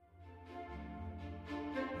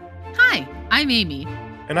I'm Amy.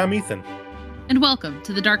 And I'm Ethan. And welcome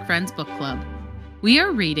to the Dark Friends Book Club. We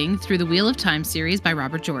are reading through the Wheel of Time series by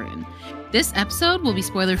Robert Jordan. This episode will be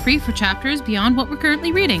spoiler-free for chapters beyond what we're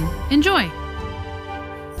currently reading. Enjoy!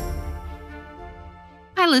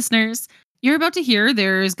 Hi, listeners. You're about to hear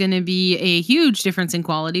there's going to be a huge difference in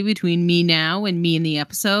quality between me now and me in the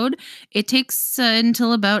episode. It takes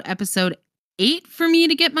until about episode 8 for me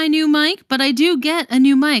to get my new mic, but I do get a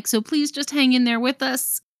new mic, so please just hang in there with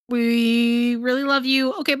us. We really love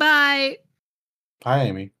you. Okay, bye. Hi,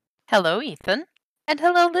 Amy. Hello, Ethan. And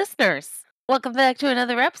hello, listeners. Welcome back to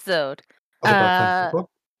another episode Of the Dark Friends Book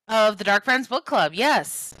Club? of the Dark Friends Book Club.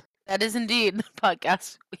 Yes, that is indeed the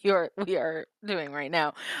podcast we are doing right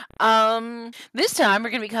now. This time we're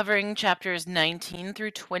going to be covering chapters 19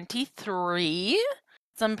 through 23.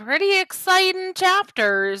 Some pretty exciting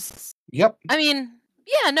chapters. Yep. I mean,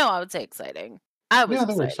 I would say exciting. They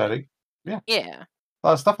were exciting. Yeah. A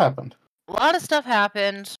lot of stuff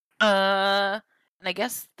happened. And I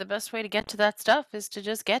guess the best way to get to that stuff is to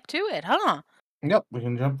just get to it, huh? Yep, we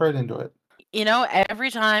can jump right into it. You know, every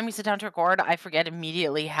time we sit down to record, I forget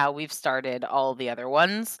immediately how we've started all the other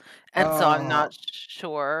ones. And so I'm not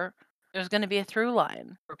sure there's going to be a through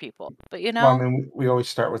line for people. But, you know. Well, I mean, we always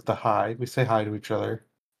start with the hi. We say hi to each other.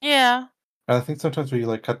 Yeah. And I think sometimes we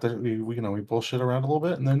cut we bullshit around a little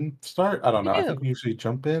bit and then start. I don't know. I think we usually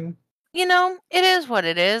jump in. You know, it is what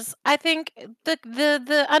it is. I think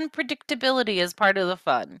the unpredictability is part of the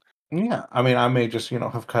fun. Yeah, I mean, I may just,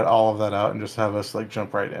 have cut all of that out and just have us,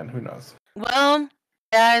 jump right in. Who knows? Well,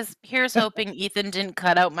 guys, here's hoping Ethan didn't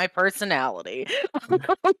cut out my personality.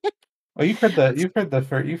 Oh, you've heard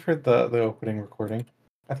the opening recording.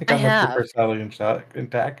 I think I left your personality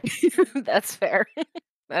intact. That's fair.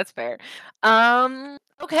 That's fair.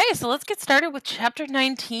 Okay, so let's get started with chapter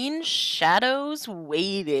 19, Shadows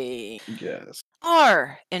Waiting. Yes.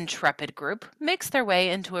 Our intrepid group makes their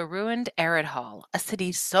way into a ruined Arid Hall, a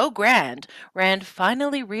city so grand, Rand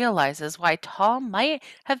finally realizes why Tom might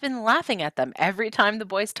have been laughing at them every time the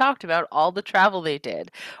boys talked about all the travel they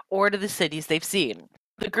did, or to the cities they've seen.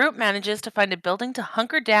 The group manages to find a building to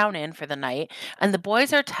hunker down in for the night, and the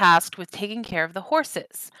boys are tasked with taking care of the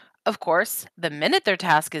horses. Of course, the minute their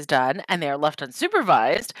task is done and they are left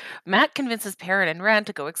unsupervised, Matt convinces Perrin and Rand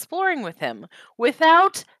to go exploring with him,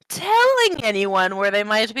 without telling anyone where they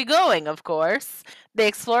might be going, of course. They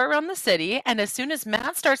explore around the city, and as soon as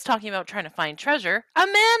Matt starts talking about trying to find treasure, a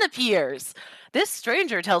man appears. This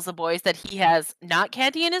stranger tells the boys that he has not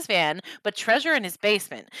candy in his van, but treasure in his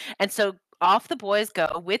basement, and so off the boys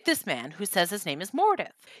go with this man who says his name is Mordeth.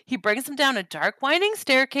 He brings them down a dark, winding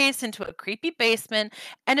staircase into a creepy basement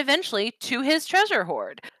and eventually to his treasure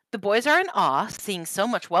hoard. The boys are in awe, seeing so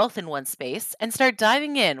much wealth in one space, and start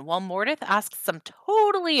diving in while Mordeth asks some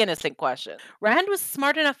totally innocent questions. Rand was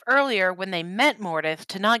smart enough earlier when they met Mordeth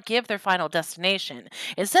to not give their final destination,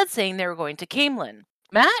 instead saying they were going to Camelin.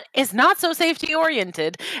 Matt is not so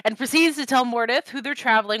safety-oriented and proceeds to tell Mordeth who they're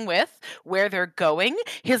traveling with, where they're going,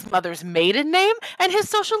 his mother's maiden name, and his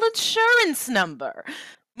social insurance number.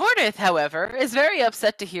 Mordeth, however, is very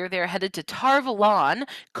upset to hear they're headed to Tar Valon,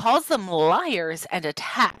 calls them liars, and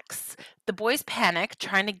attacks. The boys panic,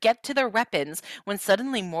 trying to get to their weapons, when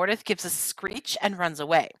suddenly Mordeth gives a screech and runs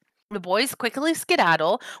away. The boys quickly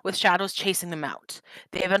skedaddle, with Shadows chasing them out.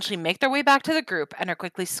 They eventually make their way back to the group and are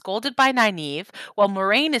quickly scolded by Nynaeve, while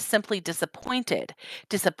Moraine is simply disappointed.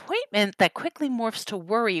 Disappointment that quickly morphs to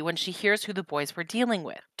worry when she hears who the boys were dealing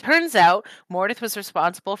with. Turns out, Mordeth was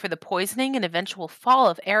responsible for the poisoning and eventual fall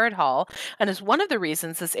of Arid Hall, and is one of the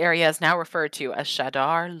reasons this area is now referred to as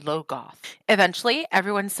Shadar Logoth. Eventually,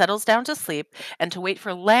 everyone settles down to sleep and to wait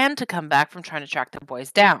for Lan to come back from trying to track the boys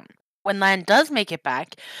down. When Lan does make it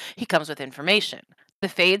back, he comes with information. The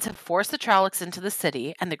Fades have forced the Trollocs into the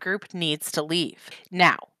city, and the group needs to leave.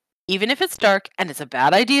 Now, even if it's dark, and it's a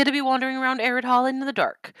bad idea to be wandering around Arid Hall in the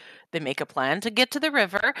dark, they make a plan to get to the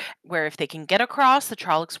river, where if they can get across, the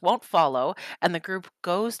Trollocs won't follow, and the group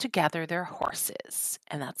goes to gather their horses.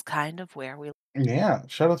 And that's kind of where we... Yeah,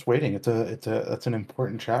 Shadow's Waiting. That's an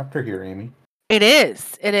important chapter here, Amy. It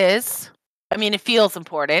is. I mean, it feels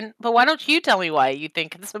important, but why don't you tell me why you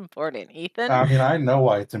think it's important, Ethan? I mean, I know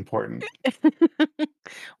why it's important.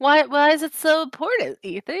 Why is it so important,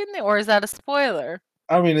 Ethan? Or is that a spoiler?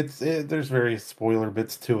 I mean, there's various spoiler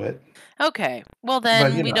bits to it. Okay, well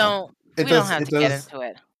then we don't have to get into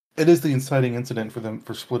it. It is the inciting incident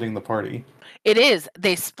for splitting the party. It is.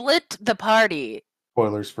 They split the party.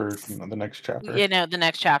 Spoilers for the next chapter. The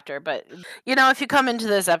next chapter. But, if you come into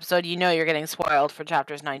this episode, you're getting spoiled for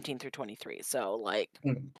chapters 19 through 23. So,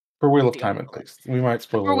 For Wheel of Time, at least. We might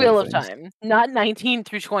spoil For a Wheel little of things. Time, not 19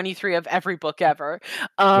 through 23 of every book ever.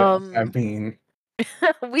 Yeah, I mean,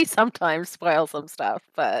 We sometimes spoil some stuff,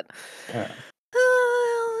 but yeah.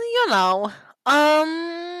 you know.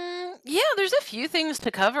 Yeah, there's a few things to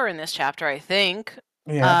cover in this chapter, I think.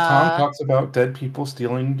 Yeah, Tom talks about dead people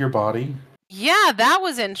stealing your body. Yeah, that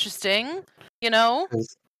was interesting. You know?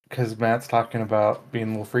 Because Matt's talking about being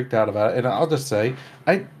a little freaked out about it. And I'll just say,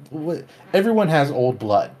 everyone has old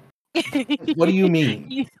blood. What do you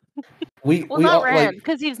mean? We not all, Rand,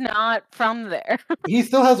 because he's not from there. He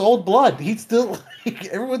still has old blood. He's still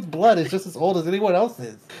everyone's blood is just as old as anyone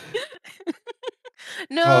else's.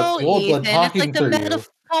 No, It's the old blood Ethan, it's like talking the through you.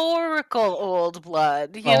 metaphorical old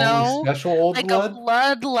blood, you Only know? special old Like blood. a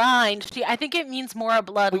bloodline. I think it means more a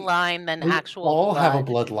bloodline than We actual all have a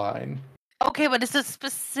blood. bloodline. Okay, but it's a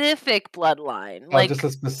specific bloodline. Oh, just a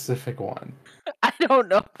specific one. I don't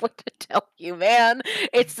know what to tell you, man.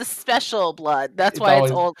 It's the special blood. That's It's why always,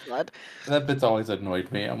 it's old blood. That bit's always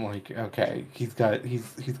annoyed me. I'm like, okay, he's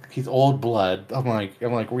old blood. I'm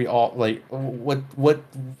like, we all like, what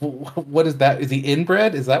is that? Is he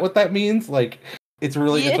inbred? Is that what that means? Like, it's a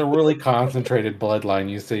really concentrated bloodline.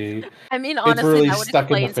 You see, I mean, it's honestly, really that would stuck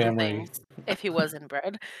in the explain some family. things if he was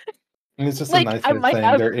inbred. And it's just a Like, nice I way of might saying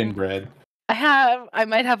have, they're inbred. I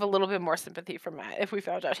might have a little bit more sympathy for Matt if we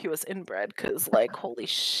found out he was inbred, because, like, holy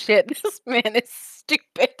shit, this man is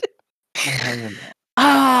stupid.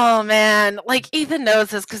 Oh man, like Ethan knows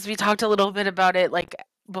this because we talked a little bit about it like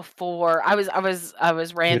before. I was We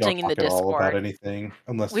don't ranting in the talk at all about Discord. anything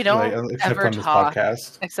unless We don't except ever on this talk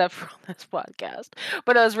podcast. except for on this podcast.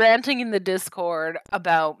 But I was ranting in the Discord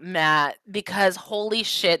about Matt because holy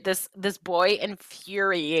shit, this boy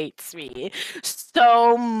infuriates me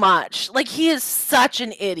so much. Like he is such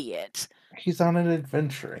an idiot. He's on an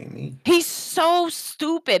adventure, Amy. He's so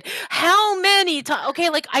stupid. How many times? Okay,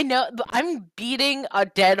 like I know I'm beating a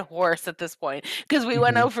dead horse at this point because we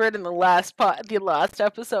went over it in the last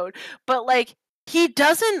episode. But like he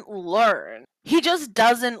doesn't learn. He just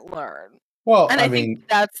doesn't learn. Well, And I think mean,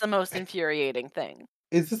 that's the most infuriating thing.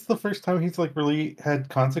 Is this the first time he's like really had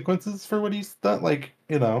consequences for what he's done? Like,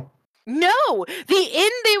 you know. No, the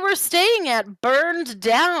inn they were staying at burned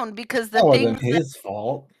down because the That wasn't things his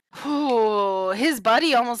fault. his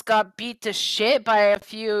buddy almost got beat to shit by a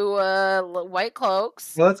few white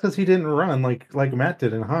cloaks. Well, that's because he didn't run like Matt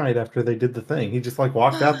did and hide after they did the thing. He just like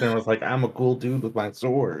walked out there and was like, "I'm a cool dude with my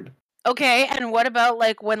sword." Okay, and what about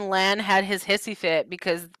like when Lan had his hissy fit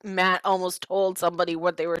because Matt almost told somebody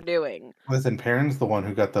what they were doing? Listen, Perrin's the one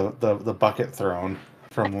who got the bucket thrown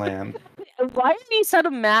from Lan. Why is he such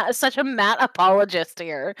a Matt apologist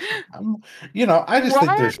here? I just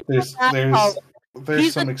think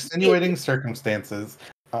there's some extenuating idiot. circumstances.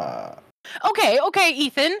 Okay,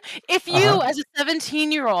 Ethan. If you, as a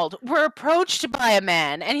 17-year-old, were approached by a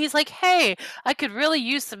man and he's like, "Hey, I could really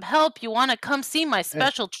use some help. You want to come see my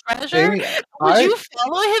special treasure?" Amy, Would you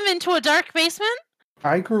follow him into a dark basement?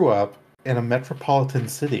 I grew up in a metropolitan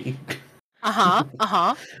city. Where,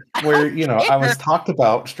 I was talked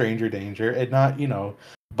about stranger danger and not,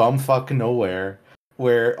 bumfuck nowhere,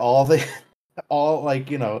 where it's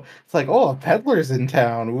like, oh, a peddler's in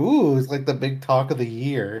town. Ooh, it's like the big talk of the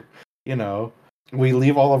year. We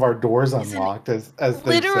leave all of our doors unlocked as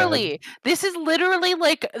literally this is literally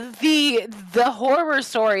like the horror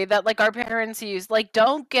story that like our parents use. Like,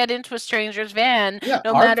 don't get into a stranger's van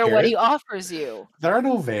no matter what he offers you. There are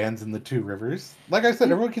no vans in the Two Rivers. Like I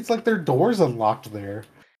said, everyone gets like their doors unlocked there.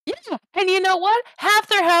 Yeah, and you know what? Half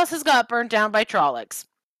their houses got burnt down by Trollocs.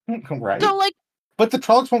 Right. So like, but the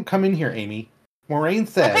Trollocs won't come in here, Amy. Moraine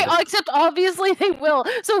said. Okay, except obviously they will.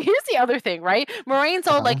 So here's the other thing, right? Moraine's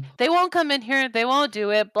all like, they won't come in here, they won't do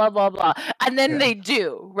it, blah, blah, blah. And then they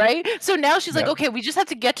do, right? So now she's like, okay, we just have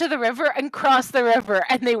to get to the river and cross the river,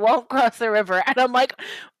 and they won't cross the river. And I'm like,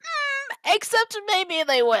 except maybe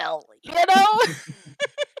they will, you know?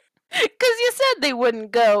 Because you said they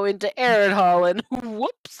wouldn't go into Hall, and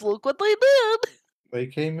whoops, look what they did. They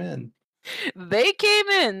came in. They came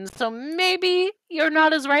in, so maybe you're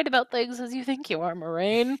not as right about things as you think you are,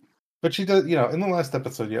 Moraine. But she does, in the last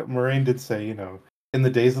episode, Moraine did say, in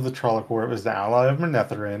the days of the Trolloc War, it was the ally of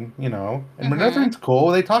Manetheren, and Manetherin's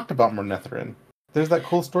cool. They talked about Manetheren. There's that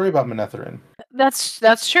cool story about Manetheren.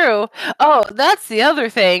 That's true. Oh, that's the other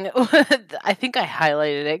thing. I think I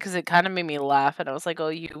highlighted it because it kind of made me laugh, and I was like, "Oh,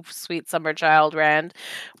 you sweet summer child, Rand."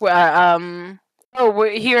 Here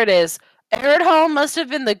it is. Eridhall must have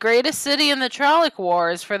been the greatest city in the Trolloc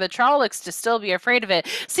Wars for the Trollocs to still be afraid of it.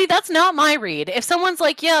 See, that's not my read. If someone's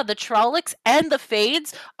like, yeah, the Trollocs and the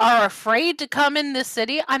Fades are afraid to come in this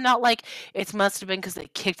city, I'm not like, it must have been because they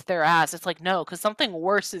kicked their ass. It's like, no, because something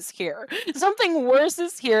worse is here. Something worse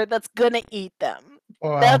is here that's gonna eat them.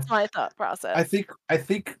 Well, That's my thought process.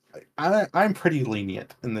 I'm pretty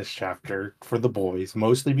lenient in this chapter for the boys,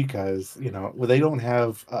 mostly because they don't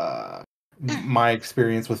have my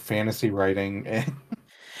experience with fantasy writing. And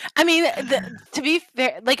I mean, to be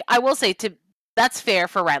fair, like I will say, that's fair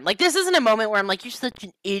for Rand. Like this isn't a moment where I'm like, you're such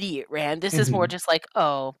an idiot, Rand. This is more just like,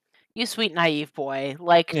 oh, you sweet naive boy.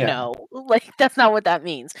 Like yeah, no, like that's not what that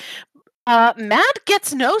means. Matt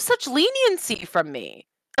gets no such leniency from me.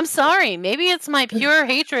 I'm sorry. Maybe it's my pure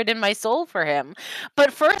hatred in my soul for him.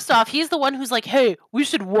 But first off, he's the one who's like, hey, we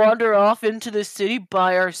should wander off into the city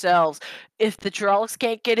by ourselves. If the Trollocs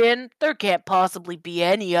can't get in, there can't possibly be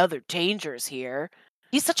any other dangers here.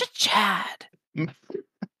 He's such a Chad.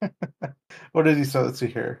 what did he say? Let's see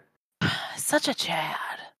here. Such a Chad.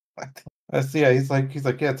 Yeah, he's like,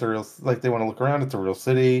 yeah, it's a real, like, they want to look around, it's a real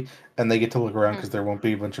city, and they get to look around because there won't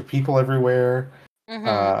be a bunch of people everywhere. And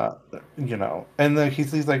then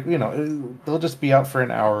he's like, they'll just be out for an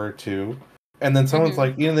hour or two, and then someone's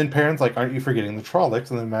like, then Perrin's like, aren't you forgetting the Trollocs?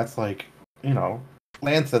 And then Matt's like,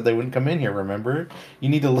 Lance said they wouldn't come in here, remember? You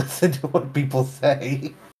need to listen to what people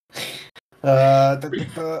say. Yeah,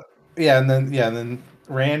 and then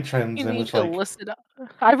Rand chimes in with like, listen up.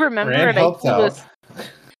 I remember Rand it. helps out.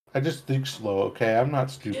 I just think slow, okay? I'm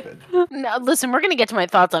not stupid. No, listen, we're gonna get to my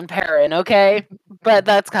thoughts on Perrin, okay? But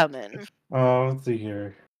that's coming. Oh, let's see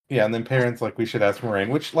here. Yeah, and then Perrin's like, we should ask Moraine,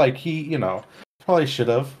 which, like, he, probably should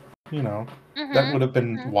have. That would have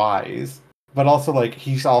been wise. But also, like,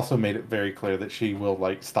 he's also made it very clear that she will,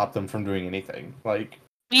 like, stop them from doing anything. Like,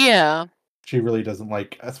 yeah. She really doesn't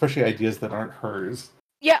like, especially ideas that aren't hers.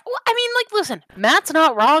 Yeah, well, I mean, like, listen, Matt's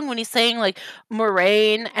not wrong when he's saying, like,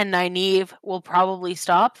 Moraine and Nynaeve will probably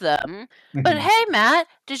stop them. But hey, Matt,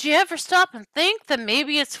 did you ever stop and think that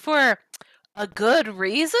maybe it's for a good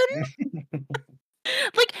reason?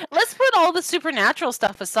 Like, let's put all the supernatural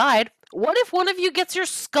stuff aside. What if one of you gets your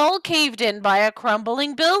skull caved in by a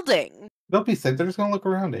crumbling building? Don't be sick. They're just gonna look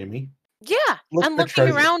around, Amy. Yeah, and looking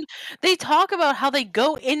around, they talk about how they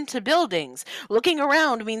go into buildings. Looking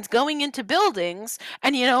around means going into buildings,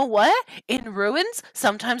 and you know what? In ruins,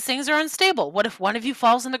 sometimes things are unstable. What if one of you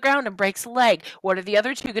falls on the ground and breaks a leg? What are the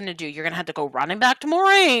other two going to do? You're going to have to go running back to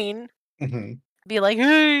Moraine. Be like,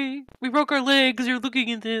 hey, we broke our legs, you're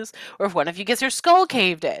looking at this. Or if one of you gets your skull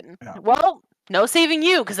caved in. Yeah. Well, no saving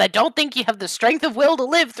you, because I don't think you have the strength of will to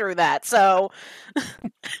live through that, so...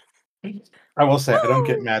 I will say, I don't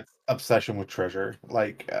get Matt's obsession with treasure.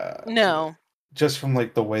 Like, no. Just from,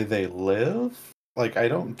 like, the way they live, like, I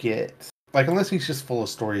don't get... Like, unless he's just full of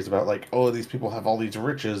stories about, like, oh, these people have all these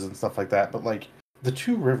riches and stuff like that. But, like, the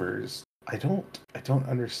two rivers, I don't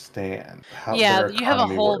understand how their economy you have a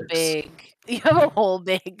whole works. You have a whole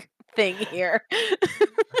big thing here.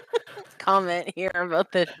 Comment here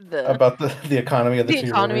about the economy of the two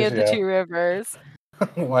economy rivers. Of the two rivers.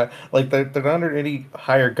 Why? Like they're not under any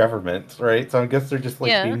higher government, right? So I guess they're just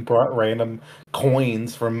like being brought random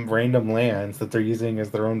coins from random lands that they're using as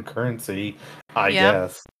their own currency. I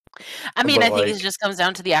guess. I mean, I think it just comes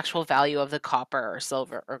down to the actual value of the copper or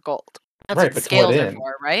silver or gold. That's right, what the scales are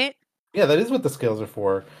for, right? Yeah, that is what the scales are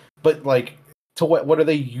for. But like, to what are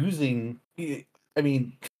they using? I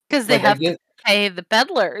mean, because they have to pay the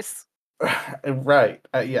peddlers. Right.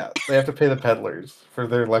 Yeah, they have to pay the peddlers for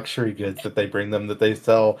their luxury goods that they bring them, that they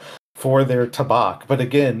sell for their tabak. But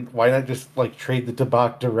again, why not just like trade the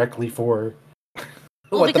tabak directly for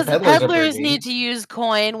what because the peddlers need to use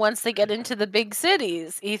coin once they get into the big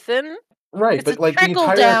cities, Ethan. Right, it's but a like the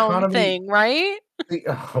entire down economy thing, right?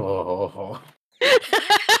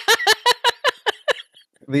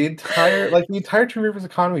 The entire Two Rivers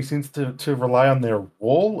economy seems to rely on their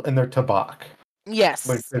wool and their tabak. Yes.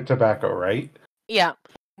 Like their tobacco, right? Yeah.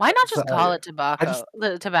 Why not just call it tobacco?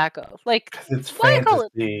 Tobacco. Like, it's why fantasy. call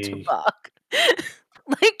it tobacco?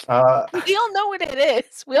 Like, we all know what it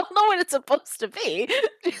is. We all know what it's supposed to be.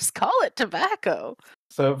 Just call it tobacco.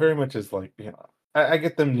 So it very much is like, I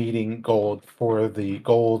get them needing gold for the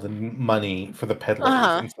gold and money for the peddlers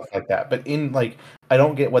and stuff like that. But I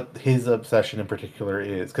don't get what his obsession in particular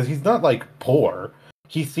is. Because he's not like poor.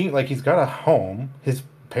 He seems like he's got a home. His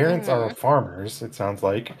parents are farmers, it sounds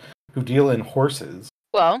like, who deal in horses.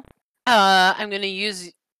 Well, I'm going to use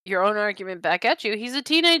your own argument back at you. He's a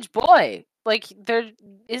teenage boy. Like,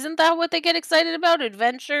 isn't that what they get excited about?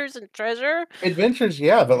 Adventures and treasure? Adventures,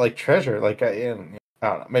 yeah, but like treasure, like I don't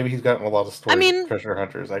know. Maybe he's gotten a lot of stories of treasure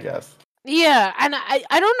hunters, I guess. Yeah, and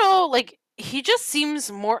I don't know, like, he just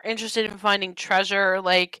seems more interested in finding treasure,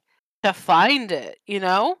 like, to find it, you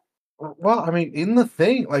know? Well, I mean, in the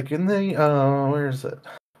thing, like in the where is it?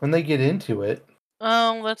 When they get into it,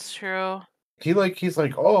 Oh, that's true. he's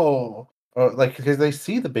like, oh, like because they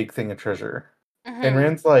see the big thing of treasure, and Mhm.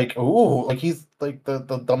 Rand's like, ooh, like he's like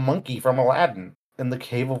the monkey from Aladdin in the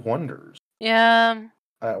Cave of Wonders. Yeah,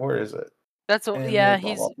 Where is it? that's what And then yeah,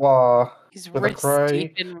 blah blah blah. he's With a steep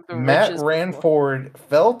cry, in the Matt riches ran before. forward,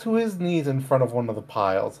 fell to his knees in front of one of the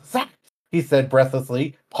piles. Sacks, he said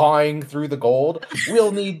breathlessly, pawing through the gold.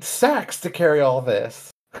 We'll need sacks to carry all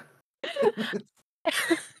this.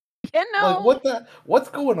 You Like know, what's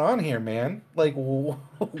going on here, man? Like why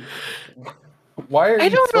are I you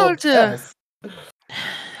don't so know what to obsessed?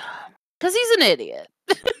 because he's an idiot.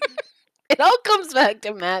 It all comes back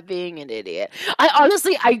to Matt being an idiot.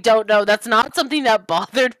 I don't know. That's not something that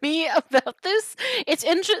bothered me about this. It's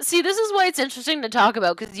interesting. See, this is why it's interesting to talk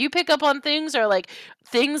about because you pick up on things or like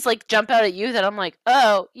things like jump out at you that I'm like,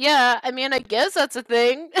 oh yeah. I mean, I guess that's a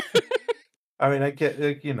thing. I mean, I get,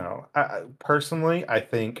 personally, I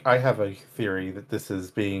think I have a theory that this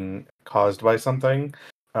is being caused by something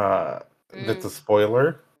that's a Mm,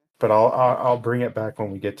 spoiler, but I'll bring it back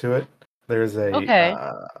when we get to it. There's a okay.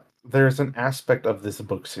 there's an aspect of this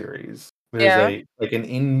book series. There's Yeah. a like an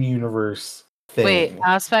in-universe Wait. thing.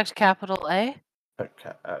 Aspect capital A.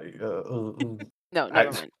 Okay, No, I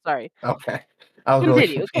never mind. Sorry. okay. I was really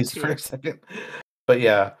Continue. confused for Continue. a second, but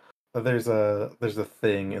yeah, there's a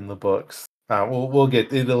thing in the books. We'll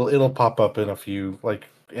get it'll pop up in a few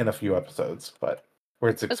episodes, but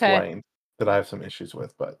where it's Okay. explained that I have some issues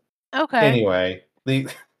with. But Okay. anyway, the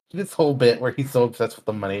this whole bit where he's so obsessed with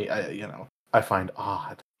the money, I find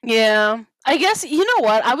odd. Yeah. I guess you know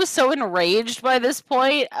what? I was so enraged by this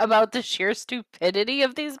point about the sheer stupidity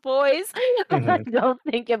of these boys. I Hmm. don't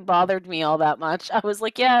think it bothered me all that much. I was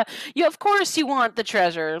like, yeah, of course you want the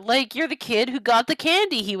treasure. Like you're the kid who got the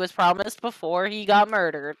candy he was promised before he got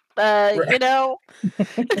murdered. You know?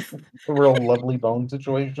 A real lovely bone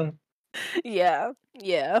situation. Yeah.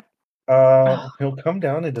 Yeah. He'll come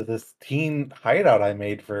down into this teen hideout I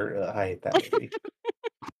made for. I hate that movie.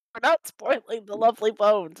 We're not spoiling the lovely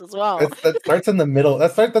bones as well. That starts in the middle.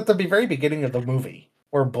 That starts at the very beginning of the movie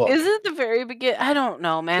or Is book. it the very begin? I don't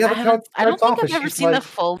know, man. Yeah, look how it I don't starts think off. I've Is ever she's seen the like,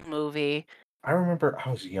 full movie, I remember I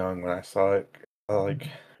was young when I saw it. Like,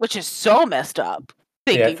 which is so messed up.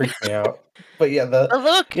 yeah, it Thinking freaked me out. But yeah, oh,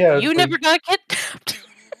 look, it's you like never got kidnapped.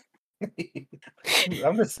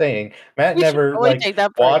 I'm just saying, Matt We should never probably take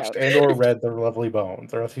that part watched out. and or read The Lovely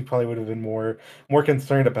Bones, or else he probably would have been more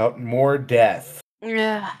concerned about more death.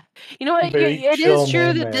 Yeah. You know what? Very It is chill true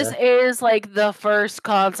man that this there. is like the first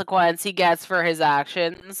consequence he gets for his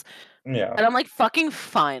actions. Yeah, And I'm like, fucking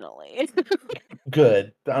finally.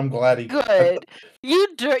 good. I'm glad he. Good. You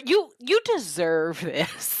deserve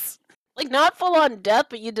this. Like not full on death,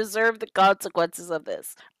 but you deserve the consequences of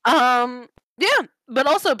this. Yeah, but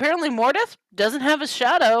also apparently Mordeth doesn't have a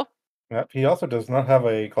shadow. Yep, he also does not have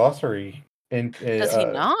a glossary. In Does he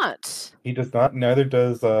not? he does not. Neither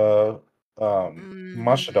does Mashadar.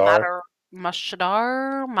 Matter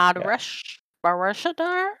Mashadar? Yeah, Madaresh?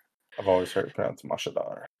 Barashadar? I've always heard it pronounced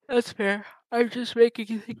Mashadar. That's fair. I'm just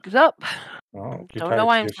making things up. Oh, you're Don't know tired.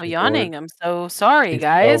 why I'm so She's bored. yawning. I'm so sorry, She's so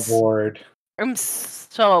guys. bored. I'm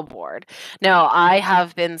so bored. No, I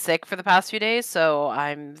have been sick for the past few days, so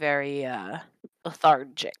I'm very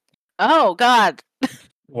lethargic. Oh God.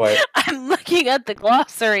 What I'm looking at the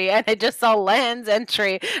glossary and I just saw Land's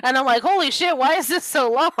entry and I'm like, holy shit, why is this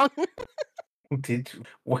so long? did you?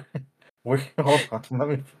 Hold on. Let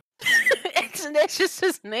me. It's just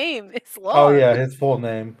his name. It's Oh long. yeah, his full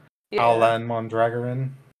name, Yeah. Alan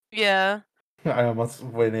Mondragoran. Yeah. I almost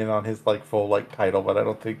went in on his full title, but I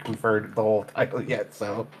don't think we've heard the whole title yet,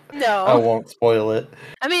 so I No. won't spoil it.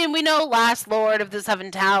 I mean, we know Last Lord of the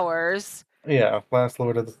Seven Towers. Yeah, Last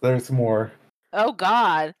Lord of the, there's more. Oh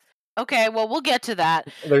God. Okay, well we'll get to that.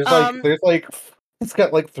 There's Um it's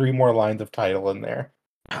got three more lines of title in there.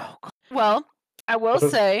 oh, well, I will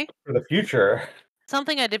But say for the future.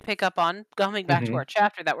 something I did pick up on going back to Hmm. our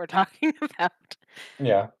chapter that we're talking about.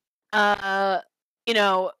 Yeah. Uh, you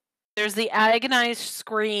know, there's the agonized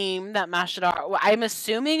scream that Mashadar, I'm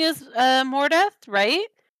assuming is Mordeth, right?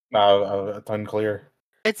 It's unclear.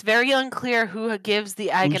 It's very unclear who gives the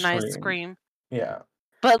Who agonized screamed? scream. Yeah.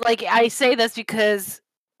 But I say this because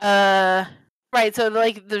right, so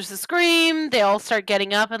there's a scream, they all start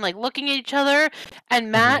getting up and looking at each other, and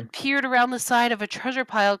Hmm. Matt peered around the side of a treasure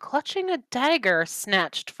pile clutching a dagger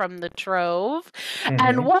snatched from the trove.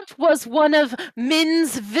 And Hmm. what was one of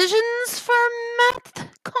Min's visions for Matt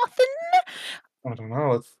Coffin? I don't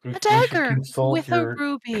know. A We should dagger consult with a your.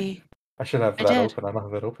 ruby. I should have I that did. open. I don't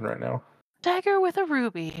have that open right now. Dagger with a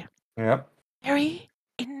ruby. Yep. Very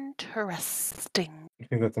interesting. You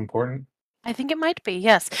think that's important? I think it might be,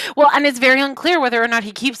 yes. Well, and it's very unclear whether or not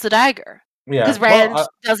he keeps the dagger. Because Yeah. Rand Well,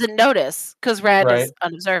 doesn't notice, because Rand right. is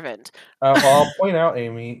unobservant. Well, I'll point out,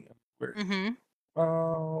 Amy. Mm-hmm.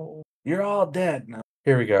 Oh, you're all dead now.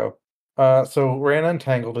 Here we go. So Rand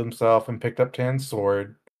untangled himself and picked up Tan's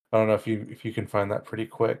sword. I don't know if you can find that pretty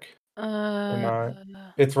quick or not.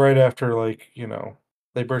 It's right after, like,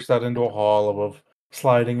 they burst out into a hall of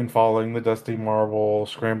sliding and falling the dusty marble,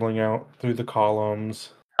 scrambling out through the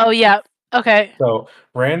columns. Oh, yeah. Okay. So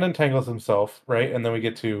Rand untangles himself, right? And then we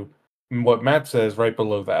get to what Matt says right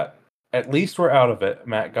below that. At least we're out of it.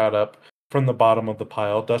 Matt got up from the bottom of the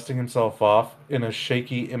pile, dusting himself off in a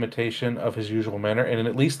shaky imitation of his usual manner. And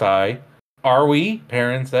at least are we?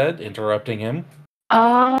 Perrin said, interrupting him.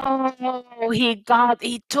 Oh,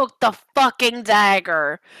 he took the fucking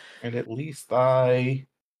dagger. And at least I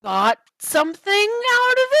Got something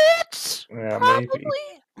out of it? yeah, maybe.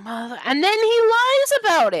 Probably. And then he lies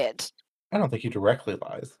about it. I don't think he directly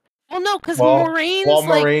lies. Well, no, because While Moraine's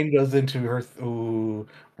like, Moraine goes into her ooh,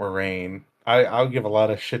 Moraine. I'll give a lot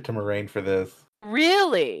of shit to Moraine for this.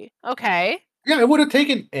 really? Okay. Yeah, it would have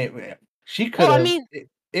taken it. She could Well, I have. mean,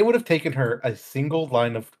 It would have taken her a single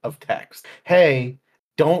line of text. Hey,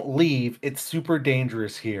 don't leave. It's super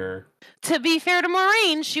dangerous here. to be fair to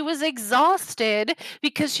Moraine, she was exhausted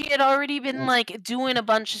because she had already been like doing a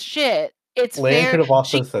bunch of shit. It's Lan fair. could have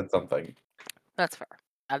also said something. That's fair.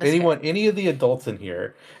 That is fair. Any of the adults in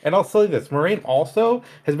here, and I'll tell you this: Moraine also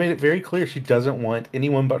has made it very clear she doesn't want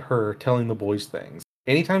anyone but her telling the boys things.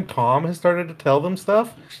 Anytime Tom has started to tell them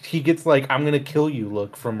stuff, he gets like, "I'm gonna kill you"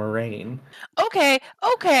 look from Moraine. Okay,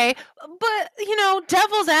 but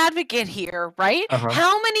devil's advocate here, right? Uh-huh.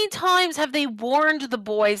 How many times have they warned the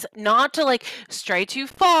boys not to like stray too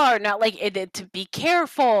far, not like to be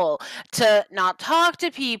careful, to not talk to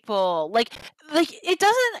people? Like it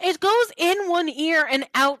doesn't. It goes in one ear and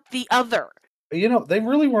out the other. They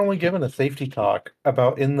really were only given a safety talk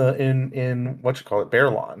about in what you call it,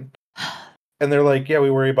 Bearlawn. And they're like, yeah,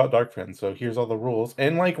 we worry about Darkfin, so here's all the rules.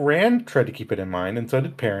 And like Rand tried to keep it in mind, and so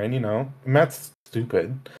did Perrin, Matt's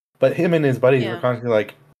stupid. But him and his buddies were constantly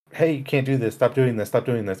like, hey, you can't do this, stop doing this, stop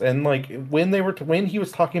doing this. And like when he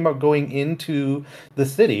was talking about going into the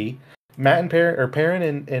city, Matt and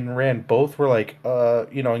Perrin and Rand both were like,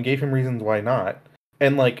 and gave him reasons why not.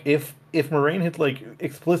 And like if Moraine had like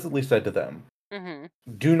explicitly said to them,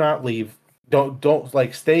 do not leave, don't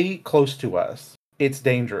like stay close to us. It's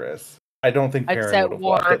dangerous. I don't think Perrin would have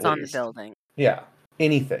left, at on the least. building. Yeah,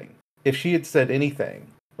 anything. If she had said anything.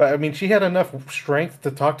 But I mean, she had enough strength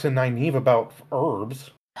to talk to Nynaeve about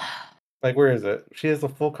herbs. Like, where is it? She has a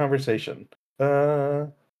full conversation.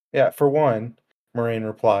 Yeah, for one, Moraine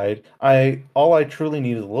replied, all I truly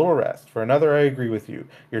need is a little rest. For another, I agree with you.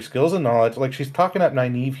 Your skills and knowledge, like she's talking up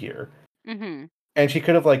Nynaeve here. Mm-hmm. And she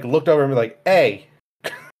could have like looked over and be like, hey.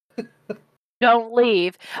 Don't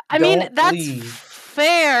leave. I mean, that's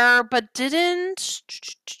fair, but didn't.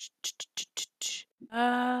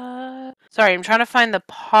 Sorry, I'm trying to find the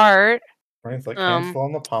part. Ryan's like, hands still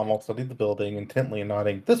on the pommel, studied the building, intently and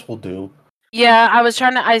nodding. This will do. Yeah, I was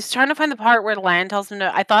trying to find the part where Lan tells him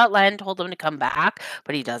to. I thought Lan told him to come back,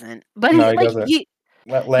 but he doesn't. But no, he doesn't.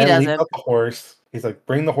 Lan doesn't. leaps up the horse. He's like,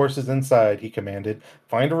 bring the horses inside, he commanded.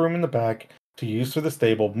 Find a room in the back to use for the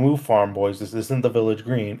stable. Move, farm boys. This isn't the village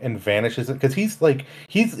green. And vanishes it because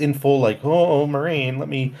he's in full like, oh, Moraine, let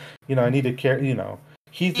me, I need to care.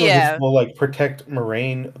 He's doing his full like protect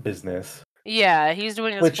Moraine business. Yeah, he's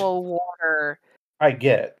doing his full water. I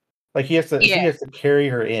get. Like he has to carry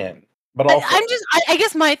her in. But also, I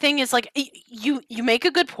guess my thing is like you make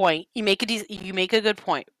a good point. You make a good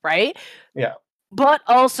point, right? Yeah. But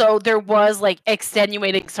also there was like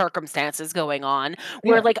extenuating circumstances going on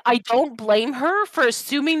where like I don't blame her for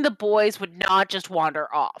assuming the boys would not just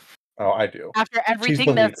wander off. Oh, I do. After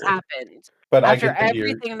everything that's happened. But after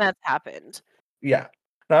everything that's happened. Yeah.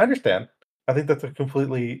 No, I understand. I think that's a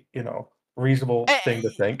completely, reasonable thing to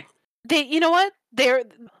think. You know what?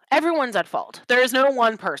 Everyone's at fault. There is no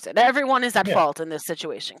one person. Everyone is at fault in this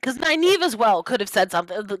situation. Because Nynaeve as well could have said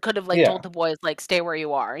something. Could have told the boys stay where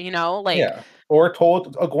you are. Or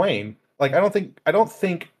told Egwene. Like I don't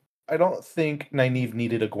think Nynaeve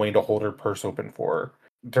needed Egwene to hold her purse open for her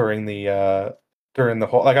during the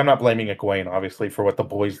whole. Like I'm not blaming Egwene obviously for what the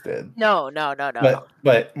boys did. No.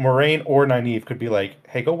 But Moraine or Nynaeve could be like,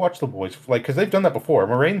 hey, go watch the boys. Like because they've done that before.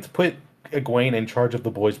 Moraine's put Egwene in charge of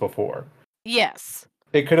the boys before. Yes.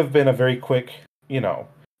 It could have been a very quick, Yeah,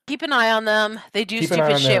 Keep an eye on them. They do Keep an eye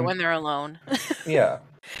stupid on shit them. when they're alone. Yeah.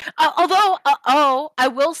 Although, I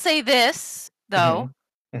will say this, though.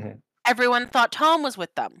 hmm Everyone thought Tom was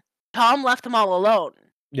with them. Tom left them all alone.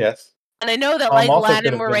 Yes. And I know that, Tom like, also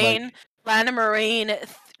could have been like, Lan and Moraine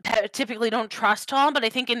typically don't trust Tom, but I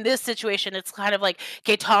think in this situation, it's kind of like,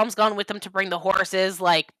 okay, Tom's gone with them to bring the horses,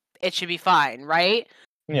 like, it should be fine, right?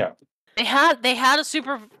 yeah. They had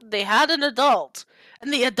an adult,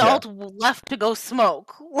 and the adult left to go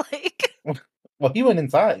smoke. Like, Well, he went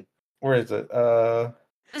inside. Where is it?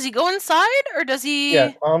 does he go inside or does Yeah.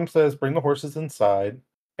 he? Tom says, "Bring the horses inside,"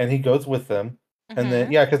 and he goes with them. And then,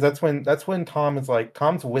 Mhm. yeah, because that's when Tom is like,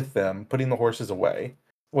 Tom's with them, putting the horses away.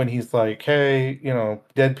 When he's like, "Hey,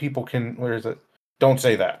 dead people can." Where is it? Don't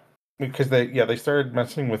say that, because they started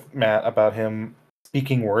messing with Matt about him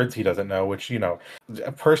speaking words he doesn't know. Which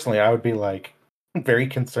personally, I would be like very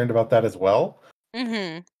concerned about that as well.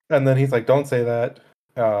 Mhm. And then he's like, "Don't say that."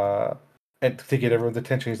 And to get everyone's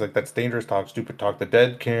attention, he's like, "That's dangerous talk, stupid talk. The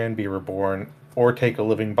dead can be reborn or take a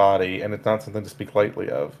living body, and it's not something to speak lightly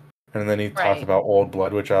of." And then he talks Right. about old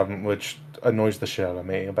blood, which annoys the shit out of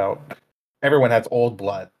me. About everyone has old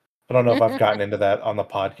blood. I don't know if I've gotten into that on the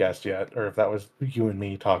podcast yet, or if that was you and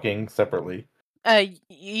me talking separately.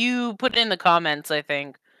 You put it in the comments, I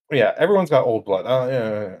think. Yeah, everyone's got old blood.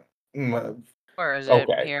 Yeah. Where is it?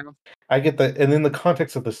 Okay. Here. I get that, and in the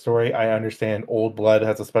context of the story, I understand old blood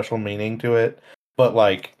has a special meaning to it, but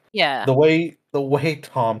like Yeah. the way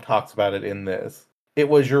Tom talks about it in this, it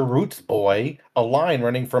was your roots, boy, a line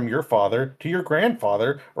running from your father to your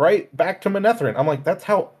grandfather, right back to Manetheren. I'm like, that's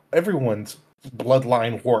how everyone's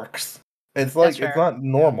bloodline works. It's That's like it's fair. not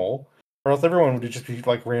normal, or else everyone would just be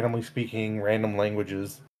like randomly speaking random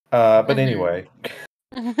languages. But Mhm. anyway,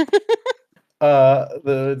 what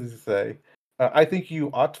does it say? I think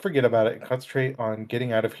you ought to forget about it and concentrate on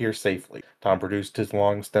getting out of here safely. Tom produced his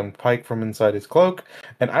long-stemmed pike from inside his cloak,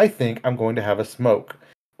 and I think I'm going to have a smoke.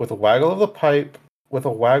 With a waggle of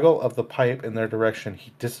the pipe in their direction,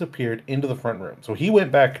 he disappeared into the front room. So he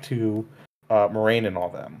went back to Moraine and all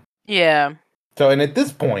them. Yeah. So, and at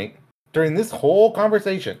this point, during this whole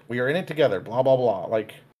conversation, we are in it together, blah, blah, blah.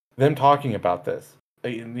 Like, them talking about this.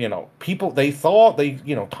 People,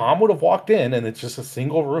 Tom would have walked in and it's just a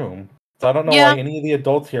single room. So I don't know why Yeah. any of the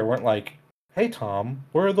adults here weren't like, "Hey, Tom,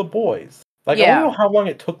 where are the boys?" Like, I want to Yeah. know how long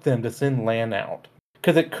it took them to send Lan out.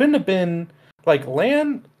 Because it couldn't have been, like,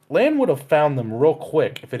 Lan would have found them real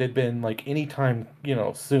quick if it had been, like, any time,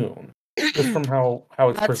 soon. Just from how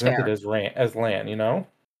it's That's presented fair. as Lan.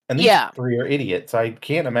 And these Yeah. three are idiots. I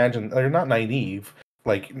can't imagine they're not naive,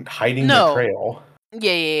 like hiding the No. trail.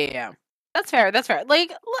 Yeah. That's fair. That's fair.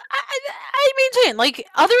 Like, I maintain, like,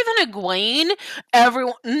 other than Egwene,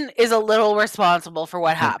 everyone is a little responsible for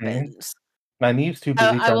what hmm happens. Nynaeve's too busy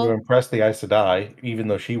I trying to will. impress the Aes Sedai, even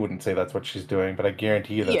though she wouldn't say that's what she's doing, but I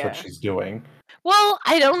guarantee you that's what Yeah. she's doing. Well,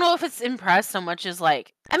 I don't know if it's impressed so much as,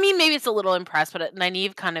 like, I mean, maybe it's a little impressed, but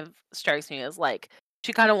Nynaeve kind of strikes me as like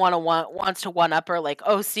she kind of wants to one up her, like,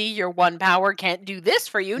 oh, see, your one power can't do this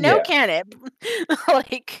for you, now Yeah. can it?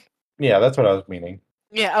 Like, Yeah, that's what I was meaning.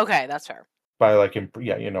 yeah, okay, that's fair. By like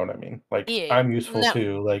yeah, you know what I mean. Like Yeah, I'm useful no,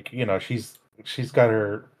 too. Like, she's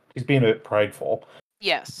got she's being a bit prideful.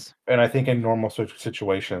 yes, And I think in normal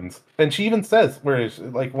situations, and she even says, whereas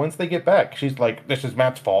like once they get back, she's like, "This is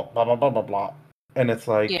Matt's fault," blah blah blah blah blah. And it's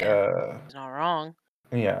like, yeah, she's not wrong.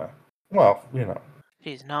 yeah. Well,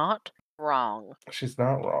 She's not wrong. she's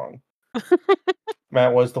not wrong.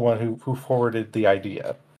 Matt was the one who forwarded the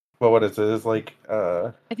idea. Well, what is it? It's like,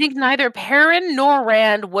 I think neither Perrin nor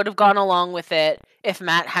Rand would have gone along with it if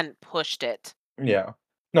Matt hadn't pushed it. yeah.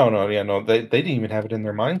 No, yeah, no, they didn't even have it in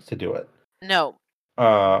their minds to do it. No.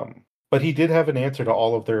 But he did have an answer to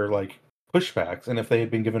all of their like pushbacks, and if they had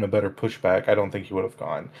been given a better pushback, I don't think he would have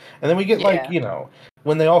gone. And then we get like, Yeah.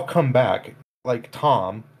 when they all come back, like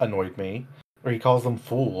Tom annoyed me, where he calls them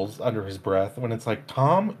fools under his breath, when it's like,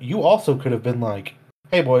 Tom, you also could have been like,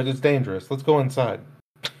 "Hey boys, it's dangerous. Let's go inside."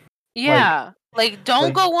 Like, Yeah. Like, don't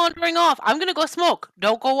like, go wandering off. I'm gonna go smoke.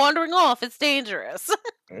 Don't go wandering off. It's dangerous.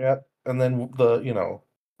 yeah. And then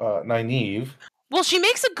Nynaeve. Well, she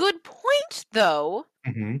makes a good point, though,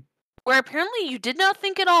 hmm where apparently you did not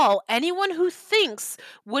think at all. Anyone who thinks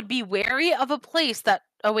would be wary of a place that.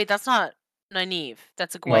 Oh, wait, that's not Nynaeve.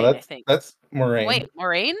 That's No, Egwene, I that's think. that's Moraine. Wait,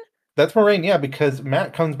 Moraine? That's Moraine, yeah, because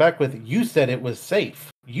Matt comes back with, "You said it was safe.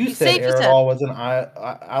 You He's said safe, he said. Eridol was an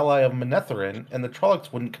ally of Manetheren, and the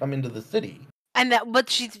Trollocs wouldn't come into the city." And that, but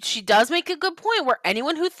she does make a good point where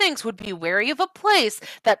anyone who thinks would be wary of a place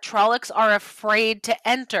that Trollocs are afraid to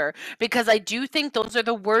enter, because I do think those are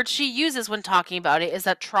the words she uses when talking about it, is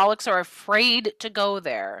that Trollocs are afraid to go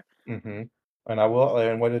there. hmm And I will.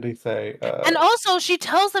 And what did he say? And also, she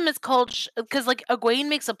tells them it's called because like Egwene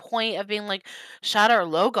makes a point of being like Shadar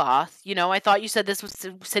Logoth. You know, I thought you said this was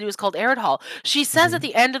said it was called Eredhall. She says at Mhm.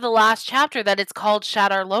 the end of the last chapter that it's called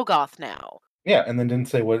Shadar Logoth now. Yeah, and then didn't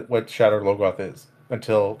say what Shadow Logoth is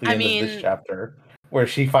until the I end of this mean, chapter, where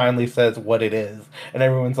she finally says what it is, and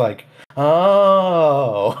everyone's like,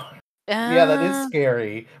 "Oh, yeah, that is uh,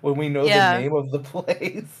 scary." When we know the yeah. name of the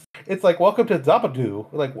place, it's like, "Welcome to Zabadu."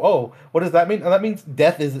 Like, whoa, what does that mean? Oh, that means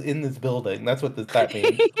death is in this building. That's what that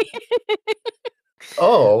means.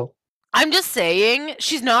 Oh, I'm just saying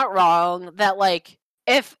she's not wrong that like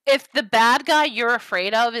if the bad guy you're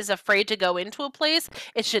afraid of is afraid to go into a place,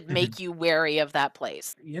 it should Mhm. make you wary of that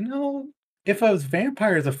place. You know, if a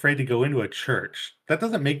vampire is afraid to go into a church, that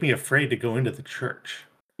doesn't make me afraid to go into the church.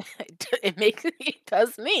 It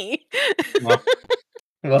does me. Well,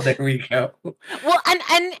 well, there we go. Well, and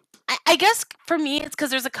I guess for me it's because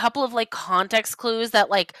there's a couple of like context clues that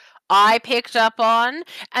like I picked up on,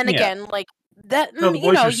 and Yeah. again like that No, the you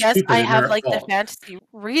boys know are yes stupid I and have they're at like the fault. fantasy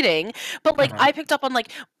reading, but like Uh-huh. I picked up on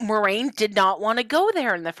like Moraine did not want to go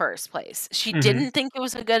there in the first place. She Mhm. didn't think it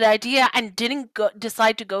was a good idea and didn't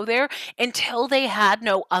decide to go there until they had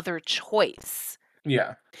no other choice.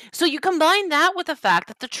 Yeah. So you combine that with the fact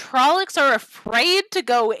that the Trollocs are afraid to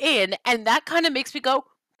go in, and that kind of makes me go,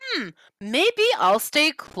 maybe I'll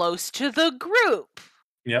stay close to the group.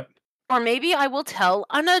 Yep. Or maybe I will tell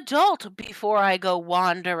an adult before I go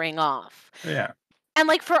wandering off. Yeah. And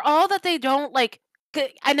like for all that they don't like,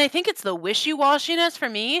 and I think it's the wishy-washiness for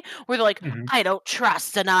me, where they're like, Mhm. I don't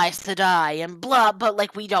trust an Aes Sedai and blah, but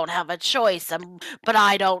like we don't have a choice, but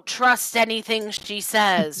I don't trust anything she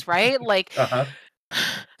says, right? Like, Uh-huh.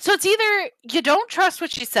 so it's either you don't trust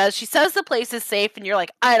what she says the place is safe, and you're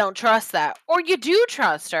like, I don't trust that, or you do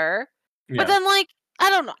trust her, but Yeah. then like, I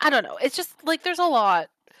don't know. It's just like there's a lot.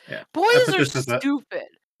 Yeah. I Boys put are this as a stupid.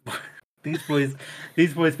 these boys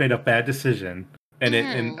these boys made a bad decision. And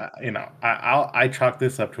Hmm. I chalk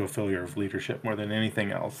this up to a failure of leadership more than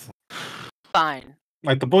anything else. Fine.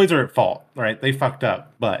 Like the boys are at fault, right? They fucked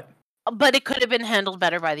up, but But it could have been handled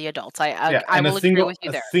better by the adults. yeah, I and will agree with you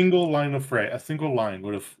a there. single line of a single line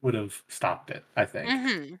would have stopped it, I think.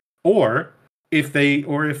 Hmm. Or if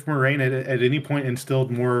Moraine at any point instilled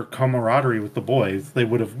more camaraderie with the boys, they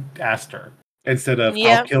would have asked her instead of "I'll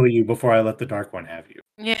Yep. kill you before I let the Dark One have you."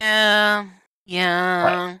 Yeah. Right.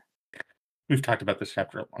 Yeah. We've talked about this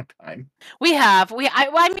chapter a long time. We have.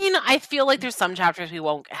 I mean, I feel like there's some chapters we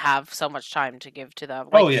won't have so much time to give to them.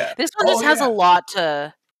 Oh Like yeah. this one Oh just has a yeah. lot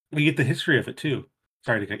to. We get the history of it too.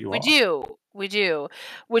 Sorry to cut you We off. do. We do.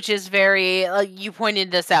 Which is very you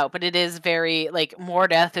pointed this out, but it is very like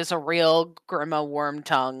Mordeth is a real Grima worm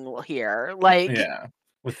tongue here. Like Yeah.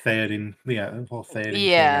 With Theoden, yeah, the whole Theoden thing and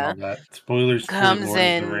yeah, all that. Spoilers for comes Lord of the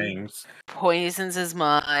in, Rings. poisons his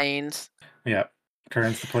mind. Yeah.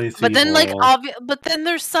 Turns the place But then evil. but then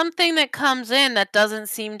there's something that comes in that doesn't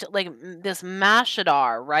seem to like this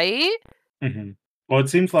Mashadar, right? Mhm. Well, it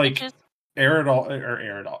seems Which like is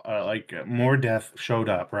Eredol, like more death showed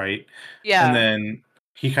up, right? And yeah. then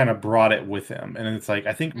he kind of brought it with him, and it's like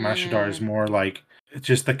I think Mashadar is Mm. more like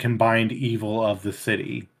just the combined evil of the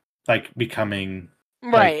city, like becoming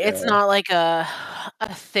Right. like It's not like a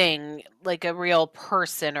thing, like a real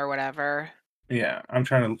person or whatever. yeah. I'm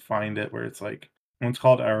trying to find it where it's like one's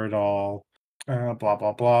called Eredol, blah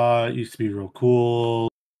blah blah. It used to be real cool.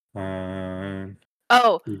 Um,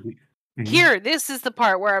 Oh, mhm, here, this is the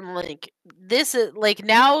part where I'm like, this is like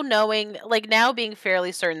now knowing, like now being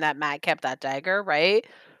fairly certain that Matt kept that dagger, right?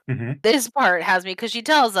 mhm, This part has me because she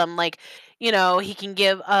tells him, like, you know, he can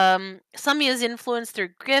give some he is influenced through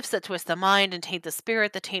gifts that twist the mind and taint the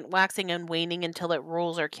spirit, that taint waxing and waning until it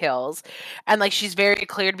rules or kills. And like she's very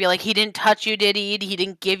clear to be like, he didn't touch you, did he? He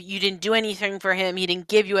didn't give you didn't do anything for him, he didn't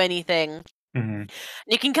give you anything. mhm.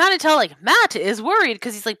 You can kind of tell, like, Matt is worried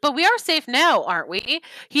because he's like, but we are safe now, aren't we?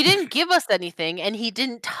 He didn't give us anything and he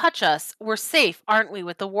didn't touch us. We're safe, aren't we,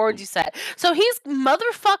 with the wards you set? So he's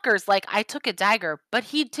motherfuckers like, I took a dagger, but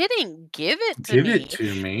he didn't give it to Give it me.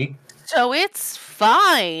 to me. So it's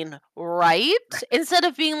fine, right? Instead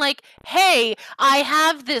of being like, hey, I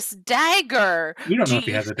have this dagger. We don't Do know if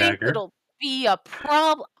he you has a think dagger. it'll be a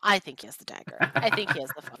problem? I think he has the dagger. I think he has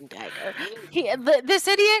the fucking dagger. This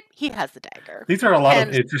idiot, he has the dagger. These are a lot of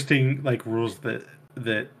And interesting like rules that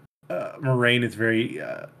Moraine is very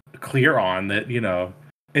clear on. That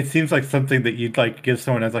it seems like something that you'd like give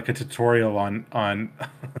someone as like a tutorial on on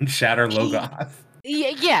Shatter Ye Logoth.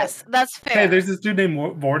 yes, that's Hey, there's fair. this dude named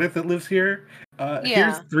Mordeth that lives here. Here's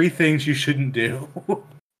Yeah. 3 things you shouldn't do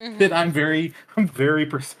that Mhm. I'm very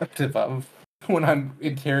perceptive of when I'm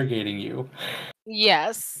interrogating you.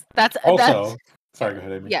 Yes. That's Also, sorry, fair. go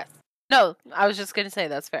ahead, Amy. Yes. No, I was just gonna say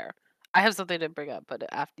that's fair. I have something to bring up, but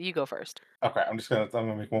after you go first. Okay, I'm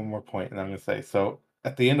gonna make one more point, and I'm gonna say so.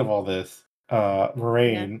 At the end of all this, Yeah.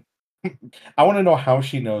 Moraine, I want to know how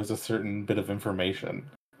she knows a certain bit of information.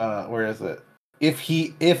 Where is it?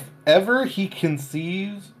 If ever he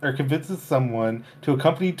conceives or convinces someone to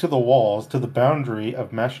accompany to the walls, to the boundary of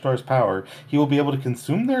Mashatar's power, he will be able to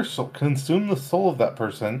consume their soul, consume the soul of that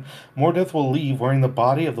person. Mordeth will leave wearing the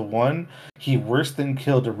body of the one he worse than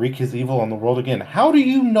killed to wreak his evil on the world again. How do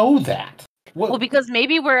you know that? Well, What? because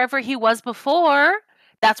maybe wherever he was before,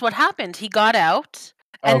 that's what happened. He got out,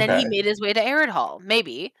 and then he Okay, made his way to Arid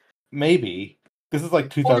Maybe. maybe this is like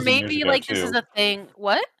two Or thousand years maybe, ago like, this is too. a thing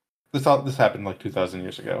what? This happened like 2,000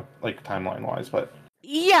 years ago, like timeline wise, but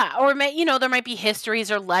Yeah, or there might be histories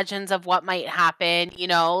or legends of what might happen,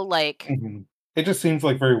 like mhm. It just seems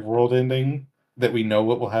like very world ending that we know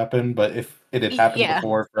what will happen, but if it had happened yeah,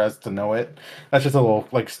 before for us to know it, that's just a little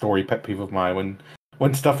like story pet peeve of mine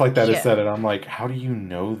when stuff like that is yeah. said and I'm like, how do you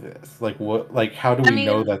know this? Like what like how do I we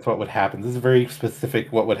know mean, that's what would happen? This is very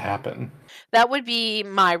specific what would happen. that would be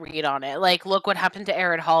my read on it. Like, look what happened to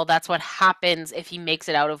Arid That's what happens if he makes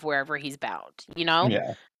it out of wherever he's bound, you know?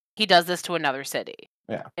 Yeah. He does this to another city.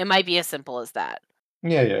 Yeah. It might be as simple as that.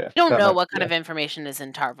 Yeah, yeah, yeah. You don't That know might what kind yeah. of information is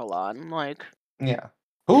in Tarvalon, like Yeah.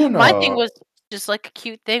 Who my thing knows? was just like a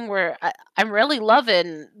cute thing where I'm really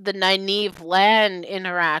loving the Nynaeve Lan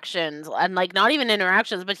interactions and like not even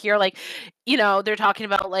interactions, but here like, they're talking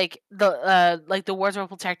about like the wards will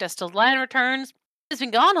protect us till Lan returns. It's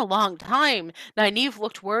been gone a long time. Nynaeve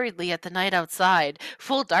looked worriedly at the night outside.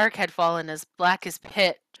 Full dark had fallen as black as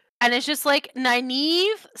pit. And it's just like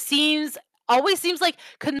Nynaeve always seems like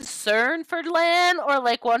concerned for Lan or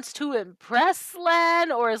like wants to impress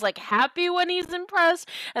Lan or is like happy when he's impressed.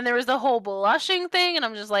 And there was the whole blushing thing, and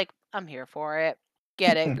I'm just like, I'm here for it.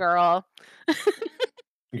 Get it, girl.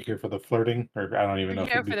 You here for the flirting? Or I don't even I'm know if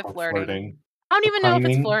here it'd for be the called flirting. flirting. I don't The even know if it's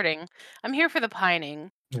pining. flirting. I'm here for the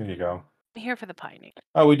pining. There you go. I'm here for the pining.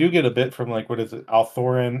 Oh, we do get a bit from like what is it?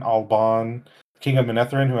 Althorin, Alban, King of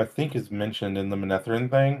Manetheren, who I think is mentioned in the Manetheren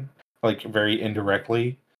thing, like very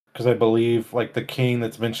indirectly. Because I believe like the king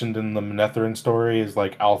that's mentioned in the Manetheren story is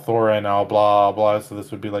like Althorin, Al blah blah. So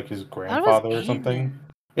this would be like his I thought it was grandfather or something. Aemon.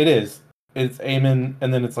 It is. It's Aemon,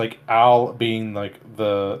 and then it's like Al being like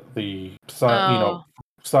the son, Oh,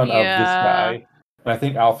 son of this yeah. guy. And I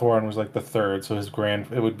think Althorin was like the third, so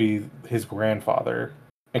it would be his grandfather.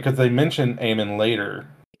 Because they mention Aemon later.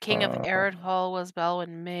 The King of Uh, Arid was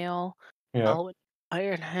Balwin Male. yeah. Balwin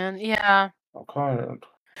Iron Hand. Yeah. Okay.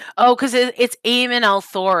 Oh, because it's Aemon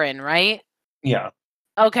Althorin, right? Yeah.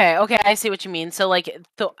 Okay, okay, I see what you mean. So, like,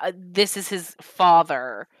 this is his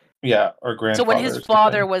father. Yeah. Or So when grandfather his or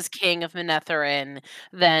father something. was king of Manetheren,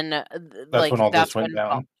 then, That's when all this that's went when Paul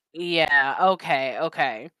down. yeah, okay,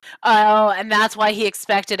 okay. Oh, and that's why he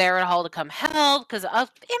expected Aeronhall to come help, 'cause,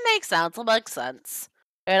 it makes sense.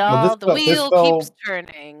 Well, The this wheel keeps fell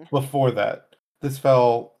turning. before that. This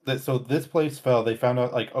fell. So this place fell. They found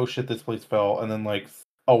out like, oh shit, this place fell, and then like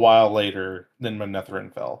a while later, then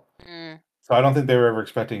Manetheren fell. Mm, So I don't think they were ever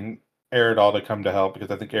expecting Eridol to come to help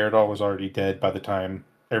because I think Eridol was already dead by the time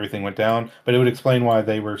everything went down. But it would explain why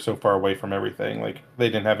they were so far away from everything. Like they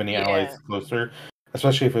didn't have any yeah. allies closer.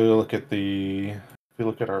 Especially if we look at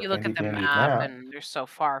our You look at handy the dandy map, map, and they're so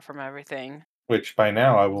far from everything. which by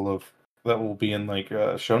now I will have that will be in like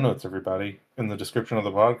show notes. Everybody in the description of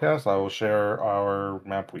the podcast, I will share our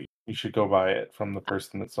map. You should go buy it from the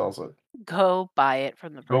person that sells it. Go buy it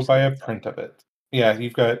from the Go person buy that a print of it. Yeah,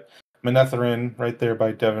 you've got Manetheren right there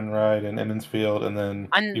by Devon Ride and Emmonsfield, and then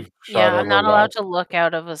you've I'm Shadowlow not allowed West. to look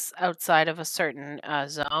outside of a certain,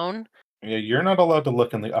 zone. Yeah, you're not allowed to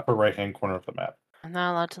look in the upper right hand corner of the map. I'm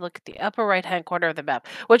not allowed to look at the upper right-hand corner of the map,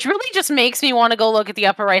 which really just makes me wanna go look at the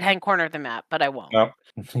upper right-hand corner of the map, but I won't. Nope,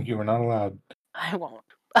 you are not allowed. I won't.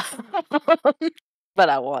 But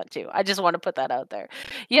I want to. I just wanna put that out there.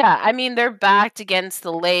 Yeah, I mean, they're backed against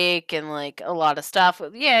the lake and, like, a lot of stuff.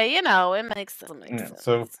 Yeah, it makes Yeah,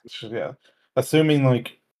 sense. yeah, assuming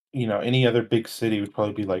like any other big city would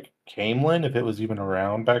probably be like Camelin if it was even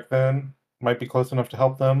around back then. Might be close enough to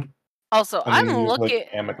help them, Also, and then I'm you have like looking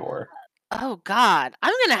Amador. oh god,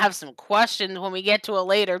 I'm gonna have some questions when we get to a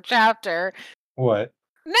later chapter. What?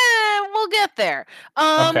 Nah, we'll get there.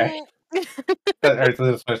 Okay. Um, All right, so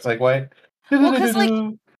this is my segue. well, cause like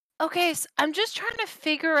Do-do-do-do-do. okay, I'm just trying to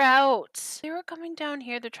figure out. They were coming down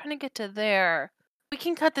here. They're trying to get to there. We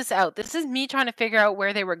can cut this out. This is me trying to figure out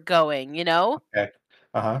where they were going, you know? Okay.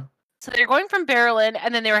 Uh-huh. So they're going from Barrelin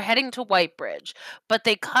and then they were heading to Whitebridge, but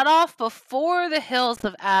they cut off before the hills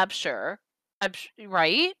of Abshire.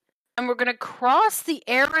 Right? And we're gonna cross the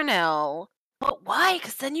Arenal. But why?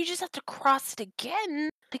 Because then you just have to cross it again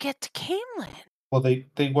to get to Camelin. Well, they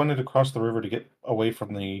wanted to cross the river to get away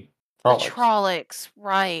from the The Trollocs. Trollocs,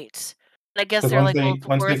 right. And I guess Because they're like, well, it's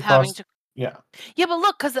once they worth having crossed, to. yeah. Yeah, but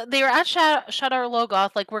look, because they were at Shadar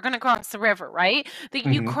Logoth, like, we're gonna cross the river, right?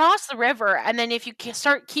 You Hmm. cross the river, and then if you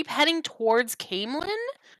keep heading towards Camelin,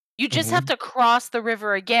 you just Hmm. have to cross the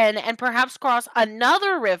river again, and perhaps cross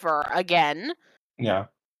another river again, Yeah.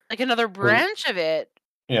 like another So, branch of it.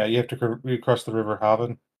 yeah, you have to cross the River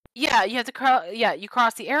Haven. Yeah, you have to you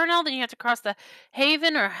cross the Arenal, then you have to cross the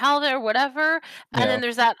Haven or Halda or whatever, and Yeah. then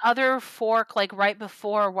there's that other fork, like, right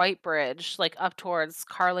before White Bridge, like, up towards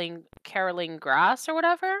Caroling Grass or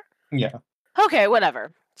whatever. Yeah. Okay,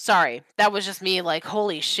 whatever. Sorry. That was just me like,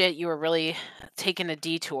 holy shit, you were really taking a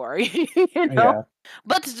detour, you know? Yeah.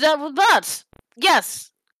 But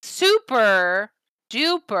yes, super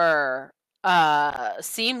duper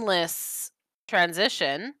seamless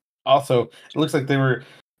transition. Also, it looks like they were.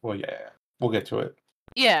 Well, yeah, we'll get to it.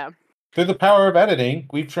 Yeah. Through the power of editing,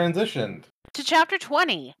 we've transitioned. To chapter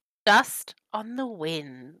 20, Dust on the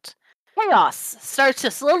Wind. Chaos starts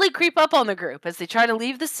to slowly creep up on the group as they try to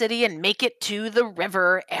leave the city and make it to the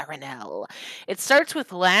river Arenal. It starts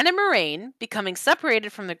with Lan and Moraine becoming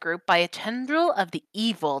separated from the group by a tendril of the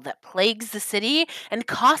evil that plagues the city and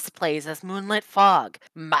cosplays as Moonlit Fog,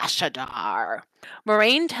 Mashadar.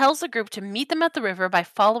 Moraine tells the group to meet them at the river by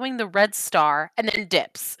following the red star and then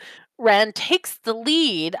dips. Rand takes the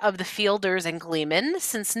lead of the Fielders and Gleeman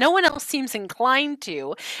since no one else seems inclined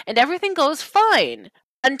to, and everything goes fine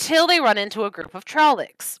until they run into a group of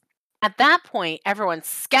Trollocs. At that point, everyone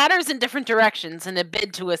scatters in different directions in a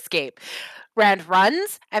bid to escape. Rand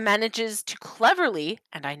runs and manages to cleverly,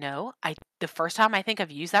 and I know the first time I think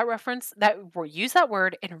I've used that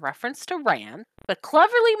word in reference to Rand, but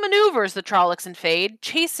cleverly maneuvers the Trollocs and Fade,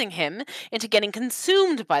 chasing him into getting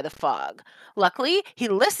consumed by the fog. Luckily, he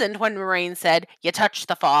listened when Moraine said, "You touch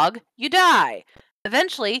the fog, you die."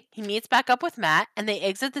 Eventually, he meets back up with Matt and they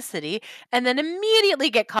exit the city and then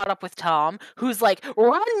immediately get caught up with Tom, who's like,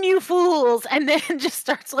 "Run, you fools!" and then just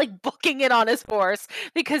starts like booking it on his horse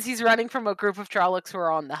because he's running from a group of Trollocs who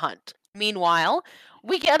are on the hunt. Meanwhile,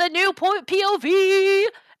 we get a new point POV!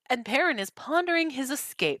 And Perrin is pondering his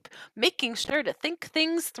escape, making sure to think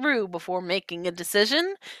things through before making a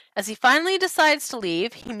decision. As he finally decides to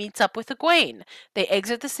leave, he meets up with Egwene. They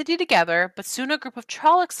exit the city together, but soon a group of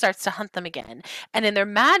Trollocs starts to hunt them again. And in their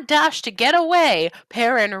mad dash to get away,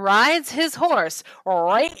 Perrin rides his horse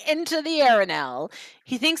right into the Arenal.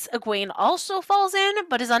 He thinks Egwene also falls in,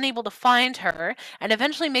 but is unable to find her, and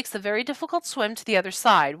eventually makes the very difficult swim to the other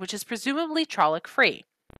side, which is presumably Trolloc free.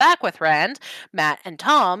 Back with Rand, Matt, and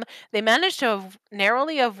Tom, they manage to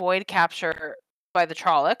narrowly avoid capture by the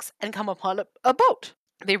Trollocs and come upon a boat.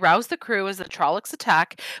 They rouse the crew as the Trollocs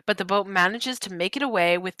attack, but the boat manages to make it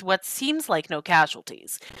away with what seems like no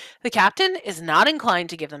casualties. The captain is not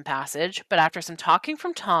inclined to give them passage, but after some talking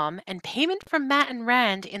from Tom and payment from Matt and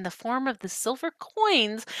Rand in the form of the silver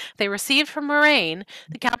coins they received from Moraine,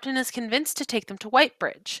 the captain is convinced to take them to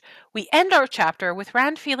Whitebridge. We end our chapter with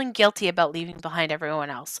Rand feeling guilty about leaving behind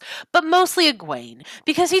everyone else, but mostly Egwene,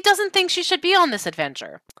 because he doesn't think she should be on this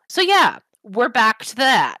adventure. So yeah, we're back to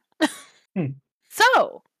that. Hmm.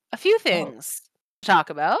 So, a few Oh, things to talk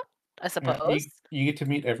about, I yeah, suppose. you get to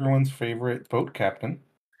meet everyone's favorite boat captain.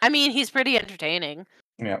 I mean, he's pretty entertaining.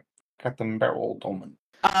 Yeah, Captain Beryl Dolman.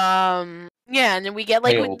 Yeah, and then we get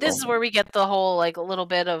like Hale this is Dolman. where we get the whole like a little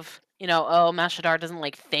bit of, oh, Mashadar doesn't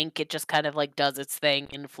like think, it just kind of like does its thing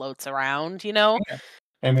and floats around, you know? Yeah.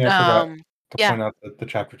 I mean, I forgot Um, to yeah. point out the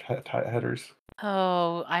chapter headers.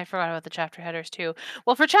 Oh, I forgot about the chapter headers too.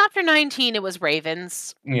 Well, for chapter 19, it was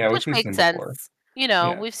ravens, Yeah, which which we've makes seen before. sense. You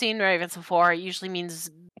know, Yeah, we've seen ravens before. It usually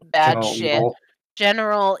means bad General shit, Evil.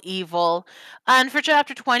 general evil. And for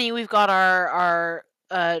chapter 20, we've got our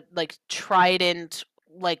like trident,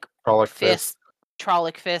 like Frolic fist, Fist.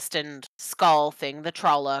 Trolloc fist and skull thing, the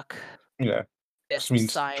Trolloc Yeah, just fist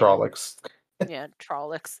means sign. Trollocs. Yeah,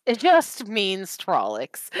 Trollocs. It just means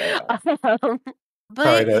Trollocs. Yeah. Um,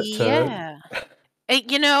 Try but to yeah.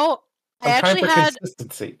 You know, I I'm trying actually for had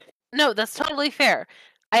consistency. no, that's totally fair.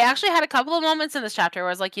 I actually had a couple of moments in this chapter where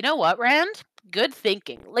I was like, you know what, Rand? Good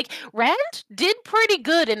thinking. Like, Rand did pretty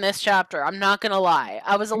good in this chapter. I'm not going to lie.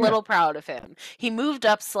 I was a Yeah. little proud of him. He moved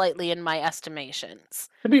up slightly in my estimations.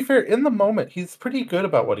 To be fair, in the moment, he's pretty good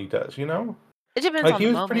about what he does, you know? It depends Like, on he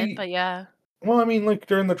the was moment, pretty. but yeah. Well, I mean, like,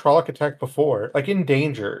 during the Trolloc attack before, like, in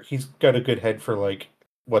danger, he's got a good head for, like,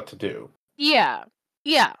 what to do. Yeah.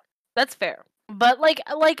 Yeah. That's fair. But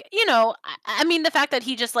I mean, the fact that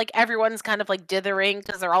he just like everyone's kind of like dithering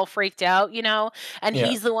because they're all freaked out, and Yeah.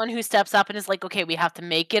 he's the one who steps up and is like, okay, we have to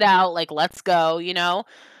make it out, like let's go.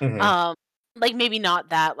 Hmm. Um, like maybe not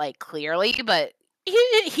that like clearly, but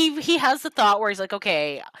he has the thought where he's like,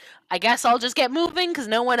 okay, I guess I'll just get moving because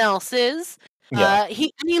no one else is. Yeah.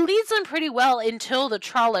 He leads them pretty well until the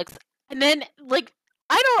Trollocs, and then like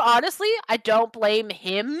I don't blame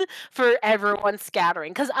him for everyone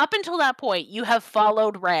scattering because up until that point you have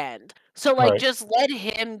followed Rand, so like Right. just let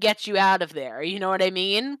him get you out of there. You know what I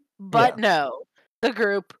mean? But Yeah. no, the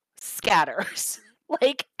group scatters.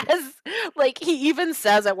 As like he even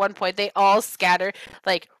says at one point they all scatter,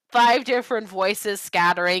 like 5 different voices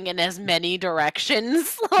scattering in as many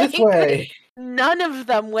directions. This Like way. none of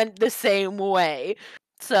them went the same way.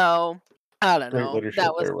 So I don't Great know. That leadership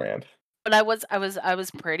was there, Rand. But I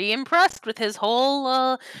was pretty impressed with his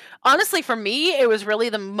whole honestly for me it was really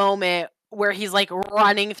the moment where he's like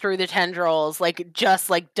running through the tendrils, like just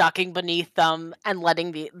like ducking beneath them and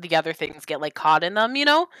letting the other things get like caught in them.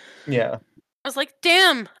 Yeah. I was like,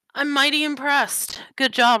 damn, I'm mighty impressed.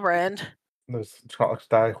 Good job, Rand. Those Trollocs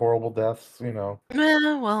die horrible deaths. Well,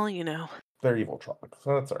 They're evil Trollocs,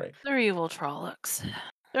 so that's all right. they're evil Trollocs.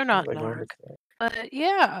 They're As not I going to Narg. say. But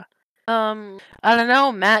yeah. I don't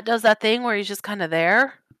know, Matt does that thing where he's just kind of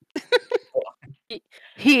there.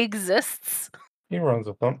 He exists. He runs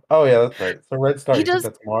with them. Oh yeah, that's right. So Red Star, He you think does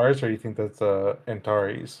that's Mars or you think that's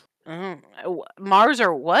Antares? Mars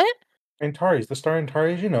or what? Antares, the star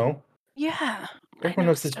Antares, Yeah, I Everyone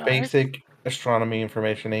know knows this stars. basic astronomy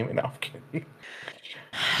information name. No, I'm kidding.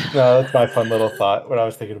 No, that's my fun little thought when I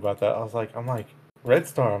was thinking about that. I'm like, Red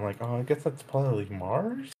Star. I'm like, oh, I guess that's probably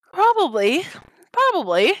Mars. Probably.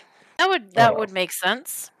 Probably. That would I don't that know. would make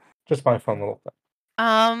sense. Just my fun little thing.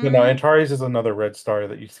 But no, Um Antares is another red star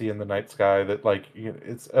that you see in the night sky that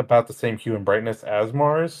it's about the same hue and brightness as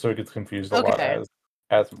Mars, so it gets confused a lot okay.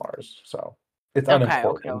 as Mars. So it's Okay.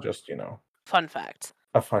 unimportant, just Fun fact.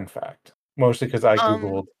 a fun fact. Mostly because I Um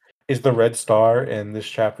googled, is the red star in this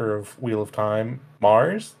chapter of Wheel of Time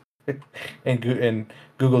Mars? And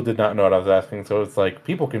Google did not know what I was asking, so it's like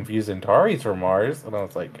people confuse Antares for Mars, and I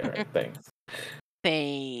was like, all right, thanks.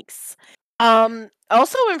 Thanks.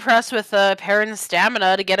 Also impressed with Perrin's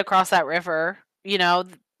stamina to get across that river. Oh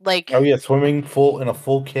Like yeah, swimming full in a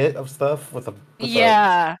full kit of stuff with a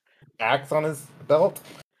yeah. axe on his belt.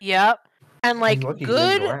 Yep. And He's like lucky he didn't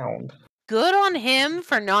good drown. good on him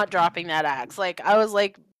for not dropping that axe. Like I was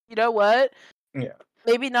like, you know what? Yeah,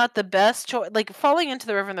 Maybe not the best choice. Like falling into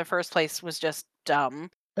the river in the first place was just dumb,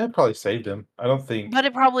 that probably saved him. I don't think but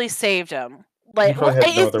it probably saved him. he Like, well,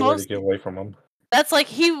 probably had no it's other way to most get away from him. that's like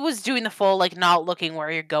he was doing the full like not looking where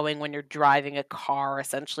you're going when you're driving a car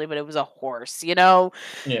essentially, but it was a horse, Yeah,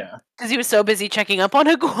 because he was so busy checking up on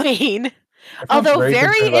Egwene. everyone's Although very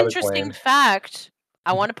very concerned about interesting Egwene. fact,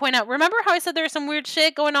 I want to point out. Remember how I said there's some weird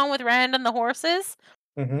shit going on with Rand and the horses?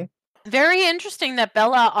 Mm-hmm. Very interesting that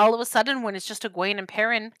Bella, all of a sudden, when it's just Egwene and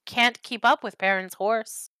Perrin, can't keep up with Perrin's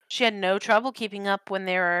horse. She had no trouble keeping up when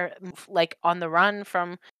they were like on the run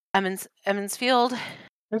from Emmons Field.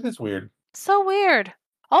 This is weird. So weird.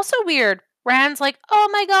 Also weird. Rand's like, "Oh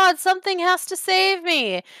my god, something has to save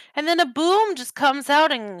me," and then a boom just comes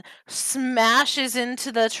out and smashes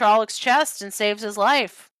into the Trollocs' chest and saves his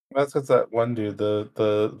life. That's because that one dude,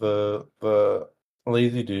 the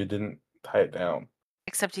lazy dude, didn't tie it down.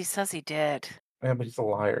 Except he says he did. Yeah, but he's a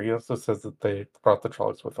liar. He also says that they brought the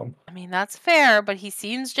Trollocs with them. I mean, that's fair, but he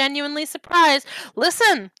seems genuinely surprised.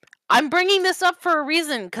 Listen, I'm bringing this up for a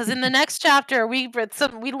reason because in the next chapter we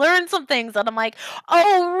learned some things that I'm like,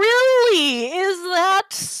 oh, really? Is that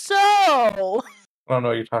so? I don't know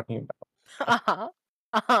what you're talking about. Uh huh.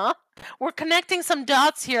 Uh huh. We're connecting some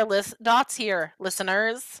dots here,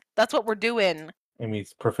 listeners. That's what we're doing. And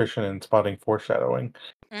he's proficient in spotting foreshadowing.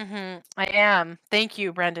 I am. Thank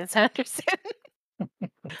you, Brandon Sanderson.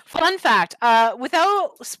 Fun fact,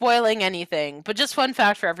 without spoiling anything, but just fun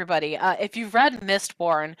fact for everybody. If you've read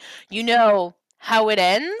Mistborn, you know how it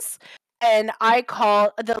ends, and I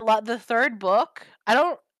call the third book. I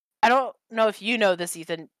don't know if you know this,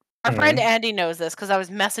 Ethan. Our friend Mm-hmm. Andy knows this because I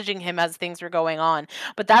was messaging him as things were going on.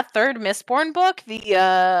 But that third Mistborn book, the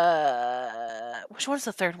which one's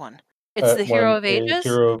the third one? It's the Hero One of is Ages.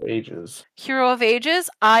 Hero of Ages. Hero of Ages.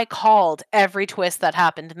 I called every twist that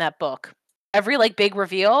happened in that book. Every like big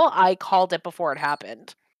reveal, I called it before it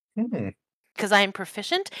happened Hmm. because I am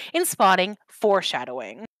proficient in spotting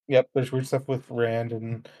foreshadowing. Yep, there's weird stuff with Rand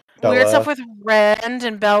and Weird stuff Bella. with Rand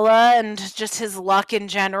and Bella and just his luck in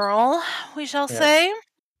general, we shall Yeah. say.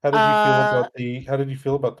 How did you feel Uh, about the How did you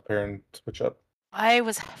feel about the parent switch up? I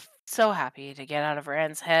was so happy to get out of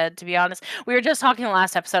Rand's head, to be honest. We were just talking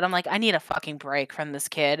last episode. I'm like, I need a fucking break from this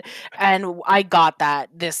kid. And I got that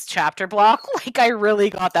this chapter block. Like, I really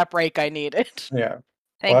got that break I needed. Yeah. Well,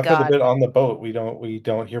 Thank after the God. bit on the boat, we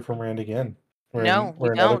don't hear from Rand again. No, we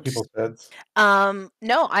We're in other don't. people's heads.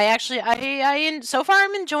 No, I actually, so far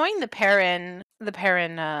I'm enjoying the Perrin,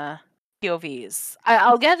 POVs.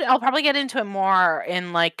 I'll probably get into it more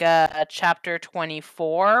in like chapter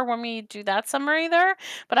 24 when we do that summary there.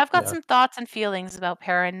 But I've got Yeah. some thoughts and feelings about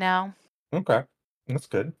Perrin now. Okay. That's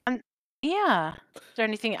good. Yeah. Is there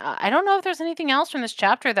anything? I don't know if there's anything else from this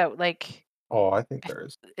chapter that like. Oh, I think there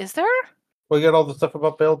is. Is there? We got all the stuff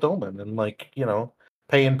about Bail Doman and like,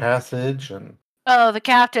 paying passage and Oh, the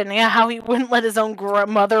captain. Yeah, how he wouldn't let his own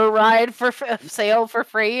mother ride for sail for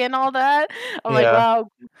free and all that. I'm like, yeah. wow,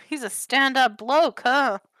 he's a stand-up bloke,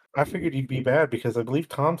 huh? I figured you'd be bad because I believe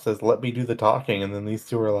Tom says, "Let me do the talking," and then these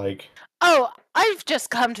two are like, Oh, I've just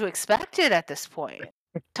come to expect it at this point.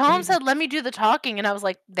 Tom said, "Let me do the talking," and I was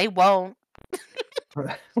like, "They won't."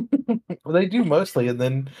 well, they do mostly, and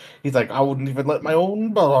then he's like, "I wouldn't even let my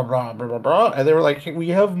own blah blah blah blah blah," blah. And they were like, "Hey, we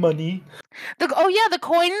have money." The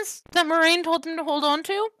coins that Moraine told him to hold on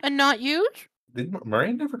to and not use. Did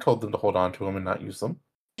Murray never told them to hold on to them and not use them?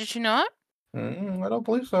 Did she not? I don't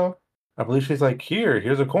believe so. I believe she's like,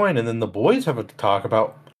 here's a coin, and then the boys have a talk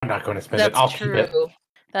about, "I'm not going to spend it. That's I'll keep it." true.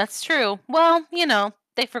 That's true. Well,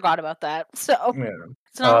 they forgot about that, so Yeah.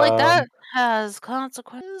 it's not like that has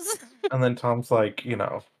consequences. And then Tom's like,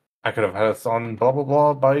 I could have had us on blah blah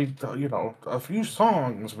blah by a few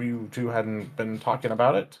songs. You two hadn't been talking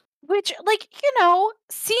about it. Which, like, you Oh,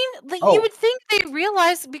 would think they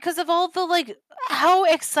realize because of all the, like, how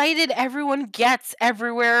excited everyone gets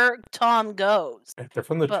everywhere Tom goes. they're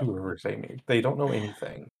from the But Two Rivers, Amy. They don't know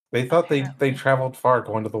anything. They thought they apparently. traveled far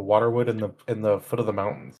going to the Waterwood in the foot of the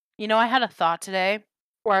mountains. I had a thought today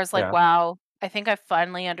where I was like, Yeah. wow, I think I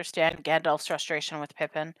finally understand Gandalf's frustration with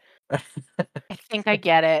Pippin. I think I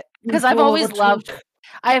get it. You Because I've fool of a always loved took.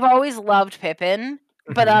 I've always loved Pippin,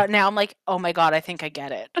 but Mhm. now I'm like, oh my god, I think I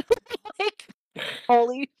get it. Like,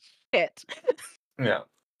 holy shit. Yeah.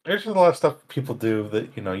 There's just a lot of stuff people do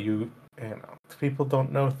that people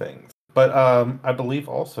don't know things. But I believe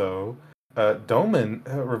also Doman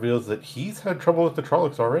reveals that he's had trouble with the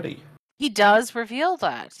Trollocs already. He does reveal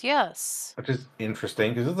that, yes. Which is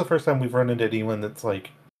interesting because this is the first time we've run into anyone that's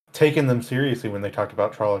like taken them seriously when they talk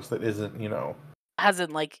about Trollocs that isn't,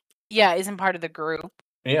 Hasn't isn't part of the group.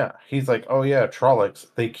 Yeah, he's like, "Oh yeah,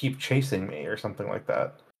 Trollocs, they keep chasing me," or something like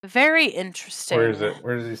that. Very interesting. Where is it?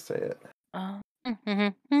 Where does he say it? Oh,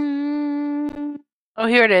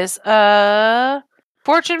 here it is.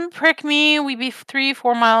 Fortune prick me. We be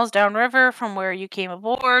 3-4 miles downriver from where you came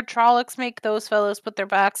aboard. Trollocs make those fellows put their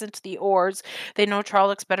backs into the oars. They know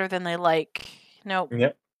Trollocs better than they like. Nope.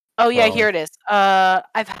 Yep. Oh yeah, Well, here it is.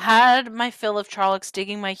 I've had my fill of Trollocs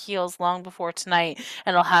digging my heels long before tonight,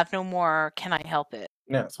 and I'll have no more. Can I help it?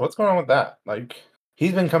 yeah. So what's going on with that? Like,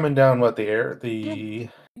 he's been coming down the The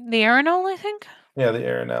Arenol, I think. the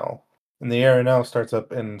Arenell, and the Arenell starts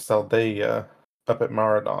up in Saldaea, up at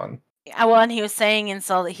Maradon. Yeah, well, and he was saying in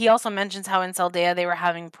he also mentions how in Saldea they were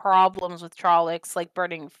having problems with Trollocs, like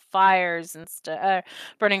burning fires and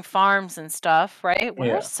burning farms and stuff, right?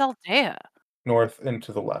 Where's Yeah, Saldea? north and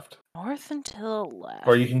to the left, North and to the left.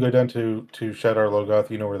 or you can go down to Shadar Logoth.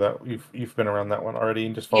 You know where that you've been around that one already,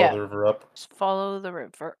 and just follow Yeah, the river up. just follow the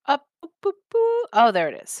river up. Boop, boop, boop. Oh, there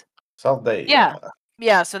it is. Saldaea. Yeah.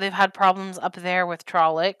 Yeah, so they've had problems up there with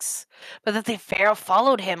Trollocs, but that they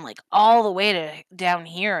followed him like all the way to down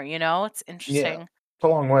here, It's Yeah, interesting. it's a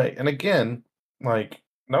long way. And again, like,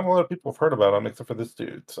 not a lot of people have heard about him except for this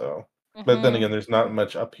dude. So, but then Mhm. again, there's not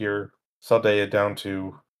much up here, Saldea down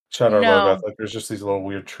to Shadar Logoth. No. Like, there's just these little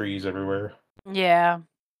weird trees everywhere, Yeah,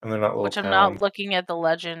 and they're not little which I'm not towns. looking at the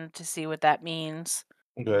legend to see what that means.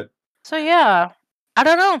 Good. So yeah, I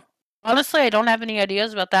don't know. Honestly, I don't have any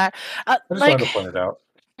ideas about that. I just wanted to point it out.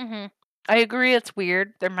 hmm I agree. It's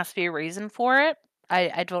weird. There must be a reason for it.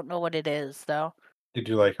 I don't know what it is though. Did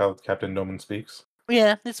you like how Captain Doman speaks?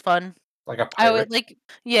 Yeah, it's fun. Like a I would pirate? like.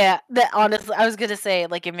 Yeah, that honestly, I was gonna say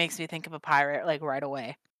like it makes me think of a pirate like right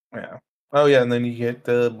away. Yeah. Oh, yeah, and then you get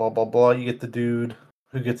the blah, blah, blah. You get the dude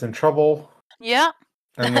who gets in trouble, Yeah,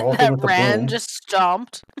 and the whole thing that with the Rand boom just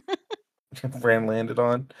stomped. Ran landed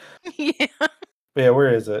on. Yeah, But yeah,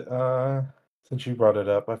 where is it? Since you brought it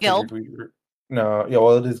up, I Gelb. figured we were. No, yeah,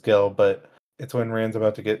 well, it is Gil, but it's when Rand's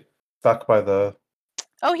about to get stuck by the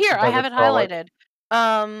Oh, here I have it Trolloc.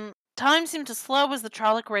 highlighted. Time seemed to slow as the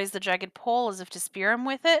Trolloc raised the jagged pole as if to spear him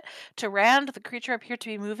with it. To Rand, the creature appeared to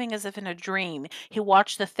be moving as if in a dream. He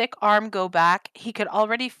watched the thick arm go back. He could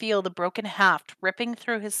already feel the broken haft ripping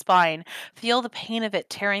through his spine, feel the pain of it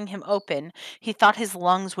tearing him open. He thought his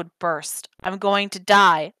lungs would burst. I'm going to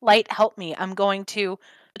die. Light, help me. I'm going to...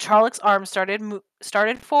 The Trollic's arm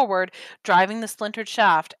started forward, driving the splintered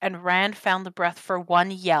shaft, and Rand found the breath for one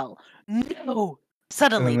yell. No!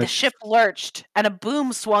 Suddenly, the ship lurched, and a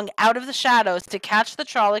boom swung out of the shadows to catch the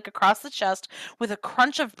Trolloc across the chest with a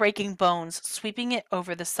crunch of breaking bones, sweeping it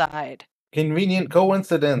over the side. Convenient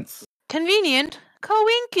coincidence. Convenient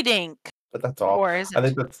coinkydink. But that's all. Or is it? I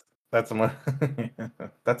think that's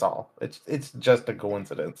that's all. It's just a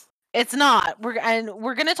coincidence. It's not. We're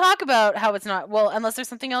going to talk about how it's not. Well, unless there's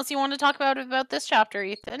something else you want to talk about this chapter,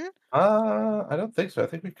 Ethan. I don't think so. I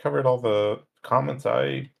think we covered all the comments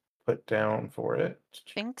I put down for it.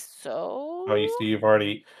 Think so. Oh, you see, you've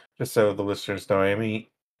already, just so the listeners know,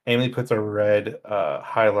 Amy puts a red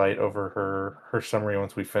highlight over her summary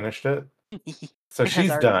once we finished it. So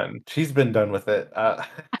she's done. She's been done with it.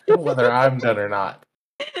 Whether I'm done or not.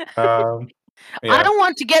 Yeah. I don't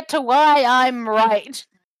want to get to why I'm right.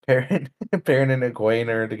 Perrin and Egwene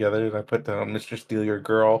are together, and I put down Mr. Steal Your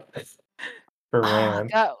Girl for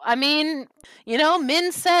Rand. I mean,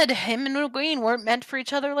 Min said him and Egwene weren't meant for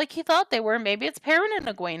each other like he thought they were. Maybe it's Perrin and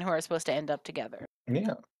Egwene who are supposed to end up together.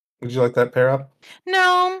 Yeah. Would you like that pair up?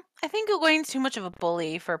 No, I think Egwene's too much of a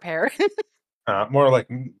bully for Perrin. More like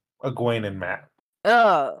Egwene and Matt.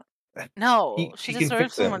 No, she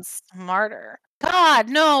deserves someone smarter. God,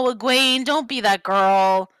 no, Egwene, don't be that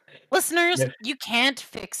girl. Listeners, you can't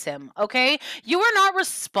fix him, okay? You are not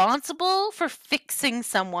responsible for fixing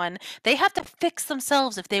someone. They have to fix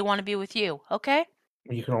themselves if they want to be with you, okay?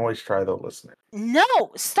 You can always try, though, listener. No,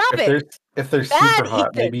 stop it. If they're super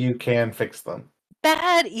hot, maybe you can fix them.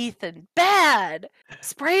 Bad, Ethan. Bad.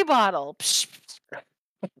 Spray bottle. Psh.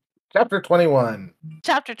 Chapter 21.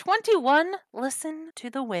 Chapter 21, Listen to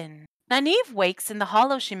the Wind. Nynaeve wakes in the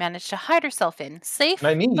hollow she managed to hide herself in, safe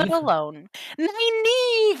but alone.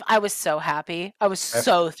 Nynaeve! I was so happy. I was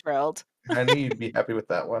so thrilled. I knew you'd be happy with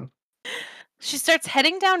that one. She starts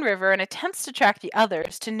heading downriver and attempts to track the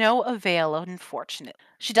others to no avail, unfortunate.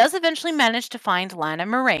 She does eventually manage to find Lana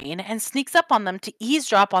Moraine and sneaks up on them to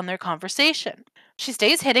eavesdrop on their conversation. She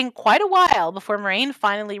stays hidden quite a while before Moraine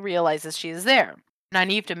finally realizes she is there.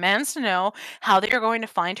 Nynaeve demands to know how they are going to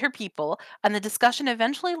find her people, and the discussion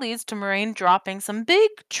eventually leads to Moraine dropping some big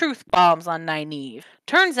truth bombs on Nynaeve.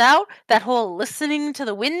 Turns out that whole listening to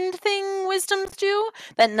the wind thing wisdoms do,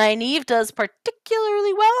 that Nynaeve does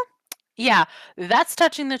particularly well. Yeah, that's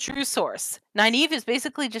touching the true source. Nynaeve is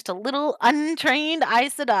basically just a little untrained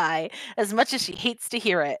Aes Sedai, as much as she hates to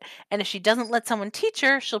hear it. And if she doesn't let someone teach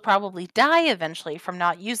her, she'll probably die eventually from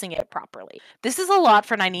not using it properly. This is a lot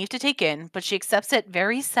for Nynaeve to take in, but she accepts it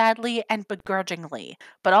very sadly and begrudgingly.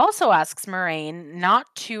 But also asks Moraine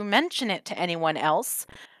not to mention it to anyone else.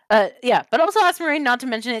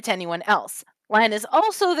 Lan is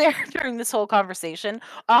also there during this whole conversation,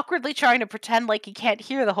 awkwardly trying to pretend like he can't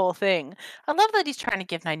hear the whole thing. I love that he's trying to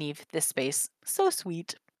give Nynaeve this space. So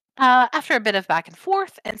sweet. After a bit of back and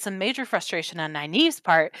forth and some major frustration on Nynaeve's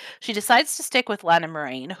part, she decides to stick with Lana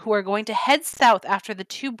Moraine, who are going to head south after the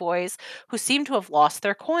two boys who seem to have lost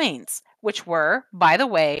their coins, which were, by the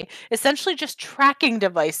way, essentially just tracking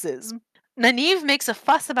devices. Nynaeve makes a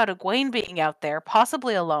fuss about Egwene being out there,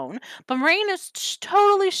 possibly alone, but Moraine is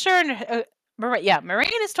totally sure...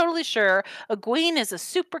 Moraine is totally sure Egwene is a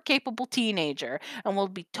super capable teenager and will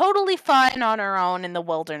be totally fine on her own in the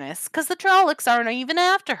wilderness because the Trollocs aren't even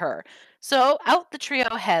after her. So out the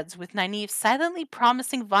trio heads, with Nynaeve silently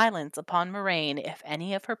promising violence upon Moraine if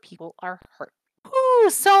any of her people are hurt.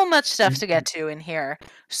 Ooh, so much stuff to get to in here.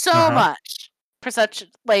 So much. For such,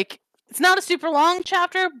 it's not a super long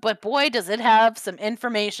chapter, but boy, does it have some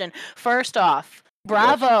information. First off,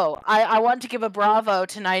 bravo! Yes. I want to give a bravo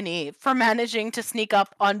to Nynaeve for managing to sneak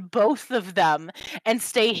up on both of them and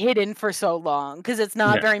stay hidden for so long, because it's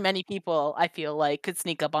not very many people, I feel like, could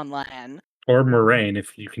sneak up on Lan. Or Moraine,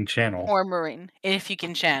 if you can channel.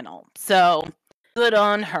 So, good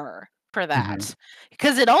on her for that.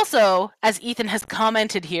 Because it also, as Ethan has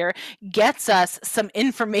commented here, gets us some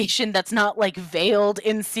information that's not, veiled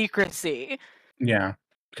in secrecy. Yeah,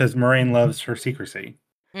 because Moraine loves her secrecy.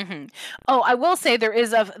 Mm-hmm. Oh, I will say there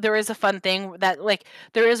is a fun thing that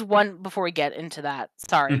there is one before we get into that.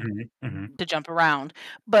 Sorry to jump around,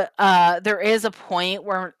 but there is a point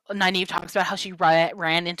where Nynaeve talks about how she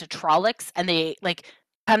ran into Trollocs and they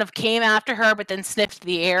kind of came after her, but then sniffed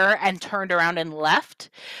the air and turned around and left.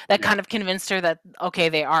 That Yeah. kind of convinced her that, okay,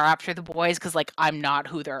 they are after the boys, because, like, I'm not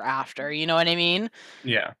who they're after. You know what I mean?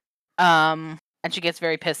 Yeah. And she gets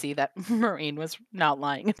very pissy that Maureen was not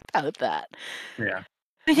lying about that. Yeah.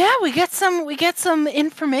 But yeah, we get some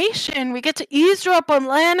information. We get to eavesdrop on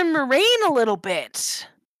Lan and Moraine a little bit.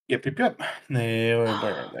 Yep. Where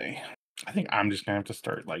are they? I think I'm just gonna have to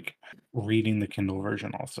start like reading the Kindle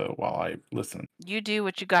version also while I listen. You do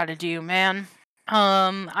what you gotta do, man.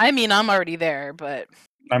 I mean, I'm already there, but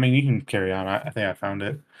I mean, you can carry on. I think I found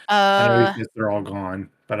it. I know he says they're all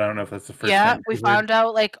gone, but I don't know if that's the first yeah, thing. we found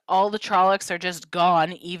out like all the Trollocs are just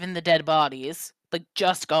gone, even the dead bodies, like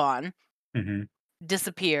just gone, Mm-hmm.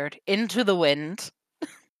 disappeared into the wind.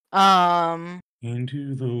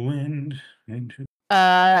 Into the wind, into.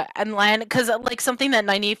 And Lan, because like something that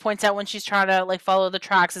Nynaeve points out when she's trying to like follow the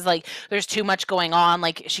tracks is like there's too much going on.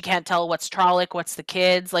 Like she can't tell what's Trolloc, what's the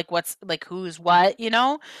kids, like what's like who's what, you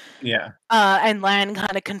know? Yeah. And Lan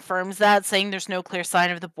kind of confirms that, saying there's no clear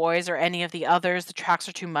sign of the boys or any of the others. The tracks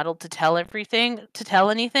are too muddled to tell anything.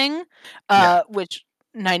 Yeah. Which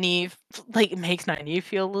Nynaeve like makes Nynaeve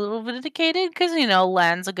feel a little vindicated because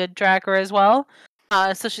Lan's a good tracker as well.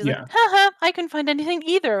 So she's like, Yeah. haha, I couldn't find anything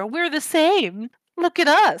either. We're the same. Look at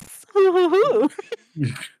us. Hoo hoo hoo.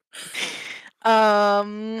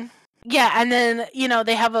 Yeah, and then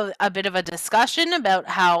they have a bit of a discussion about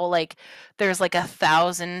how like there's like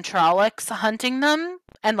 1,000 Trollocs hunting them,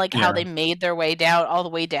 and like how Yeah. they made their way down all the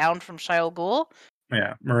way down from Shyle Ghul.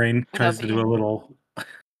 Yeah. Moraine tries to do a little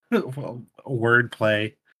word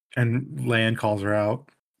play, and Lan calls her out.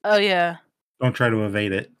 Oh yeah. Don't try to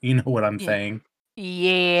evade it. You know what I'm saying.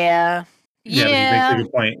 Yeah. Yeah, but he makes a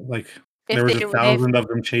good point. Like there was 1,000 of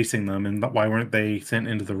them chasing them, and why weren't they sent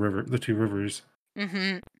into the river, the two rivers?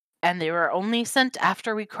 Mm-hmm. And they were only sent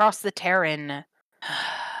after we crossed the Terran.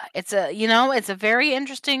 It's a very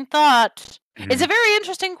interesting thought. Mm-hmm. It's a very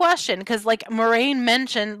interesting question because, like, Moraine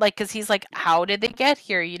mentioned, like, because he's like, how did they get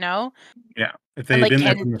here? Yeah, if they had been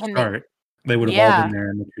there from the start, they would have all been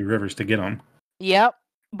there in the two rivers to get them. Yep.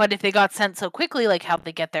 But if they got sent so quickly, like, how'd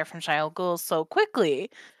they get there from Shyle Ghul so quickly?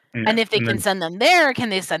 Yeah. And if they can send them there, can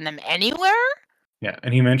they send them anywhere? Yeah,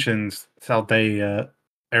 and he mentions Saldaea,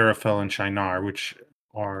 Arafel, and Shinar, which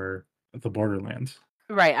are the borderlands.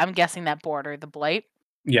 Right, I'm guessing that border the Blight.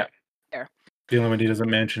 Yeah. There. The only one he doesn't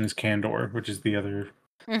mention is Kandor, which is the other.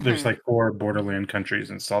 Mm-hmm. There's like 4 borderland countries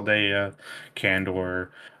in Saldaea, Kandor,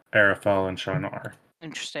 Arafel, and Shinar.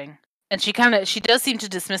 Interesting. And she does seem to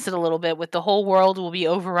dismiss it a little bit with the whole world will be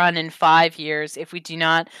overrun in 5 years if we do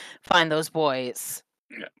not find those boys.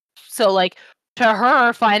 Yeah. So like to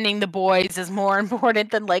her, finding the boys is more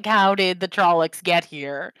important than like how did the Trollocs get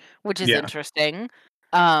here, which is interesting.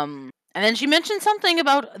 And then she mentioned something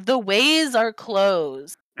about the ways are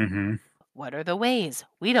closed. Mm-hmm. What are the ways?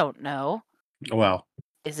 We don't know. Well,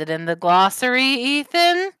 is it in the glossary,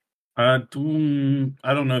 Ethan? I don't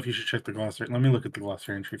know if you should check the glossary. Let me look at the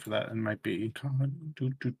glossary entry for that. It might be. It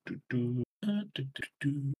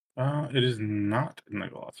is not in the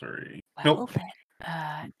glossary. Well, nope.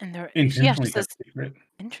 And there, intentionally says, secret.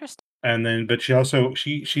 Interesting. And then, but she also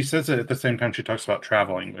she says it at the same time she talks about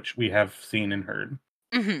traveling, which we have seen and heard.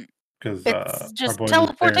 Mm-hmm. Because just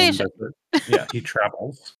teleportation. Yeah, he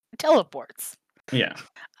travels. Teleports. Yeah.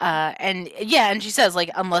 And she says, like,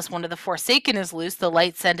 unless one of the Forsaken is loose, the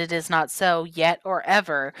light said it is not so yet or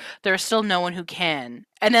ever. There's still no one who can.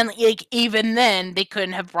 And then, like, even then, they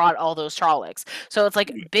couldn't have brought all those Trollocs. So it's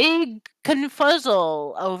like big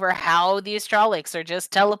confuzzle over how these Trollocs are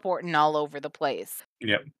just teleporting all over the place.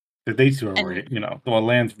 Yep. They two are worried. Well,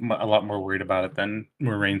 Lan's a lot more worried about it than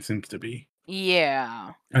Moraine seems to be.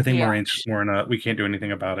 Yeah. I think Moraine's more in a, we can't do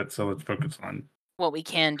anything about it, so let's focus on what we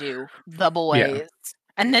can do, the boys. Yeah.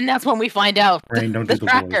 And then that's when we find out the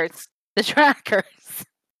trackers. The trackers.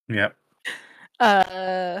 Yep.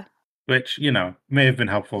 Which, may have been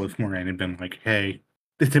helpful if Moraine had been like, hey,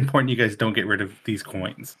 it's important you guys don't get rid of these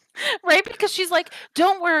coins. Right, because she's like,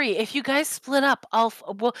 don't worry, if you guys split up,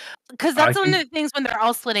 because that's one of the things when they're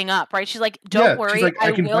all splitting up, right? She's like, don't worry, like,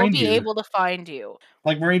 I will be able to find you.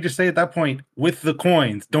 Like Moraine just say at that point, with the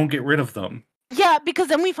coins, don't get rid of them. Yeah, because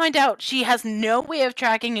then we find out she has no way of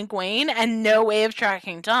tracking Egwene and no way of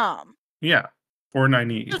tracking Tom. Yeah, or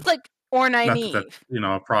Nynaeve. Just like, or Nynaeve. Not that that's,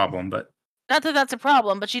 a problem, but... Not that that's a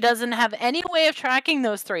problem, but she doesn't have any way of tracking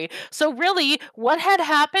those 3. So really, what had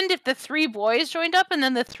happened if the 3 boys joined up and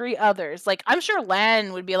then the 3 others? Like, I'm sure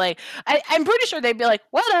Lan would be like, I'm pretty sure they'd be like,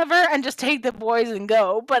 whatever, and just take the boys and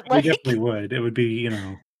go. But like, they definitely would. It would be,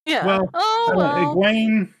 Yeah. Well,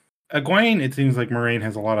 Egwene, it seems like Moraine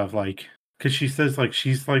has a lot of, like, Because she says like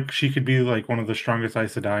she could be like one of the strongest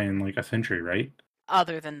Aes Sedai in like a century, right?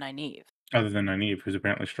 Other than Nynaeve. Other than Nynaeve, who's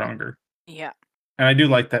apparently stronger. Yeah. And I do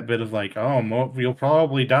like that bit of like, oh, you'll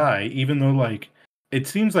probably die, even though like it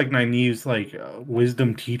seems like Nynaeve's like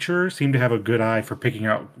wisdom teacher seemed to have a good eye for picking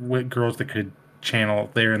out what girls that could channel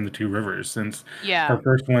there in the Two Rivers, since Yeah. her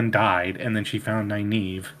first one died, and then she found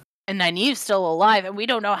Nynaeve. And Nynaeve's still alive, and we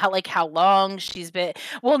don't know how long she's been.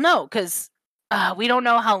 Well, no, because we don't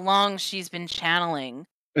know how long she's been channeling.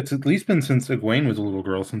 It's at least been since Egwene was a little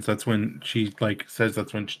girl, since that's when she like says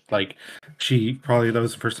that's when she probably that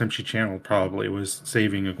was the first time she channeled. Probably was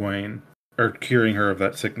saving Egwene or curing her of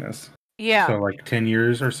that sickness. Yeah. So like 10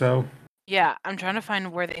 years or so. Yeah, I'm trying to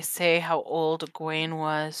find where they say how old Egwene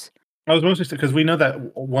was. I was mostly because we know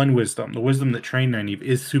that one wisdom, the wisdom that trained Nynaeve,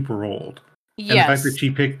 is super old. And the fact that Yes. she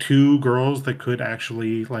picked two girls that could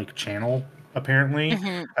actually like channel, apparently,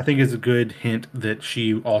 Mhm. I think is a good hint that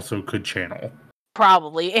she also could channel.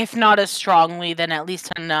 Probably, if not as strongly, then at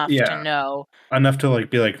least enough to Yeah. know. Enough to like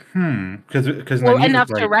be like, because Well, Nynaeve enough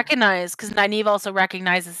was to like, recognize, because Nynaeve also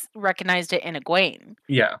recognized it in Egwene.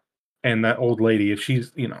 yeah, and that old lady, if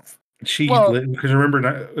she's Well, because remember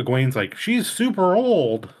Egwene's like she's super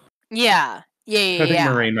old. yeah. So I think Yeah.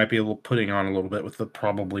 Moraine might be putting on a little bit with the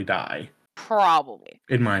probably die, Probably.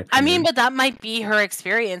 in my I mean, opinion. but that might be her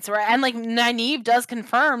experience, right? And like Nynaeve does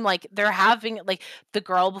confirm, like they're having like the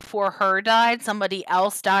girl before her died, somebody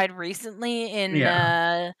else died recently in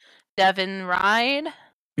Yeah. Devon Ride.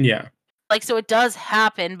 Yeah. Like, so it does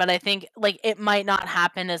happen, but I think like it might not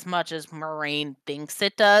happen as much as Moraine thinks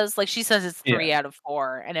it does. Like she says it's 3 Yeah. out of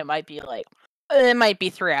 4, and it might be like it might be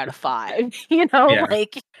 3 out of 5. You know, Yeah.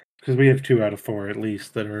 like Because we have 2 out of 4 at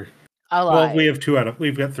least that are. alive. Well,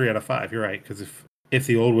 we've got 3 out of 5. You're right. Because if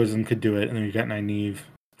the old wisdom could do it, and then we got Nynaeve.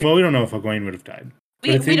 Well, we don't know if Egwene would have died. But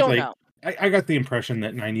it We seems don't like know. I got the impression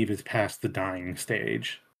that Nynaeve is past the dying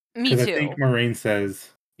stage. Me Because I too. think Moraine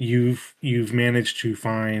says you've managed to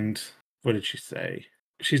find. What did she say?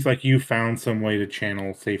 She's like you found some way to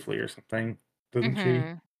channel safely or something, doesn't she?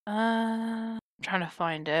 I'm trying to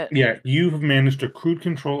find it. Yeah, you have managed to crude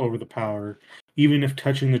control over the power, even if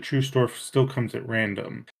touching the true source still comes at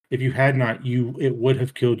random. If you had not, it would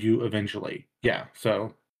have killed you eventually. Yeah,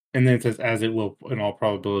 so and then it says as it will in all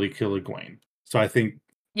probability kill Egwene. So I think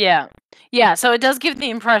Yeah. Yeah, so it does give the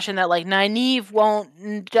impression that like Nynaeve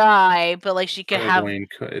won't die, but like she could have Egwene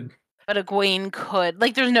could. but Egwene could.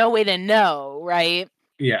 Like there's no way to know, right?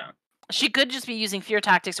 Yeah. She could just be using fear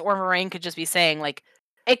tactics, or Moraine could just be saying like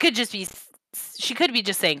it could just be she could be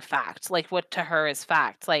just saying fact, like what to her is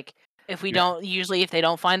fact. Like if we don't usually if they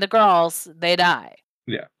don't find the girls, they die.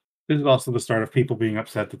 Yeah. This is also the start of people being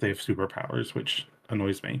upset that they have superpowers, which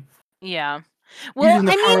annoys me. Yeah. Well, Using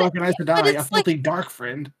the I power mean, like an Aes but Sedai, a it's like filthy dark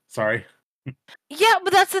friend. Sorry. yeah,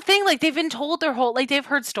 but that's the thing. Like they've been told their whole, like they've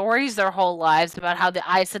heard stories their whole lives about how the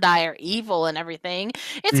Aes Sedai are evil and everything.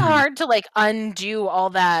 It's Mhm. hard to like undo all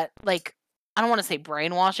that. Like I don't want to say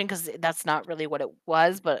brainwashing because that's not really what it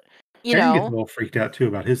was, but you Aaron gets a know, little freaked out too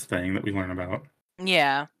about his thing that we learn about.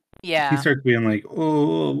 yeah, He yeah. starts being like,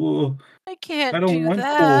 "Oh, I I can't don't do want cool.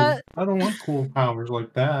 that, I don't want cool powers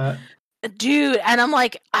like that." dude. And I'm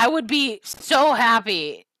like, I would be so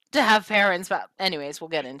happy to have parents. But anyways, we'll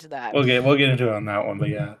get into that. Okay, we'll get into it on that one, but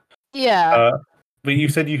yeah. Yeah. But you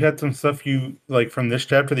said you had some stuff you like from this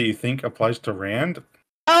chapter that you think applies to Rand.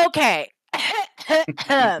 Okay.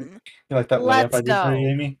 You like that layup Let's I did for you,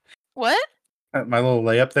 go. Amy? What? My little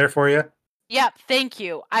layup there for you. Yep, thank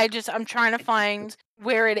you. I'm trying to find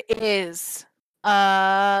where it is.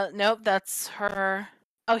 Nope, that's her.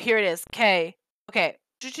 Oh, here it is. Okay. Okay.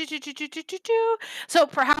 So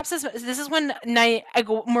perhaps this is when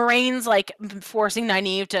Moraine's like forcing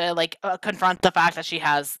Nynaeve to like confront the fact that she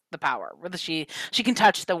has the power, whether she can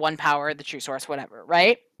touch the one power, the true source, whatever,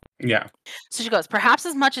 right? Yeah. So she goes, perhaps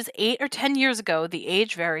as much as 8 or 10 years ago, the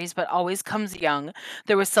age varies, but always comes young.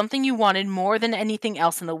 There was something you wanted more than anything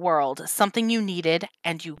else in the world, something you needed,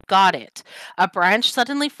 and you got it. A branch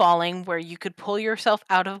suddenly falling where you could pull yourself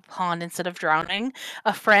out of a pond instead of drowning,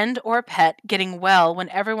 a friend or a pet getting well when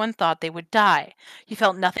everyone thought they would die. You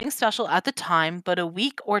felt nothing special at the time, but a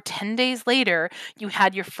week or 10 days later, you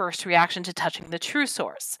had your first reaction to touching the true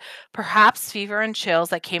source. Perhaps fever and chills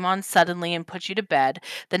that came on suddenly and put you to bed,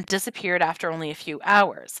 then disappeared after only a few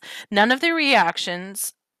hours. None of the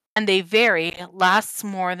reactions, and they vary, lasts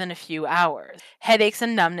more than a few hours. Headaches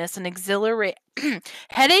and numbness and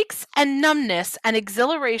headaches and numbness and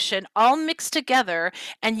exhilaration all mixed together,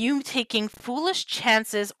 and you taking foolish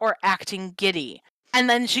chances or acting giddy. And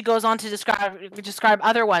then she goes on to describe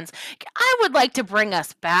other ones. I would like to bring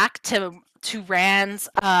us back to Rand's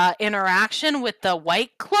interaction with the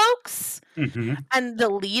White Cloaks and the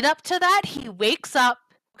lead up to that. He wakes up.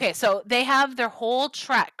 Okay, so they have their whole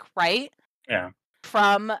trek, right? Yeah.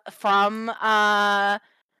 From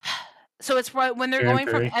so it's right when they're Terran going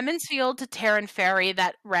from Ferry. Emmons Field to Terran Ferry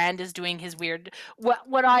that Rand is doing his weird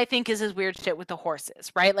what I think is his weird shit with the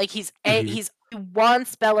horses, right? Like he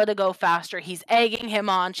wants Bella to go faster. He's egging him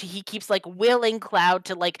on. He keeps like willing Cloud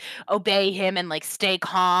to like obey him and like stay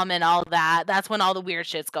calm and all that. That's when all the weird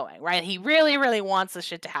shit's going, right? He really, really wants this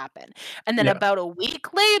shit to happen. And then Yeah. about a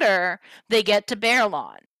week later, they get to Bear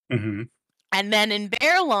Lawn. Mm-hmm. And then in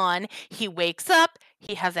Bear Lawn, he wakes up,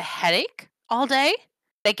 he has a headache all day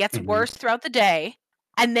that gets worse throughout the day.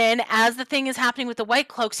 And then as the thing is happening with the White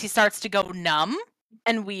Cloaks, he starts to go numb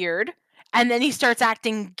and weird. And then he starts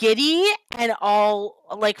acting giddy and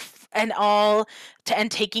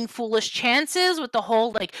taking foolish chances with the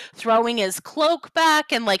whole like throwing his cloak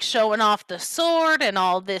back and like showing off the sword and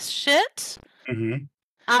all this shit. Mm-hmm.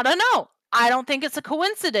 I don't know. I don't think it's a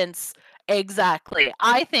coincidence. Exactly.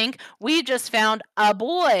 I think we just found a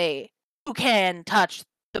boy who can touch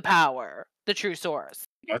the power, the true source.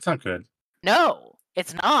 That's not good. No,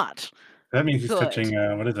 it's not. That means he's Good.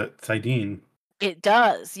 touching, what is it? Sidine. It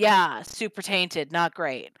does. Yeah. Super tainted. Not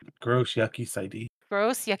great. Gross, yucky Sidine.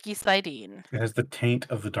 Gross, yucky Sidine. It has the taint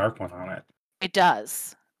of the Dark One on it. It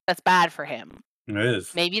does. That's bad for him. It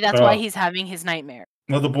is. Maybe that's why he's having his nightmare.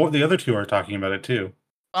 Well, the other two are talking about it too.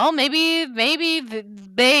 Well, maybe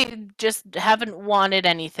they just haven't wanted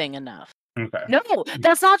anything enough. Okay. No,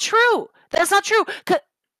 that's not true. That's not true.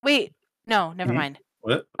 Wait, no, never mind.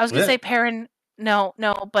 What? I was gonna say Perrin. No,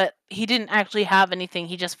 but he didn't actually have anything.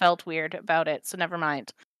 He just felt weird about it. So never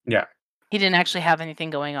mind. Yeah. He didn't actually have anything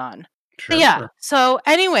going on. Sure. Yeah. Sure. So,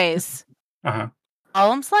 anyways, all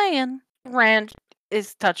I'm saying, Rand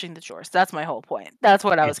is touching the shores. That's my whole point. That's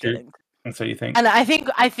what I was getting. That's what you think. And I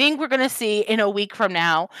think we're gonna see in a week from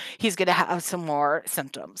now he's gonna have some more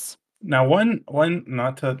symptoms. Now, one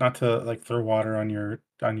not to like throw water on your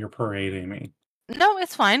parade, Amy. No,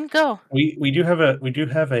 it's fine. Go. We do have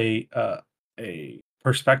a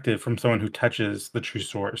perspective from someone who touches the true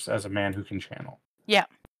source as a man who can channel. Yeah.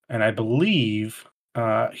 And I believe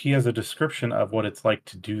he has a description of what it's like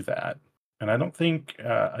to do that. And I don't think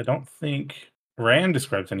Rand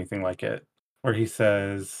describes anything like it, where he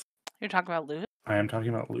says, You're talking about Luce? I am talking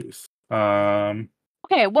about Luce. Okay,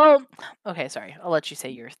 sorry. I'll let you say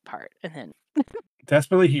your part, and then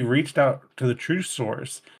desperately he reached out to the true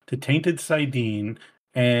source, to tainted Sidine,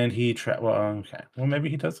 and he well, maybe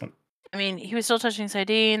he doesn't. I mean, he was still touching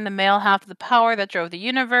Sidine, the male half of the power that drove the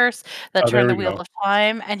universe, that turned the wheel of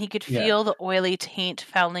time, and he could feel the oily taint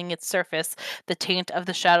fouling its surface, the taint of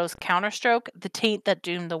the shadow's counterstroke, the taint that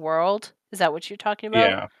doomed the world. Is that what you're talking about?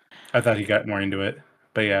 Yeah. I thought he got more into it,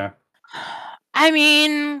 but yeah. I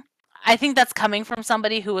mean, I think that's coming from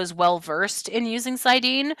somebody who was well versed in using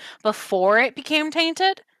Sidine before it became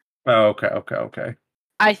tainted. Oh, okay.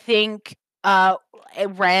 I think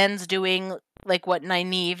Rand's doing like what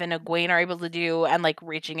Nynaeve and Egwene are able to do, and like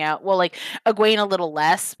reaching out. Well, like Egwene a little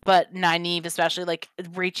less, but Nynaeve especially, like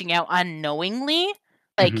reaching out unknowingly.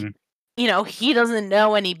 Like, he doesn't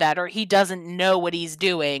know any better. He doesn't know what he's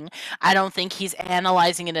doing. I don't think he's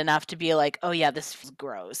analyzing it enough to be like, oh yeah, this is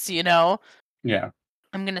gross, Yeah.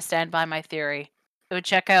 I'm going to stand by my theory. It would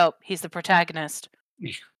check out. He's the protagonist.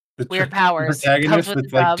 Weird powers. The protagonist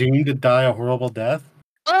that's like doomed to die a horrible death?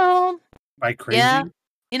 Oh. By crazy? Yeah.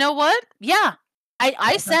 You know what? Yeah.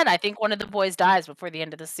 I said I think one of the boys dies before the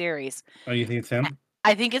end of the series. Oh, you think it's him?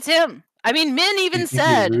 I think it's him. I mean, Min even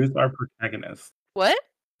said... we lose our protagonist. What?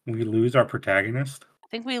 We lose our protagonist? I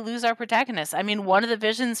think we lose our protagonist. I mean, one of the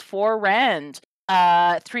visions for Rand,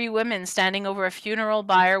 3 women standing over a funeral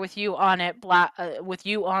pyre with you on it, with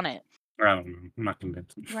you on it. I don't know. I'm not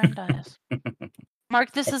convinced. Rand dies.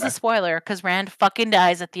 Mark, this is a spoiler, because Rand fucking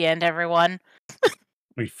dies at the end, everyone.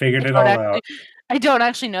 We figured it all out. I don't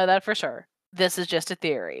actually know that for sure. This is just a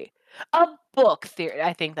theory. A book theory.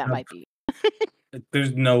 I think that might be.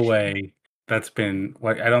 There's no way that's been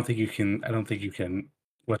like I don't think you can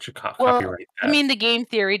let your copyright that. I mean, the game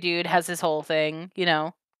theory dude has his whole thing,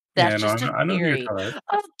 That's just a theory.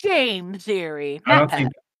 A game theory. I don't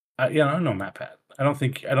think I don't know Matt Pat. I don't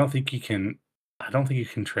think you can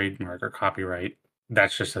trademark or copyright.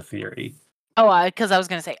 That's just a theory. Oh, because I was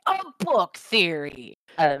gonna say a book theory.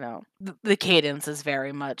 I don't know. The cadence is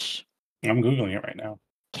very much. I'm googling it right now.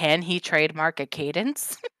 Can he trademark a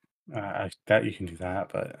cadence? That you can do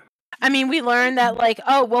that, but I mean, we learned that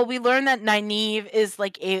we learned that Nynaeve is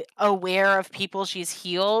like aware of people she's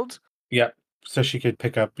healed. Yep. So she could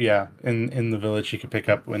pick up, in the village, she could pick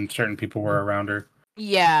up when certain people were around her.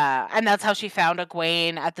 Yeah, and that's how she found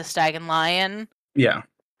Egwene at the Stag and Lion. Yeah.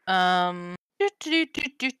 Do, do,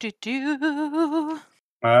 do, do, do.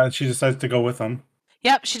 She decides to go with them.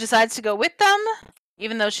 Yep, she decides to go with them,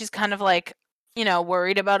 even though she's kind of like,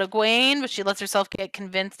 worried about Egwene, but she lets herself get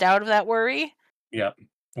convinced out of that worry. Yep.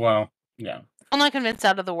 Well, yeah. I'm not convinced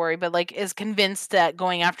out of the worry, but like is convinced that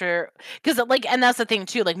going after, because like, and that's the thing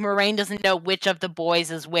too. Like Moraine doesn't know which of the boys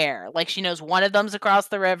is where. Like she knows one of them's across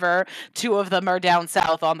the river, two of them are down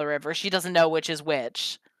south on the river. She doesn't know which is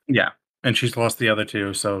which. Yeah. And she's lost the other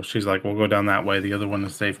two, so she's like, we'll go down that way. The other one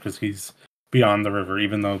is safe because he's beyond the river,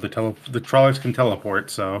 even though the trawlers can teleport,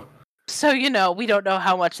 so. So we don't know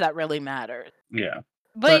how much that really matters. Yeah.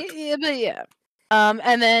 But yeah.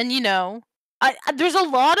 And then there's a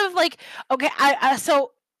lot of like, okay,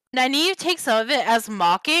 so Nynaeve takes some of it as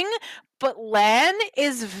mocking, but Lan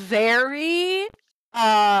is very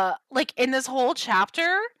like in this whole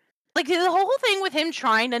chapter, like the whole thing with him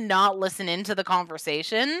trying to not listen into the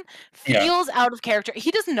conversation feels out of character.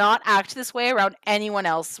 He does not act this way around anyone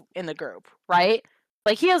else in the group, right?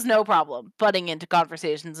 Like he has no problem butting into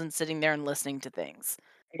conversations and sitting there and listening to things.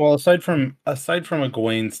 Well, aside from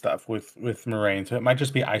Egwene stuff with Moraine, so it might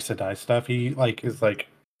just be Aes Sedai stuff. He like is like.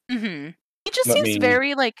 Mm-hmm. He just seems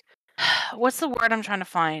very like, what's the word I'm trying to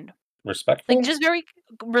find? Respectful. Like just very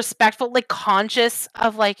respectful, like conscious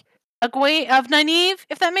of like Egwene of Nynaeve,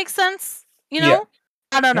 if that makes sense. Yeah.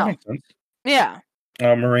 I don't know. That makes sense. Yeah.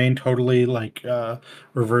 Moraine totally like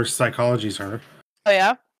reverse psychologies her. Oh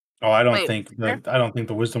yeah. Oh, I don't think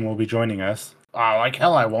the wisdom will be joining us. Oh, like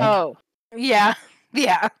hell, I won't. Oh, yeah,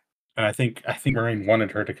 yeah. And I think Moraine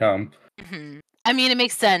wanted her to come. Mm-hmm. I mean, it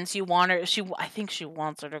makes sense. You want her. I think she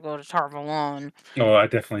wants her to go to Tarvalon. Oh, I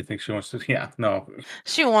definitely think she wants to. Yeah, no.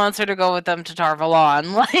 She wants her to go with them to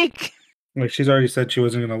Tarvalon. Like she's already said she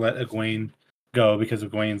wasn't going to let Egwene go because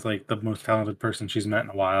Egwene's like the most talented person she's met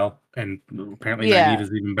in a while, and apparently Nynaeve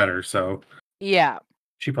is even better. So yeah,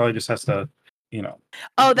 she probably just has to,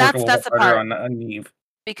 Oh, work that's a little the harder part. on Nynaeve.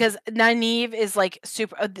 Because Nynaeve is like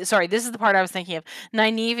super. Sorry, this is the part I was thinking of.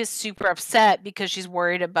 Nynaeve is super upset because she's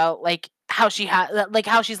worried about like how she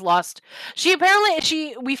how she's lost.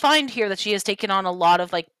 We find here that she has taken on a lot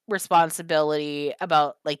of like responsibility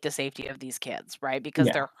about like the safety of these kids, right? Because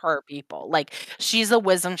they're her people. Like she's a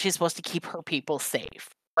wisdom. She's supposed to keep her people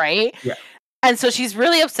safe, right? Yeah. And so she's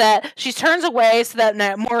really upset. She turns away so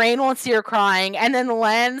that Moraine won't see her crying. And then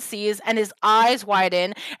Lan sees and his eyes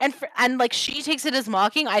widen. And like she takes it as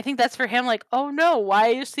mocking. I think that's for him like, oh no, why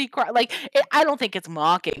is he crying? Like, I don't think it's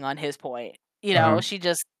mocking on his point. She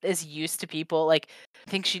just is used to people. Like,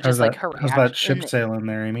 I think she just like her reaction. How's that ship sailing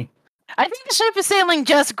there, Amy? I think the ship is sailing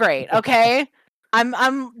just great. Okay. You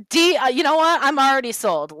know what? I'm already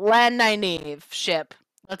sold. Lan Nynaeve ship.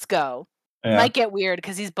 Let's go. Yeah. Might get weird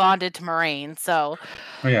because he's bonded to Moraine, so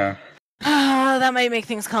yeah, that might make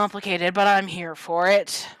things complicated, but I'm here for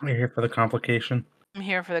it. You're here for the complication. I'm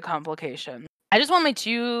here for the complication. I just want my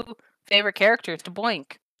two favorite characters to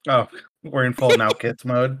boink. Oh, we're in full now kiss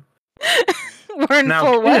mode. We're in now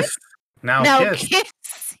full kiss. what? Now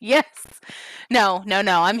kiss. Yes. No.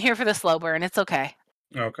 I'm here for the slow burn. It's okay.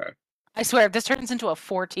 Okay. I swear, if this turns into a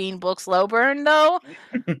 14-book slow burn, though.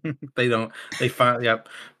 They finally, yep.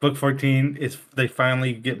 Book 14 is they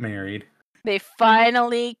finally get married. They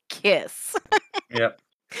finally kiss. Yep.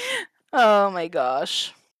 Oh my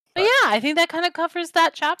gosh. But yeah, I think that kind of covers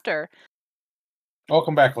that chapter.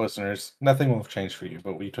 Welcome back, listeners. Nothing will have changed for you,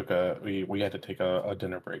 but we had to take a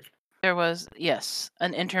dinner break. There was, yes,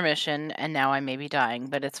 an intermission, and now I may be dying,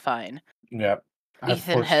 but it's fine. Yep.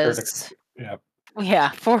 Ethan has... Yep. Yeah,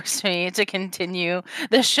 forced me to continue.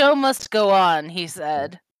 The show must go on, he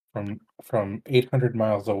said. From 800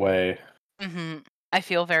 miles away. Mm-hmm. I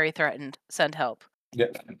feel very threatened. Send help.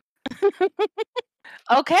 Yep.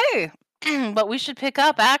 Okay, but we should pick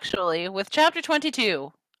up, actually, with Chapter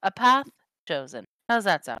 22, A Path Chosen. How's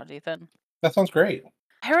that sound, Ethan? That sounds great.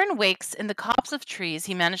 Heron wakes in the copse of trees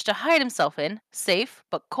he managed to hide himself in, safe,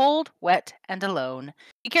 but cold, wet, and alone.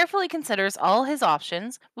 He carefully considers all his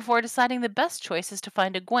options before deciding the best choice is to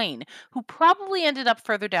find Egwene, who probably ended up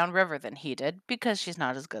further downriver than he did because she's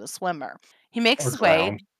not as good a swimmer. He makes his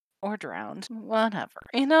way... Or drowned. Whatever.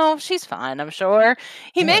 She's fine, I'm sure.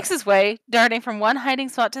 He makes his way, darting from one hiding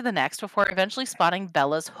spot to the next before eventually spotting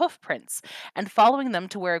Bella's hoof prints and following them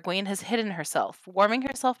to where Egwene has hidden herself, warming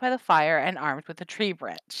herself by the fire and armed with a tree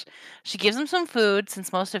branch. She gives him some food,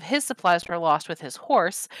 since most of his supplies were lost with his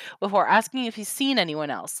horse, before asking if he's seen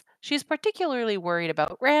anyone else. she's particularly worried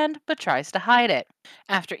about Rand, but tries to hide it.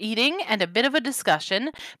 After eating and a bit of a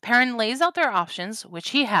discussion, Perrin lays out their options,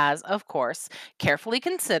 which he has, of course, carefully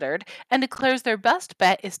considered, and declares their best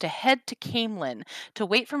bet is to head to Camelin to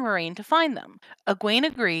wait for Moraine to find them. Egwene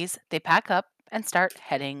agrees, they pack up, and start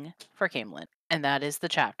heading for Camelin. And that is the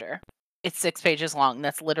chapter. It's 6 pages long.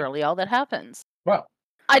 That's literally all that happens. Wow.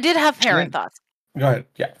 I did have Perrin Yeah. thoughts. Go ahead.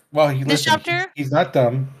 Yeah. Well, This chapter, he's not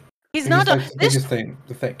dumb. he's He not just likes the biggest thing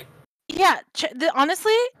to think. Yeah,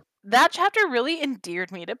 honestly, that chapter really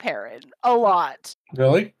endeared me to Perrin a lot.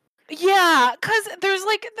 Really? Yeah, because there's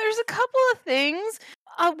a couple of things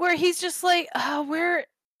where he's just like where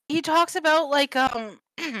he talks about like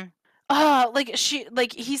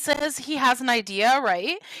like he says he has an idea,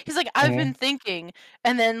 right? He's like, I've been thinking,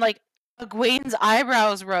 and then like Egwene's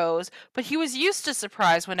eyebrows rose, but he was used to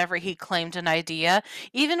surprise whenever he claimed an idea.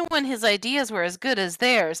 Even when his ideas were as good as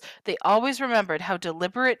theirs, they always remembered how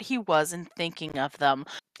deliberate he was in thinking of them.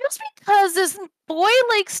 Just because this boy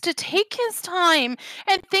likes to take his time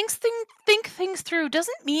and think things through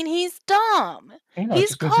doesn't mean he's dumb. No,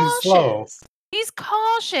 He's just means he's slow. cautious. He's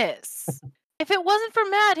cautious. If it wasn't for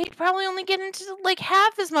Matt, he'd probably only get into like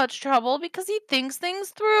half as much trouble because he thinks things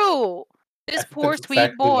through. This poor That's sweet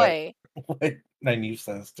exactly boy. what Nynaeve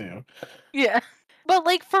says too. Yeah. But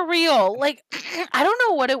like for real, like I don't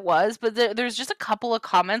know what it was, but there's just a couple of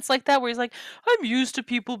comments like that where he's like, I'm used to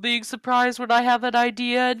people being surprised when I have an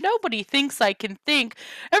idea. Nobody thinks I can think.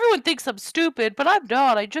 Everyone thinks I'm stupid, but I'm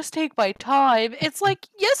not. I just take my time. It's like,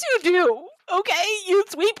 yes, you do. Okay, you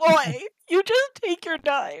sweet boy. You just take your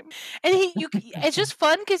time. And it's just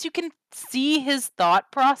fun because you can see his thought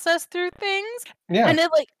process through things. Yeah.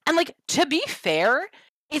 And to be fair,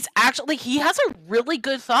 it's actually he has a really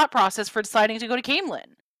good thought process for deciding to go to Camelin.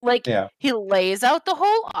 Like, Yeah. he lays out the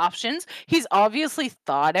whole options. He's obviously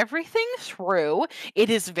thought everything through. It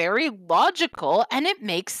is very logical and it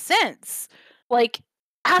makes sense. Like,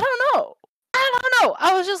 I don't know.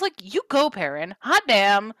 I was just like, you go, Perrin. Hot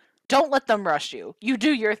damn. Don't let them rush you. You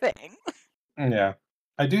do your thing. Yeah.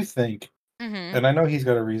 I do think, and I know he's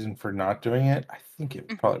got a reason for not doing it. I think it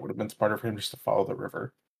probably would have been smarter for him just to follow the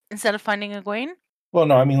river. Instead of finding Egwene? Well,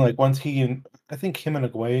 no, I mean, like, I think him and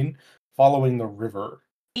Egwene following the river.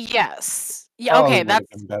 Yes. Yeah, okay, Would have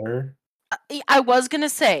been better. I was gonna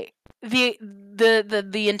say the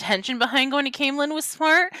intention behind going to Camelin was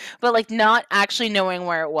smart, but like not actually knowing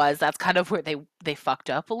where it was, that's kind of where they fucked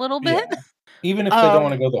up a little bit. Yeah. Even if they don't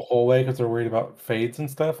want to go the whole way because they're worried about fades and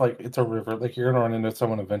stuff, like it's a river, like you're gonna run into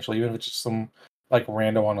someone eventually, even if it's just some like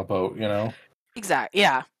rando on a boat, you know? Exactly.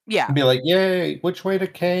 Yeah. Yeah. And be like, yay, which way to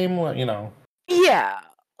Camelin, you know? Yeah.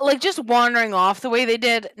 Like just wandering off the way they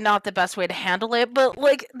did, not the best way to handle it, but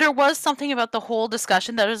like there was something about the whole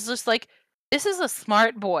discussion that was just like, this is a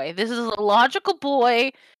smart boy. This is a logical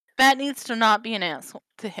boy. Matt needs to not be an asshole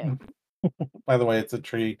to him. By the way, it's a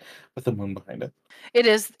tree with the moon behind it. It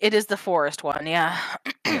is the forest one, yeah.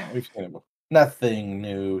 Yeah, we've seen it before. Nothing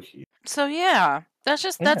new here. So yeah,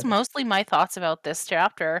 that's mostly my thoughts about this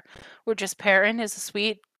chapter. We're just Perrin is a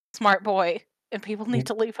sweet, smart boy, and people need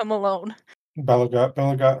to leave him alone. Bella got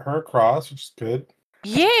her across, which is good.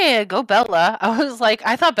 Yeah, go Bella.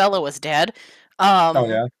 I thought Bella was dead. Oh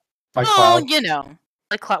yeah, by well, Cloud. you know,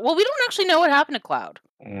 like Cloud. Well, we don't actually know what happened to Cloud.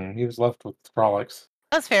 He was left with Skrillex.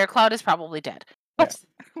 That's fair. Cloud is probably dead. Yeah.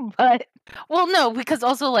 But well, no, because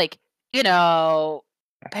also like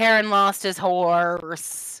Perrin lost his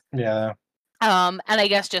horse. Yeah. And I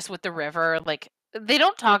guess just with the river, like they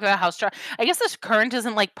don't talk about how strong. I guess this current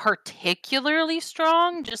isn't like particularly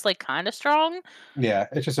strong, just like kind of strong. Yeah,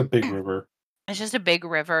 it's just a big river. It's just a big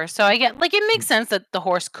river, so I get like it makes sense that the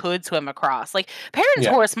horse could swim across. Like Perrin's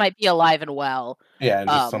Yeah. horse might be alive and well. Yeah, and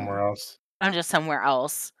just somewhere else. I'm just somewhere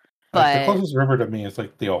else. Like, the But closest river to me is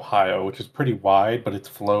like the Ohio, which is pretty wide, but its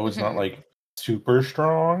flow is not like super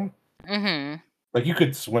strong. Like you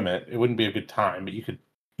could swim it; it wouldn't be a good time, but you could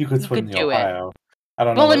swim could the do it. Ohio. I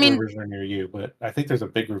don't know Well, what I mean- rivers are near you, but I think there's a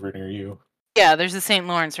big river near you. yeah, there's the St.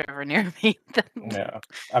 Lawrence River near me. Yeah,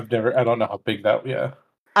 I don't know how big that. Yeah.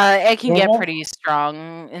 It can get Well- pretty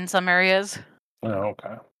strong in some areas. Oh,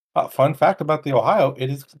 okay. Fun fact about the Ohio: it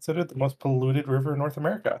is considered the most polluted river in North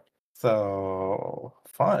America. So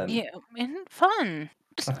fun. Yeah, and fun.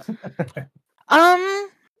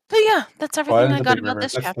 But yeah, that's Well, everything that I is a got big about river.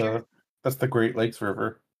 this chapter. That's the Great Lakes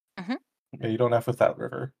River. Mhm. Yeah, you don't F with that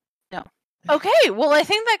river. Okay, well, I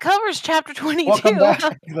think that covers chapter 22. Welcome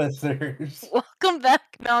back, listeners. Welcome back,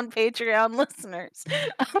 non-Patreon listeners.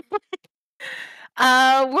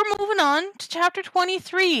 We're moving on to chapter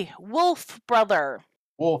 23, Wolf Brother.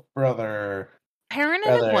 Wolf brother. Perrin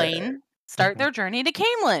and Brother. Egwene start their journey to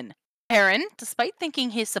Camelin. Aaron, despite thinking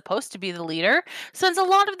he's supposed to be the leader, spends a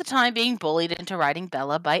lot of the time being bullied into riding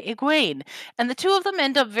Bella by Egwene, and the two of them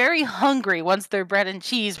end up very hungry once their bread and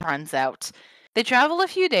cheese runs out. They travel a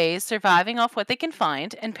few days, surviving off what they can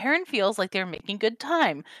find, and Perrin feels like they're making good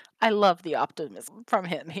time. I love the optimism from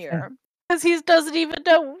him here. Because he doesn't even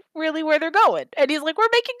know really where they're going. And he's like, we're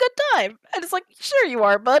making good time. And it's like, sure you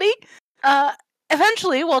are, buddy.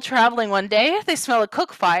 Eventually, while traveling one day, they smell a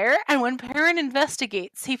cook fire, and when Perrin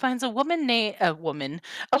investigates, he finds a woman named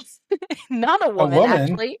not a A woman, woman,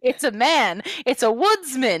 actually. It's a man. It's a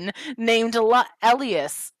woodsman named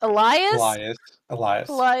Elias. Elias? Elias.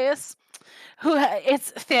 Elias?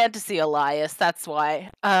 It's fantasy Elias, that's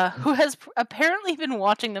why. Who has apparently been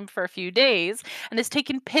watching them for a few days and has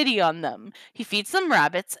taken pity on them. He feeds them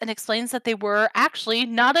rabbits and explains that they were actually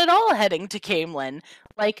not at all heading to Camelin.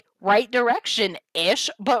 Like, right direction-ish,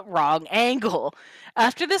 but wrong angle.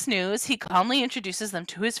 After this news, he calmly introduces them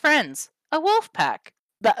to his friends, a wolf pack.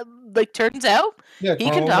 That, like, turns out, Yeah, he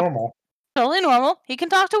can totally talk normal. totally normal. He can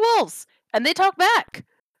talk to wolves, and they talk back.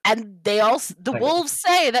 And the Like, wolves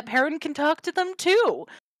say that Perrin can talk to them too.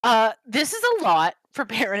 This is a lot for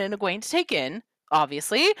Perrin and Egwene to take in,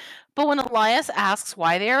 obviously. But when Elias asks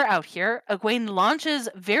why they are out here, Egwene launches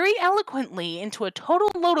very eloquently into a total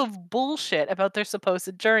load of bullshit about their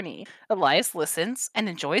supposed journey. Elias listens and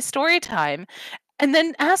enjoys story time, and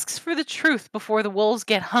then asks for the truth before the wolves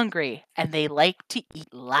get hungry, and they like to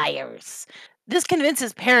eat liars. This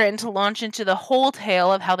convinces Perrin to launch into the whole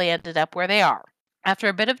tale of how they ended up where they are. After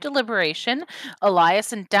a bit of deliberation,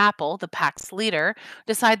 Elias and Dapple, the pack's leader,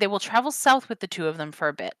 decide they will travel south with the two of them for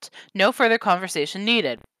a bit. No further conversation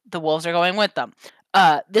needed. The wolves are going with them.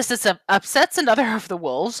 Upsets another of the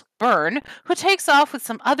wolves, Burn, who takes off with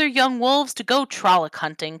some other young wolves to go Trolloc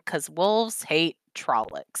hunting, because wolves hate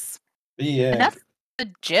Trollocs. the And end. that's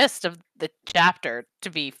the gist of the chapter, to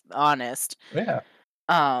be honest. Yeah.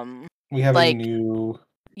 Um, We have a like, new.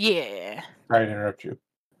 yeah. Sorry to interrupt you.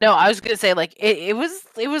 No, I was gonna say like it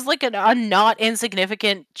was like a not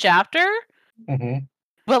insignificant chapter, Mm-hmm.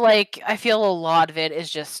 but like I feel a lot of it is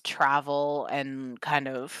just travel and kind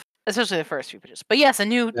of especially the first few pages. But yes, a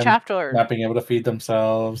new Them chapter. not being able to feed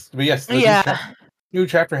themselves. But yes, the Yeah, new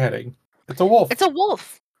chapter heading. It's a wolf. it's a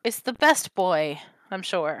wolf. It's the best boy, I'm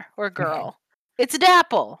sure, or girl. It's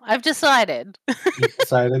Dapple. I've decided. You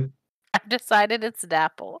decided. I've decided it's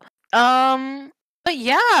Dapple. But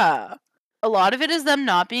yeah, a lot of it is them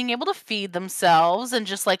not being able to feed themselves and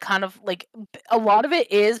just like kind of like a lot of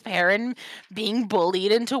it is Perrin being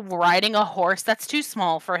bullied into riding a horse that's too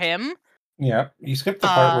small for him. Yeah, you skipped the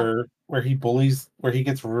part Uh, where he bullies, where he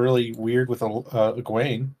gets really weird with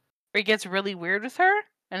Egwene. where he gets really weird with her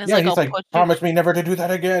and is Yeah, like, he's "I'll like, put you." promise me never to do that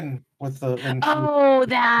again. With the when she was Oh,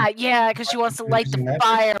 that yeah, because she wants to light using the magic.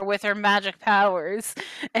 fire with her magic powers,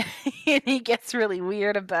 and he gets really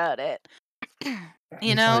weird about it.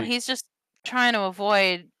 He's like, He's just trying to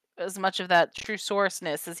avoid as much of that true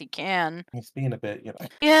sourceness as he can. he's being a bit,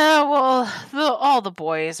 Yeah, well, all the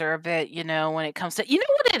boys are a bit, when it comes to,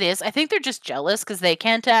 what it is? I think they're just jealous because they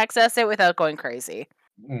can't access it without going crazy.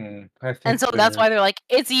 I And think so that's why they're like,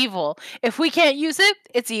 it's evil. If we can't use it,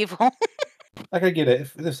 it's evil. like I get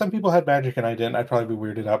it. If some people had magic and I didn't, I'd probably be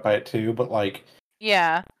weirded out by it too. But like,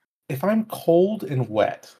 Yeah. if I'm cold and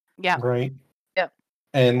wet, Yeah. right? Yep.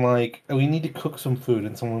 And like we need to cook some food,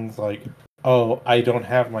 and someone's like, "Oh, I don't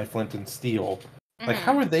have my flint and steel." Like,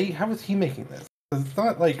 Mhm. how is he making this? 'Cause it's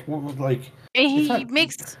not like it's He not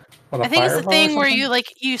makes, what, a I think it's fire the bow or thing where something?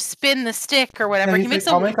 you spin the stick or Yeah, whatever. He he's makes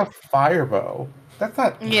like, I'll make a fire bow. That's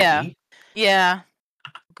not Yeah. easy. Yeah.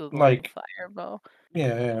 Googling Like, fire bow.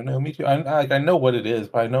 yeah, no, me too. I know what it is,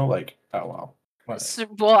 but I know like, oh well.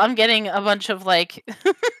 Well, I'm getting a bunch of like.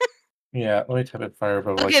 Yeah, let me type in fire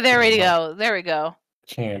bow. Okay, Like, there we go. There we go.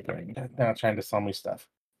 champion. Now trying to sell me stuff.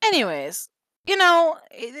 Anyways,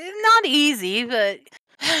 not easy, but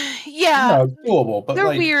yeah, No, it's doable, but they're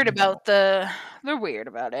like, weird about they're weird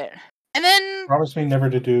about it. And then promise me never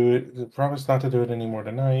to do it. Promise not to do it anymore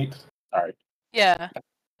tonight. Sorry. yeah, at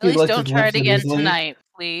He least lets don't his try lips it in again easily. tonight,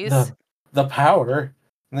 please. The power.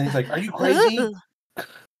 And then he's like, "Are you crazy?"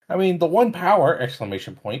 I mean, the one power!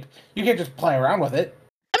 Exclamation point. You can't just play around with it.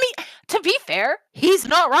 I mean, to be fair, he's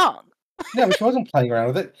not wrong. Yeah, but she wasn't playing around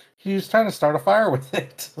with it. She was trying to start a fire with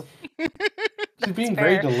it. She's being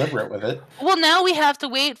very fair. deliberate with it. Well, now we have to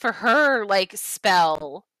wait for her like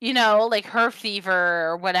spell, like her fever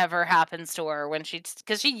or whatever happens to her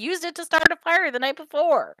because she used it to start a fire the night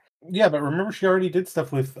before. Yeah, but remember she already did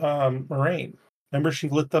stuff with Moraine. Remember she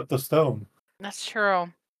lit up the stone. That's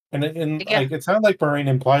true. Yeah. Like it sounded like Moraine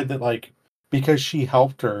implied that like because she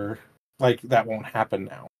helped her, like that won't happen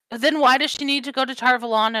now. Then why does she need to go to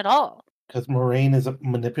Tarvalon at all? Because Moraine is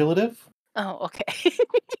manipulative. Oh, okay.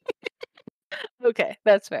 Okay,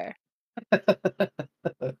 that's fair.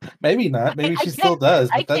 Maybe not. Maybe I she still can't. does,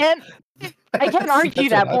 I but that's can't. I can't argue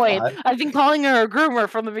that's what that I point. thought. I've been calling her a groomer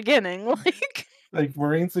from the beginning. Like, Like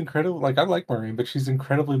Moraine's incredible. Like I like Moraine, but she's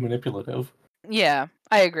incredibly manipulative. yeah,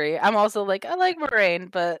 I agree. I'm also like, I like Moraine,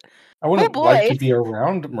 but I oh wouldn't like boy, to be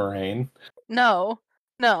around Moraine. no.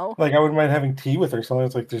 Like I wouldn't mind having tea with her. So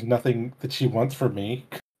it's like there's nothing that she wants from me.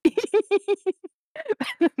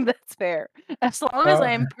 That's fair. As long as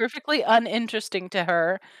I am perfectly uninteresting to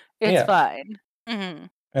her, it's Yeah. fine. Mhm.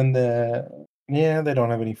 And they don't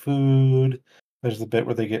have any food. There's a bit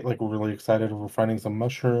where they get like really excited over finding some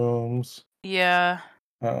mushrooms. Yeah,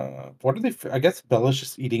 What are they? I guess Bella's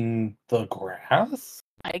just eating the grass.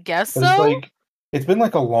 I guess But it's so. like it's been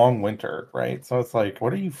like a long winter, right? So it's like,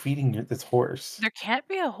 what are you feeding this horse? There can't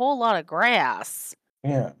be a whole lot of grass.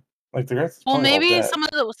 Yeah, like the grass is Well, probably all maybe dead.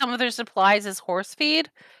 some of their supplies is horse feed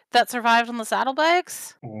that survived on the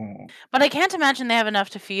saddlebags. Mm, But I can't imagine they have enough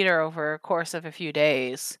to feed her over a course of a few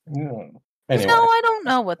days. yeah. No, Anyway, I don't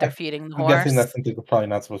know what they're I, feeding the I'm guessing horse. that's something we're probably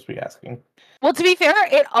not supposed to be asking. Well, to be fair,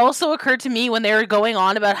 it also occurred to me when they were going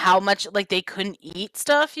on about how much like they couldn't eat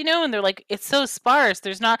stuff, and they're like, it's so sparse.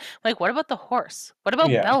 There's not like, what about the horse? What about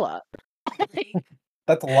Yeah, Bella?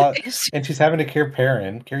 that's a lot. It's- And she's having to carry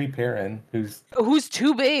Perrin, Who's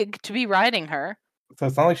too big to be riding her? so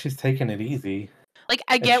it's not like she's taking it easy. Like,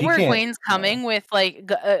 I And get she where can't. Gwen's coming with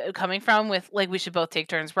coming from with like we should both take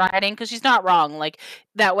turns riding because she's not wrong. Like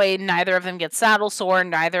that way, neither of them get saddle sore,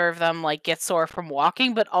 neither of them like get sore from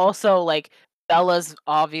walking. But also, like Bella's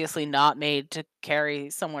obviously not made to carry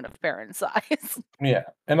someone of Baron's size. Yeah,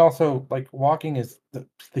 and also like walking is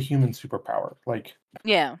the human superpower. Like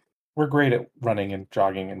Yeah, we're great at running and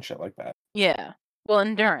jogging and shit like that. yeah. Well,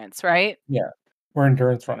 endurance, right? Yeah, we're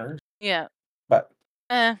endurance runners, Yeah. but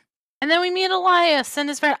Eh. And then we meet Elias and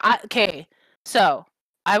his friend. Okay, so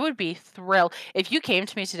I would be thrilled if you came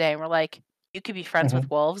to me today and were like, you could be friends with mhm.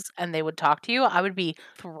 wolves and they would talk to you. I would be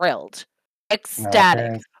thrilled, No,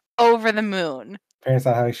 ecstatic, over the moon. Parents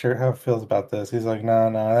not how he feels about this. He's like,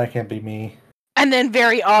 no, that can't be me. And then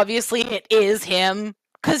very obviously it is him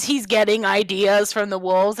because he's getting ideas from the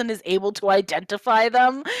wolves and is able to identify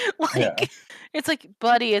them. Yeah, Like, it's like,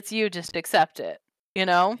 buddy, it's you. Just accept it. You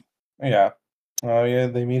know? yeah. Oh yeah,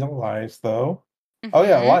 they meet Elias though. Oh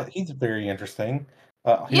yeah, Hmm. He's very interesting.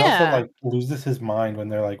 He also Yeah. like loses his mind when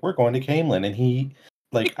they're like, we're going to Camelin, and he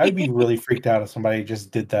like I'd be really freaked out if somebody just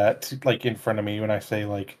did that like in front of me when I say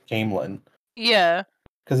like Camelin. Yeah.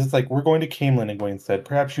 Because it's like, we're going to Camelin, and Egwene said,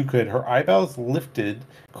 perhaps you could. Her eyebrows lifted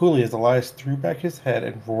coolly as Elias threw back his head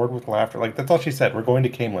and roared with laughter. Like, that's all she said. We're going to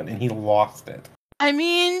Camelin, and he lost it. I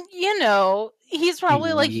mean, he's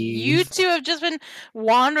probably like, you He's, two have just been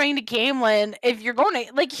wandering to Camelin. If you're going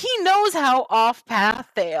to, like, he knows how off path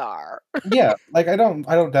they are. yeah, like, I don't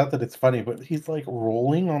doubt that it's funny, but he's, like,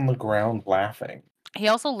 rolling on the ground laughing. He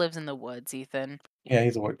also lives in the woods, Ethan. Yeah,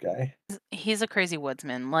 he's a wood guy. He's a crazy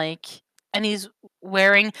woodsman. Like, and he's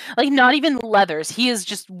wearing, like, not even leathers. He is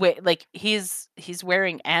just, he's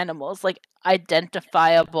wearing animals, like,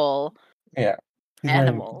 identifiable Yeah. He's wearing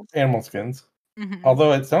animals. animal skins. Mhm.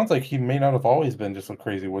 Although it sounds like he may not have always been just a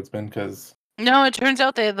crazy woodsman, because, No, it turns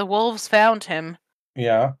out the wolves found him.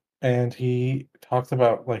 yeah, and he talks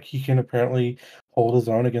about, like, he can apparently hold his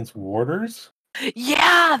own against warders.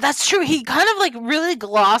 Yeah, that's true. He kind of like really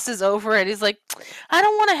glosses over it. He's like, I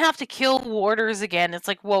don't want to have to kill warders again. It's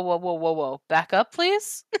like, whoa, whoa, whoa, whoa, whoa. Back up,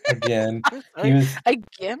 please. Again, I'm he sorry. was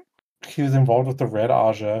Again. he was involved with the Red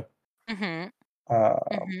Aja. Mm-hmm. Uh,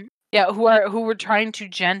 Mm-hmm. Yeah, who were trying to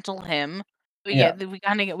gentle him. yeah, We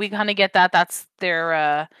kind of get that. That's their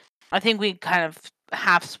I think we kind of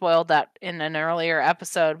half spoiled that in an earlier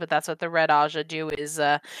episode, but that's what the Red Aja do is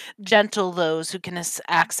gentle those who can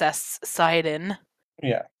access Sidon.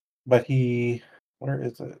 yeah. But where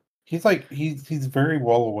is it? He's like he's very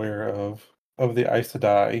well aware of the Aes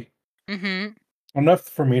Sedai, Mm-hmm. enough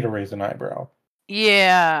for me to raise an eyebrow.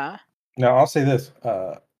 Yeah. Now I'll say this: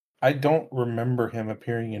 I don't remember him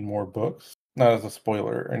appearing in more books. Not as a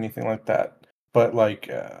spoiler or anything like that, but like,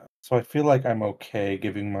 so I feel like I'm okay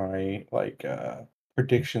giving my like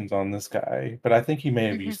predictions on this guy. But I think he may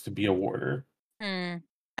have Mm-hmm. used to be a warder. Hmm.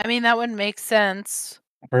 I mean, that would make sense.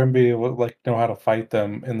 For him to be able to like know how to fight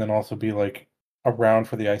them and then also be like around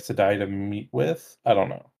for the Aes Sedai to meet with. I don't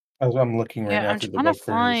know. As I'm looking right Yeah, now I'm through the trying to book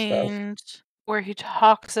for his stuff. find where he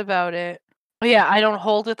talks about it. Oh yeah, I don't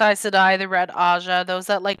hold with Aes Sedai, the Red Aja, those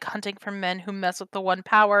that like hunting for men who mess with the One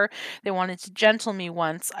Power. They wanted to gentle me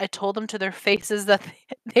once. I told them to their faces that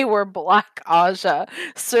they were Black Aja,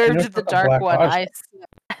 And served there's the a Dark Black One. Aja.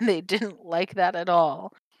 and they didn't like that at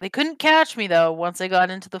all. They couldn't catch me, though, once I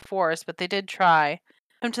got into the forest, but they did try.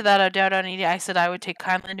 To that, I doubt any I said I would take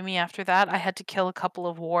kindly to me after that. I had to kill a couple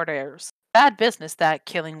of warders. Bad business, that,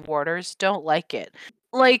 killing warders. Don't like it.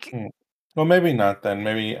 Like, Well, maybe not then.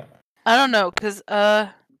 Maybe I don't know, because,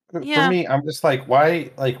 for yeah. me, I'm just like,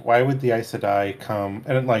 why would the Aes Sedai come?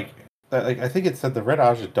 And like, I think it said the Red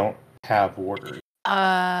Aja don't have warders.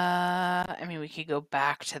 I mean, we could go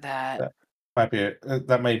back to that.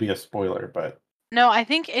 That may be a spoiler, but No, I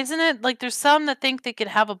think, isn't it, like, there's some that think they could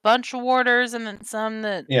have a bunch of warders, and then some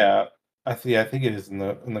that... yeah, I think it is in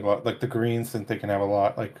the like the Greens think they can have a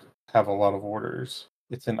lot of warders.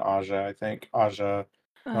 It's in Aja, I think. Aja,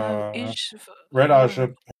 Red Aja.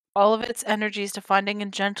 All of its energies to finding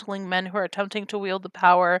and gentling men who are attempting to wield the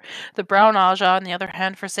power. The Brown Aja, on the other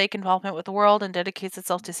hand, forsake involvement with the world and dedicates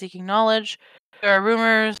itself to seeking knowledge. There are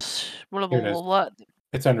rumors, blah, blah, Here it blah, is. blah.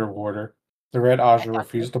 It's under warder. The Red Aja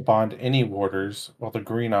refused to bond any warders, while the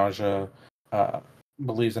Green Aja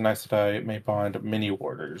believes an Aes Sedai may bond many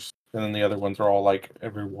warders. And then the other ones are all like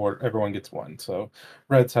everyone gets one. So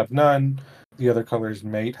Reds have none, the other colors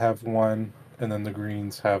may have one, and then the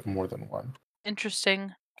Greens have more than one.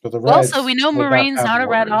 Interesting. So the Well, Reds so we know would not Marine's have not a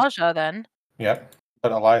Red warders. Aja then. Yep.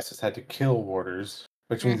 But Elias has had to kill warders,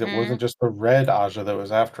 which means it wasn't just the Red Aja that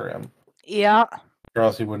was after him. Yeah. Or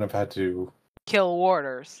else he wouldn't have had to Kill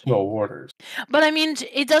warders. kill warders. But I mean,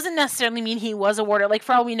 it doesn't necessarily mean he was a warder. Like,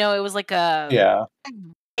 for all we know, it was like a... Yeah.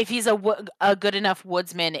 If he's a good enough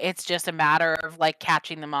woodsman, it's just a matter of like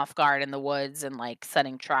catching them off guard in the woods and like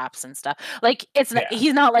setting traps and stuff. Like, it's not,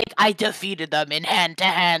 he's not like, I defeated them in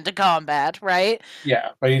hand-to-hand combat, right?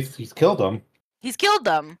 Yeah, but he's killed them. He's killed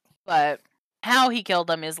them, but how he killed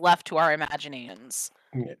them is left to our imaginations.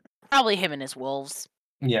 Yeah. Probably him and his wolves.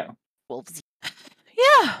 Yeah. Wolves.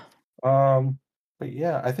 Yeah. But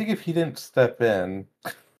yeah, I think if he didn't step in,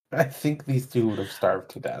 I think these two would have starved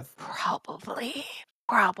to death. Probably.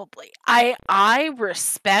 I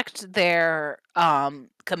respect their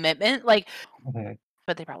commitment, like,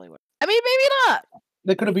 but they probably would. I mean, maybe not.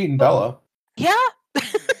 They could have beaten Bella. Yeah.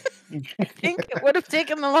 I think it would have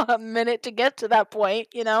taken them a minute to get to that point,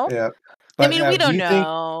 you know? Yeah. But, I mean, we don't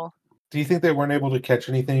know. Do you think they weren't able to catch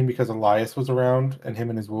anything because Elias was around and him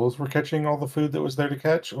and his wolves were catching all the food that was there to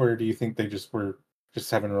catch? Or do you think they just were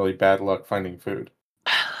having really bad luck finding food?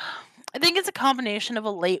 I think it's a combination of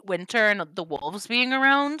a late winter and the wolves being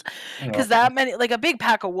around. Because that many, like a big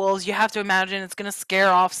pack of wolves, you have to imagine it's going to scare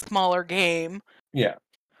off smaller game. Yeah.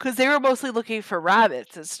 Because they were mostly looking for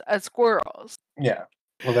rabbits and squirrels. Yeah.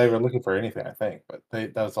 Well, they were looking for anything, I think, but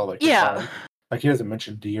that was all they could find. Like, he doesn't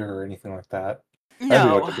mention deer or anything like that.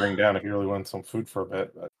 That'd be what to bring down if you really wanted some food for a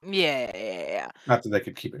bit. But yeah. Not that they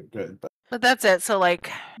could keep it good, but that's it. So,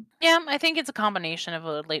 like, yeah, I think it's a combination of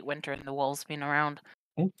a late winter and the wolves being around.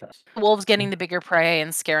 Okay. Wolves getting the bigger prey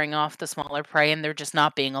and scaring off the smaller prey, and there just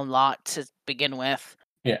not being a lot to begin with.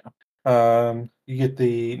 Yeah. You get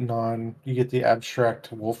the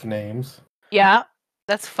abstract wolf names. Yeah,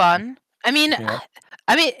 that's fun. I mean,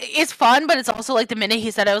 it's fun, but it's also like the minute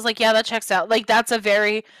he said it, I was like, yeah, that checks out. Like, that's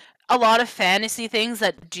a lot of fantasy things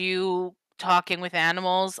that do talking with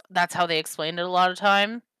animals. That's how they explained it a lot of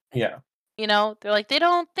time. Yeah. You know, they're like, they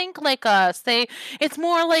don't think like us. It's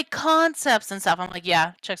more like concepts and stuff. I'm like,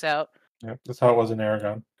 yeah, checks out. Yeah, that's how it was in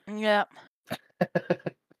Aragon. Yeah.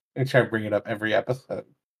 I try to bring it up every episode.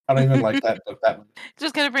 I don't even like that book that much.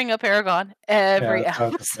 Just gonna bring up Aragon every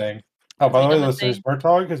episode. That's the thing. Oh, by the way, listeners,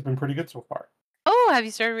 Murtaugh has been pretty good so far. Oh, have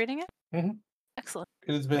you started reading it? Mm-hmm. Excellent.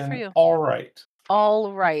 It has been all right.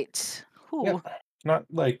 All right. Yeah. Not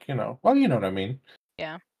like, well, you know what I mean.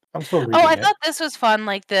 Yeah. I'm still reading I thought this was fun,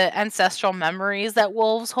 like the ancestral memories that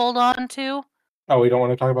wolves hold on to. Oh, we don't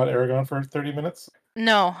want to talk about Aragon for 30 minutes?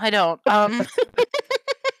 No, I don't.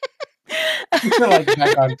 You're like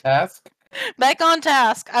back on task? Back on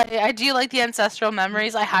task. I do like the ancestral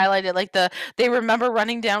memories. I highlighted like they remember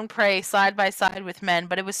running down prey side by side with men,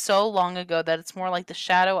 but it was so long ago that it's more like the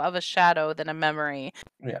shadow of a shadow than a memory.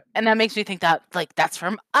 Yeah. And that makes me think that like that's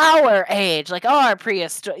from our age, like our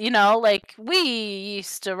prehistory, like we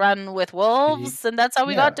used to run with wolves and that's how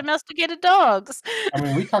we got domesticated dogs. I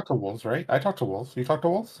mean, we talk to wolves, right? I talk to wolves. You talk to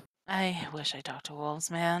wolves? I wish I talked to wolves,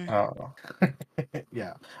 man. Oh,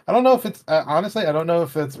 yeah. I don't know if it's honestly. I don't know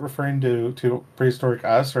if it's referring to prehistoric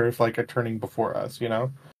us or if like a turning before us.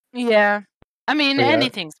 Yeah. I mean,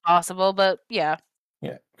 anything's possible, but yeah.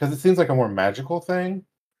 Yeah, because it seems like a more magical thing.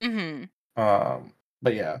 Mm-hmm.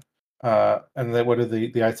 But yeah. And then what do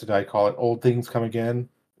the Aes Sedai call it? Old things come again,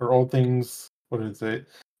 or old things? What is it?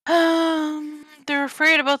 They're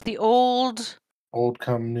afraid about the old. Old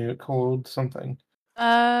come new, cold something.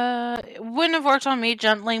 It wouldn't have worked on me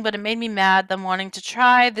gently, but it made me mad, them wanting to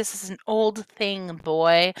try. This is an old thing,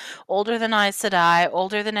 boy. Older than Aes Sedai,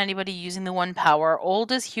 older than anybody using the One Power,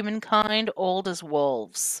 old as humankind, old as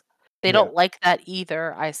wolves. They Yeah. don't like that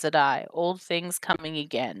either, Aes Sedai. Old things coming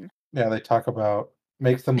again. Yeah, they talk about,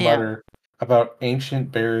 makes them Yeah. mutter about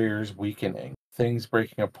ancient barriers weakening, things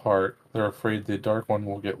breaking apart. They're afraid the Dark One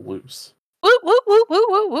will get loose. Woo, woo, woo, woo,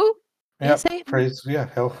 woo, woo. Hey, Yep, Satan. praise, yeah,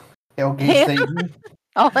 hell gay Hail- Satan.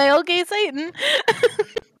 All hail gay Satan.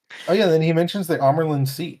 Oh yeah, then he mentions the Amerlin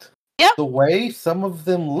seat. Yep. The way some of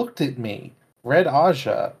them looked at me, Red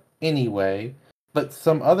Aja, anyway, but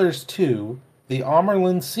some others too, the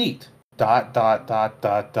Amerlin seat. ... Ah.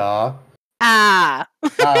 I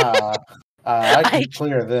I- can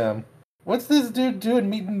clear them. What's this dude doing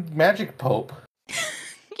meeting Magic Pope?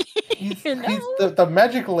 He's You know? the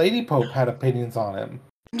Magic Lady Pope had opinions on him.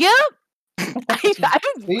 Yep. See,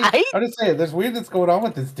 I'm just saying, there's weirdness going on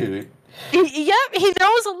with this dude. Yep, he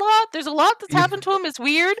knows a lot. There's a lot that's happened to him. It's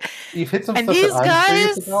weird. You've hit some And stuff these that I'm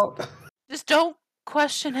curious guys about. just don't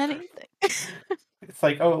question anything. It's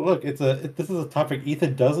like, oh look, this is a topic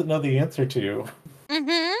Ethan doesn't know the answer to.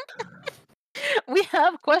 Mm-hmm. We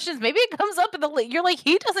have questions. Maybe it comes up in the. You're like,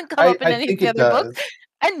 he doesn't come up in I any of think the it other books, does.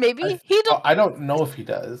 and maybe he don't. I don't know if he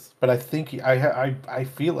does, but I think I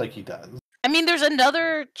feel like he does. I mean, there's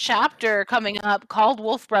another chapter coming up called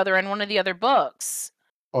Wolf Brother in one of the other books.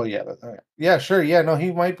 Oh yeah, yeah, sure, yeah, no,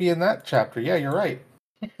 he might be in that chapter. Yeah, you're right.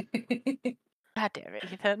 God damn it,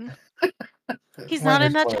 Ethan. He's Minor not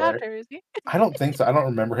in that spoiler. chapter, is he? I don't think so. I don't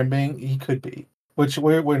remember him being. He could be.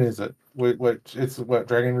 When is it? It's what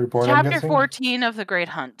Dragon Reborn? I'm Chapter guessing. 14 of The Great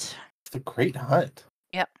Hunt. The Great Hunt.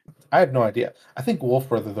 Yep. I have no idea. I think Wolf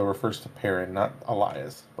Brother though refers to Perrin, not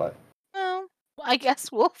Elias, but Well, I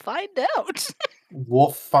guess we'll find out.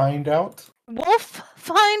 Wolf find out. Wolf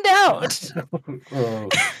find out. Oh,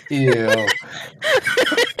 ew.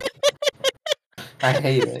 I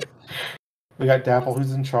hate it. We got Dapple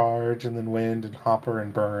who's in charge, and then Wind and Hopper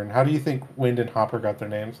and Burn. How do you think Wind and Hopper got their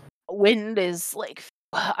names? Wind is like,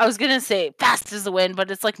 I was gonna say fast as the wind,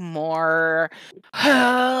 but it's like more,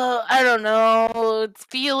 I don't know, it's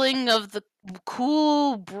feeling of the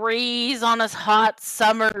cool breeze on a hot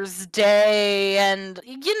summer's day, and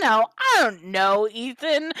I don't know,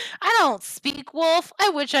 Ethan. I don't speak wolf. I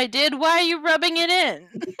wish I did. Why are you rubbing it in?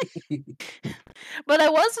 But I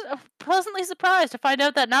was pleasantly surprised to find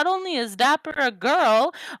out that not only is Dapper a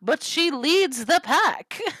girl, but she leads the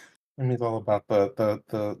pack. I mean, it's all about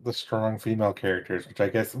the strong female characters, which I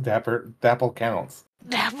guess Dapple counts.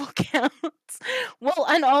 Dapple counts. Well,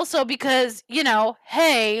 and also because,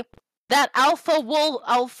 hey, that alpha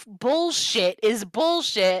bullshit is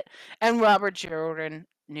bullshit, and Robert Jordan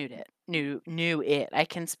knew it. I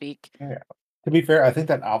can speak. Yeah. To be fair, I think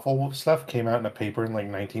that Alpha Wolf stuff came out in a paper in like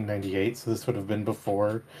 1998, so this would have been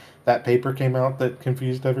before that paper came out that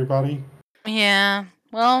confused everybody. Yeah.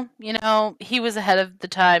 Well, he was ahead of the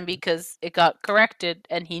time because it got corrected,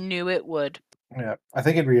 and he knew it would. Yeah, I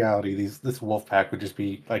think in reality, this wolf pack would just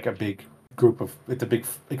be like a big group of. It's a big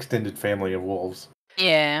extended family of wolves.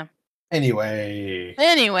 Yeah. Anyway,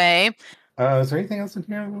 Is there anything else in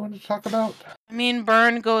here we want to talk about? I mean,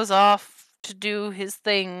 Burn goes off to do his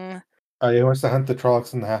thing. He wants to hunt the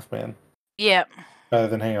Trollocs and the Halfman. Yep. Rather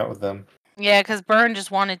than hang out with them. Yeah, because Burn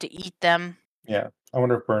just wanted to eat them. Yeah, I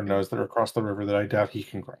wonder if Burn knows they're across the river that I doubt he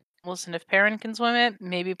can grab. Listen, if Perrin can swim it,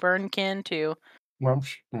 maybe Burn can too. Well,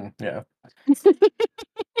 yeah.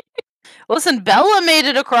 Listen, Bella made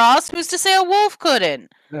it across. Who's to say a wolf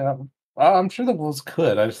couldn't? Yeah. I'm sure the wolves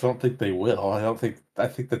could. I just don't think they will. I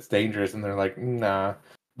think that's dangerous, and they're like, nah.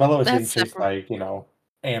 Bella was being chased by,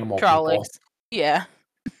 animal people. Trollocs. Yeah.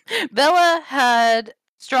 Bella had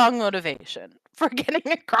strong motivation for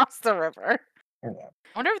getting across the river. Yeah.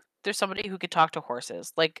 I wonder if there's somebody who could talk to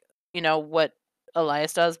horses, like what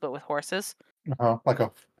Elias does, but with horses. Like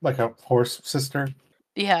a horse sister.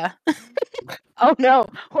 Yeah. Oh no,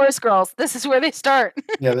 horse girls! This is where they start.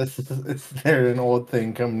 Yeah, it's they're an old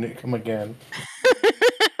thing. Come again.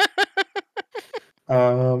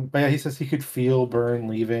 But yeah, he says he could feel Burn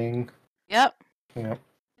leaving. Yep. Yep.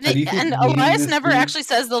 And Elias never actually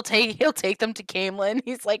says he'll take them to Camelin.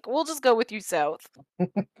 He's like, we'll just go with you south.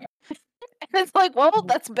 And it's like, well,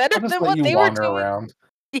 that's better than what they were doing. Around.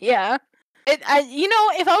 Yeah. If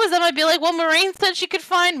I was them, I'd be like, well, Moraine said she could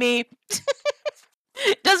find me.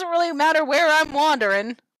 It doesn't really matter where I'm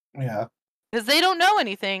wandering. Yeah. Because they don't know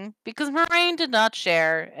anything. Because Moraine did not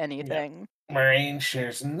share anything. Yeah. Moraine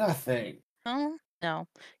shares nothing. Oh, no.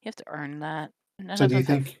 You have to earn that. So do you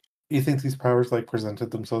think these powers presented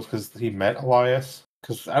themselves because he met Elias?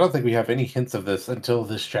 Because I don't think we have any hints of this until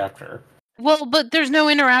this chapter. Well, but there's no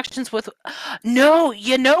interactions with. No,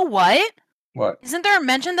 you know what? What? Isn't there a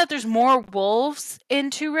mention that there's more wolves in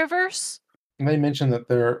Two Rivers? They mentioned that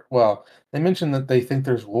they mentioned that they think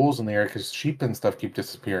there's wolves in the air because sheep and stuff keep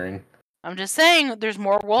disappearing. I'm just saying, there's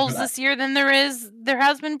more wolves But I- this year than there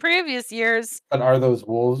has been previous years. But are those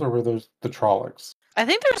wolves or were those the Trollocs? I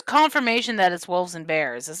think there's confirmation that it's wolves and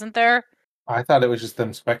bears, isn't there? I thought it was just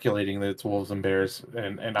them speculating that it's wolves and bears,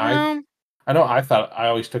 and I know I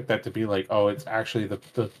always took that to be like, oh, it's actually the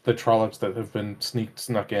Trollocs that have been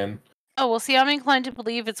snuck in. Oh, well, see, I'm inclined to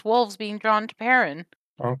believe it's wolves being drawn to Perrin.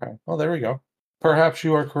 Okay, well there we go. Perhaps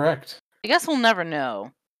you are correct. I guess we'll never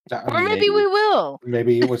know. I Or mean, maybe we will.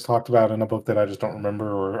 Maybe it was talked about in a book that I just don't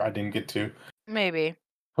remember or I didn't get to. Maybe.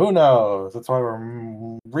 Who knows? That's why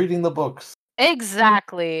we're reading the books.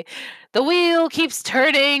 Exactly. The wheel keeps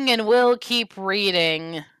turning and we'll keep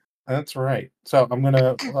reading. That's right. So I'm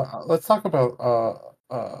gonna let's talk about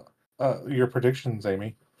your predictions,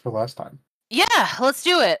 Amy, for last time. Yeah, let's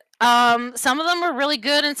do it. Some of them were really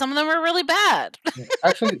good and some of them were really bad.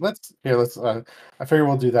 Actually, let's. I figure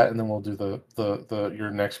we'll do that, and then we'll do the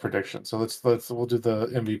your next prediction. So we'll do the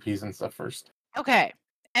MVPs and stuff first. Okay.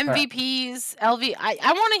 MVPs, LV.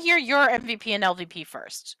 I want to hear your MVP and LVP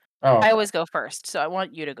first. Oh, I always go first, so I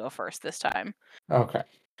want you to go first this time. okay.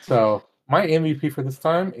 So my MVP for this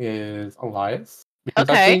time is Elias because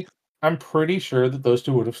Okay. I'm pretty sure that those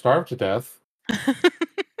two would have starved to death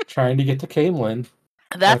trying to get to Camelin.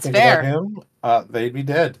 That's About fair. him, they'd be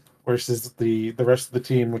dead. Versus the rest of the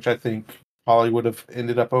team, which I think probably would have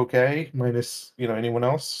ended up okay, minus anyone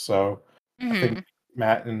else. So I think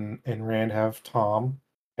Matt and Rand have Tom,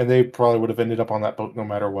 and they probably would have ended up on that boat no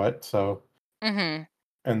matter what. So, and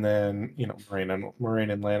then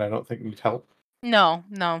Moraine and Lan, I don't think need help. No.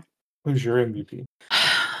 Who's your MVP?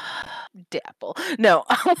 Dapple. No.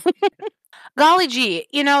 Golly gee,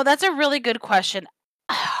 that's a really good question.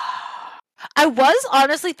 I was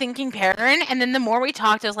honestly thinking Perrin, and then the more we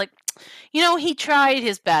talked, I was like, he tried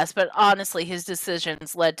his best, but honestly, his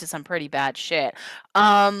decisions led to some pretty bad shit.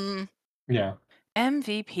 Yeah.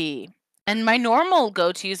 MVP. And my normal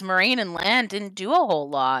go-tos, Moraine and Lan, didn't do a whole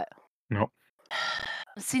lot. Nope.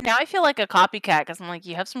 See, now I feel like a copycat, because I'm like,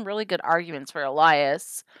 you have some really good arguments for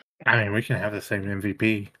Elias. I mean, we can have the same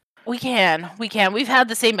MVP. We can. We've had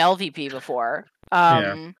the same LVP before.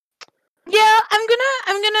 Yeah, I'm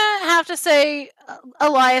gonna have to say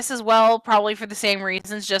Elias as well, probably for the same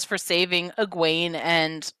reasons, just for saving Egwene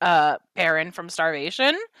and Perrin from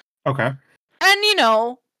starvation. Okay.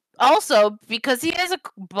 And also because he has a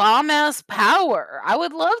bomb ass power. I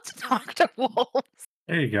would love to talk to wolves.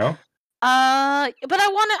 There you go. But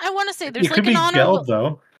I wanna say there's it could like an be honorable. Gelb,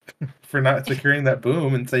 though, for not securing that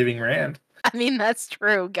boom and saving Rand. I mean, that's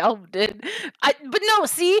true. Gelb did. But no,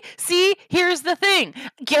 see, here's the thing.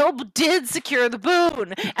 Gelb did secure the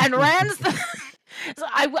boon, and Rand's the. So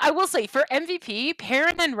I will say, for MVP,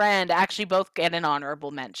 Perrin and Rand actually both get an honorable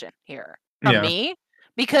mention here from me,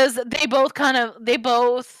 because they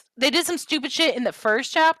did some stupid shit in the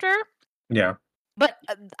first chapter. Yeah. But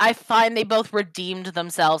I find they both redeemed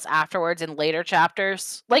themselves afterwards in later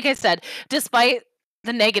chapters. Like I said, despite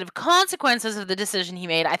the negative consequences of the decision he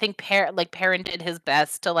made, I think Perrin did his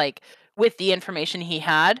best to with the information he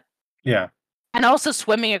had. Yeah. And also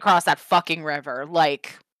swimming across that fucking river,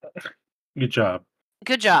 Good job.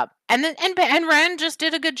 Good job. And Rand just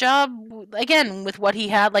did a good job again with what he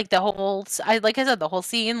had, the whole the whole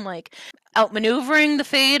scene, outmaneuvering the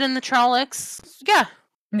Fade and the Trollocs. Yeah.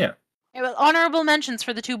 Yeah. Honorable mentions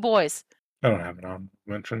for the two boys. I don't have an honorable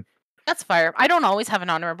mention. That's fire. I don't always have an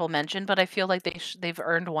honorable mention, but I feel like they've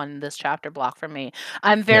earned one this chapter block from me.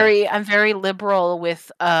 I'm very liberal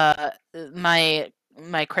with my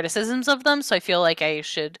criticisms of them, so I feel like I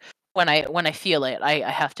should when I feel it, I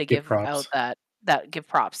have to give props. out that give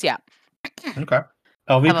props. Yeah. Okay.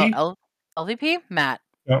 LVP? How about LVP? Matt.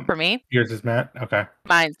 For me? Yours is Matt? Okay.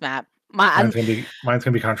 Mine's Matt. Mine's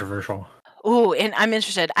gonna be controversial. Ooh, and I'm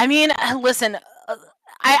interested. I mean, listen,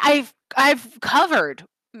 I've covered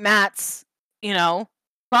Matt's,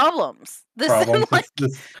 problems. This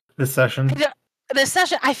session. This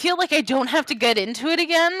session, I feel like I don't have to get into it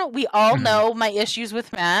again. We all know my issues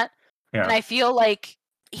with Matt, and I feel like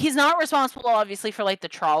he's not responsible, obviously, for the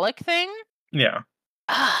Trolloc thing. Yeah,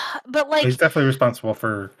 but he's definitely responsible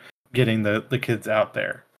for getting the kids out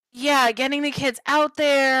there. Yeah, getting the kids out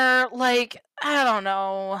there. I don't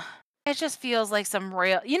know. It just feels like some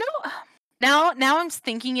real, Now I'm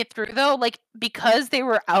thinking it through though, because they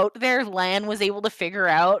were out there, Lan was able to figure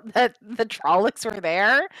out that the Trollocs were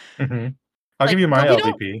there. Mm-hmm. I'll give you my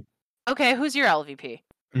LVP. Okay, who's your LVP?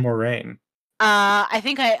 Moraine. I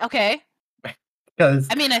think okay. Because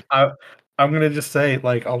I'm gonna just say,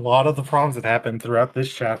 like, a lot of the problems that happen throughout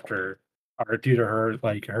this chapter are due to her,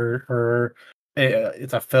 like her.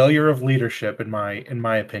 It's a failure of leadership, in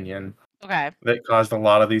my opinion, Okay. that caused a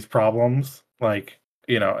lot of these problems. Like,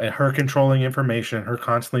 and her controlling information, her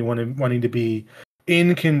constantly wanting to be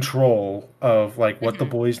in control of like what the Mhm.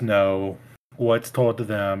 boys know, what's told to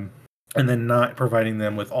them, and then not providing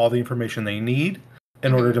them with all the information they need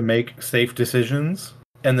in order Mhm. to make safe decisions,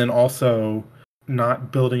 and then also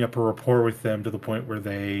not building up a rapport with them to the point where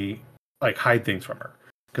they like hide things from her,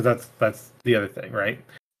 because that's the other thing, right?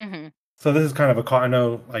 Mhm. So this is kind of I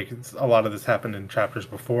know like a lot of this happened in chapters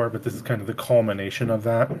before, but this is kind of the culmination of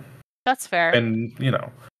that. That's fair. And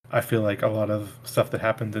I feel like a lot of stuff that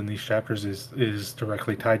happens in these chapters is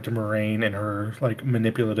directly tied to Moraine and her like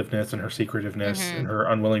manipulativeness and her secretiveness and Mhm. her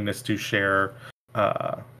unwillingness to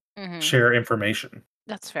uh Mhm. share information.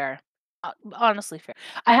 That's fair. Honestly fair.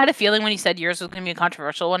 I had a feeling when you said yours was gonna be a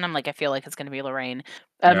controversial one, I'm like, I feel like it's gonna be Lorraine.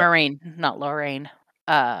 Yeah, Moraine, not Lorraine.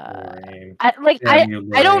 Uh, Lorraine. I like Damn you,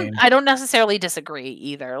 Lorraine. I don't necessarily disagree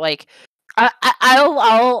either. Like,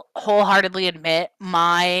 I'll wholeheartedly admit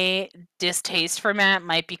my distaste for Matt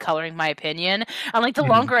might be coloring my opinion. And like the Mhm.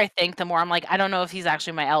 longer I think, the more I'm like, I don't know if he's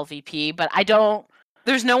actually my LVP, but I don't.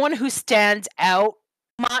 There's no one who stands out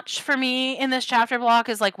much for me in this chapter block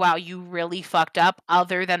is like, wow, you really fucked up,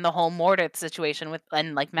 other than the whole Mordith situation with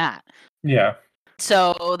and like Matt. Yeah.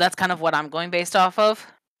 So that's kind of what I'm going based off of.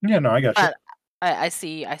 Yeah, no, I got you. But I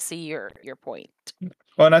see your point.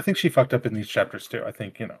 Well, and I think she fucked up in these chapters too. I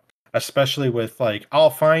think, especially with like, I'll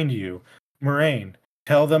find you, Moraine.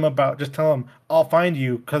 Just tell them, I'll find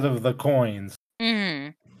you because of the coins.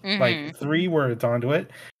 Mhm. Like Mhm. 3 words onto it,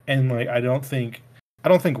 and like I don't think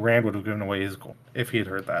Rand would have given away his gold if he had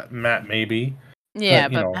heard that. Matt maybe, Yeah,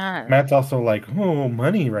 but but Matt. Matt's also like, oh,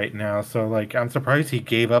 money right now. So like, I'm surprised he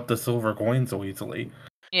gave up the silver coin so easily.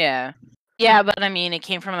 Yeah. Yeah, but I mean, it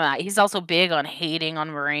came from that. He's also big on hating on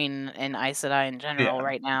Moraine and Aes Sedai in general Yeah,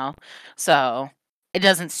 right now. So it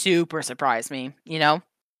doesn't super surprise me, you know?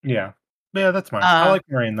 yeah, yeah. That's mine. I Uh, like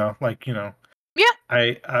Moraine though. Like yeah.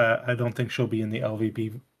 I don't think she'll be in the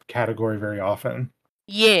LVP category very often.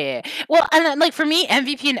 Yeah. Well, and then, like for me,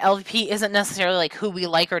 MVP and LVP isn't necessarily like who we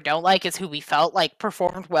like or don't like, it's who we felt like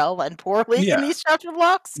performed well and poorly in Yeah. these chapter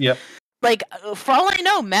blocks. Yep. Like for all I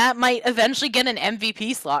know, Matt might eventually get an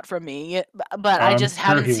MVP slot from me, but I I'm just sure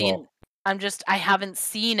haven't he will. seen. I haven't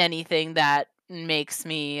seen anything that makes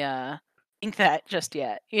me think that just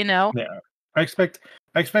yet. You know? Yeah. I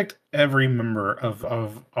expect every member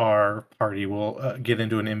of our party will get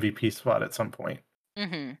into an MVP spot at some point.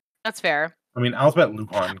 Mm-hmm. That's fair. I mean, I'll bet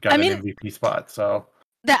Luhan I got an mean, MVP spot, so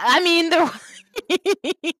there.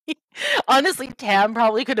 Honestly, Tam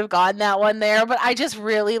probably could have gotten that one there, but I just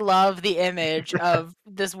really love the image of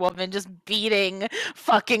this woman just beating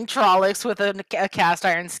fucking Trollocs with a cast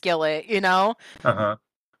iron skillet. You know? uh-huh.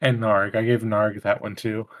 And Narg. I gave Narg that one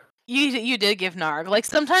too. You did give Narg. Like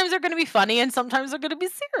sometimes they're gonna be funny and sometimes they're gonna be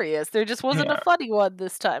serious. There just wasn't a Yeah. funny one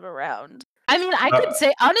this time around. I mean, I could Uh,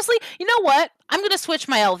 say honestly, you know what? I'm gonna switch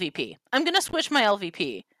my LVP. I'm gonna switch my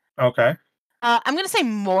LVP. okay. I'm gonna say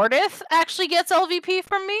Mordith actually gets LVP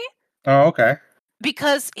from me Oh, okay.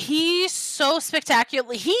 because he's so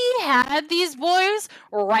spectacular. He had these boys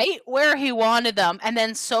right where he wanted them, and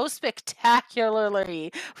then so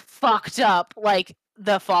spectacularly fucked up like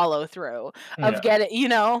the follow through of Yeah. getting, you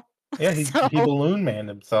know. Yeah, he So balloon manned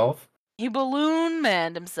himself he balloon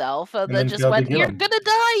manned himself, and that then just failed to went, kill "You're him. gonna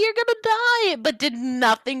die, you're gonna die," but did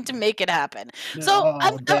nothing to make it happen. So Oh,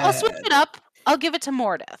 I'll switch Dad. it up. I'll give it to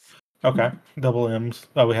Mordeth. Okay. Double M's.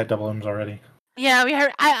 Oh, we had double M's already. Yeah, we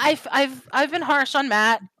heard. I've been harsh on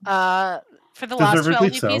Matt. For the last two Deservedly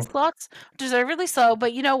LVP so. slots, deservedly so.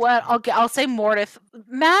 But you know what? I'll say Mordeth.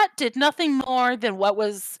 Matt did nothing more than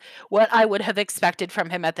what I would have expected from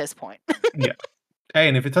him at this point. Yeah. Hey,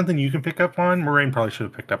 and if it's something you can pick up on, Moraine probably should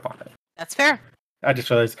have picked up on it. That's fair. I just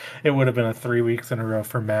realized it would have been a 3 weeks in a row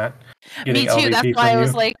for Matt Me getting too. That's LVP why from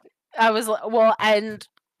I was you. like, well, and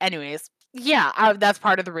anyways, yeah, that's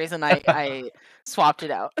part of the reason I swapped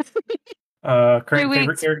it out. Three Current favorite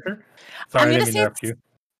weeks. character? I'm Sorry, I gonna didn't mean say to interrupt it's you.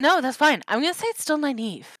 no, that's fine. I'm gonna say it's still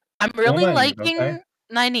Nynaeve. I'm Still really naive, okay? liking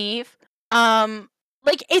Nynaeve.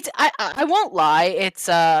 Like it's I won't lie. It's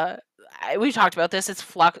we talked about this. It's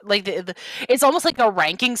flux like it's almost like a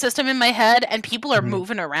ranking system in my head, and people are Mhm.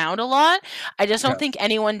 moving around a lot. I just don't Yeah. think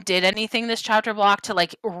anyone did anything this chapter block to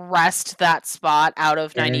like wrest that spot out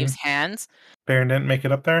of Nynaeve's Baron, hands. Baron didn't make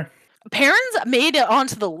it up there? Perrin's made it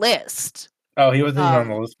onto the list. Oh, he wasn't even on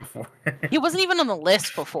the Um, list before. he wasn't even on the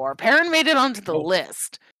list before. Perrin made it onto the Oh,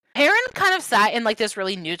 list. Perrin kind of sat in like this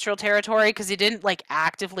really neutral territory because he didn't like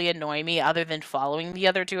actively annoy me other than following the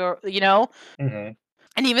other two, Mm-hmm.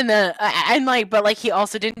 And even but like he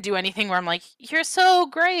also didn't do anything where I'm like, you're so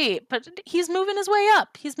great, but he's moving his way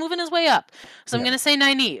up. He's moving his way up. So I'm Yeah. gonna say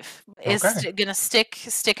Nynaeve is Okay. gonna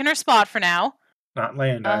stick in her spot for now. Not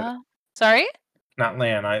Lan either. Sorry, Not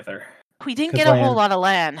Lan either. we didn't 'Cause get a whole Lan, lot of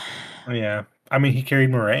Lan. yeah. I mean, he carried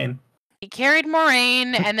Moraine, He carried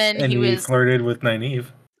Moraine, and then and he he was flirted with Nynaeve.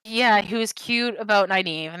 he was cute about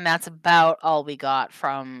Nynaeve, and that's about all we got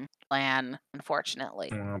from Lan, unfortunately.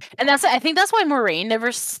 And I think that's why Moraine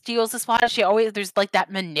never steals the spot. She always there's like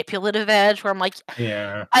that manipulative edge where I'm like,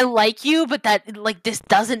 Yeah. I like you, but that like this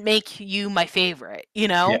doesn't make you my favorite,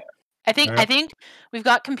 Yeah. I think we've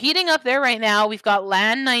got competing up there right now. We've got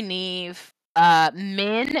Lan, Nynaeve,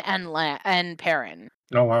 Min, and Perrin.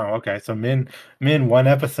 Oh wow. Okay. So Min one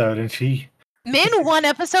episode, and she. Min one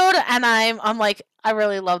episode, and I'm like, I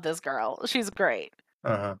really love this girl. She's great.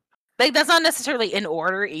 Uh-huh. Like that's not necessarily in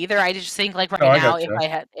order either. I just think like right No, I now,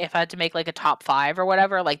 gotcha. if I had to make like a top 5 or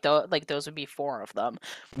whatever, like those would be 4 of them.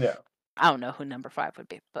 Yeah. I don't know who number 5 would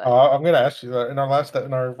be, but I'm gonna ask you in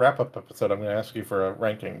our wrap up episode. I'm gonna ask you for a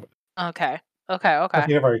ranking. okay. I think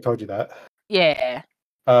I've already told you that. Yeah.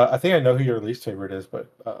 I think I know who your least favorite is,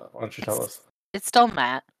 but why don't you tell us? It's still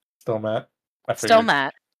Matt. Still Matt. Still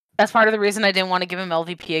Matt. That's part of the reason I didn't want to give him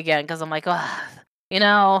LVP again because I'm like,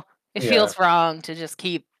 it feels wrong to just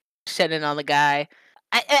keep shitting on the guy.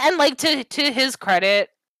 And like to his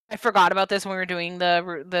credit, I forgot about this when we were doing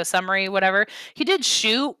the summary, whatever. He did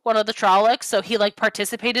shoot one of the Trollocs, so he like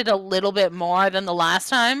participated a little bit more than the last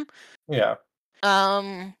time. Yeah.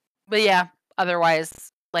 But yeah,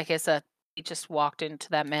 otherwise, like I said, he just walked into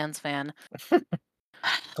that man's van.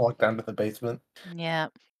 Walked down to the basement. Yeah.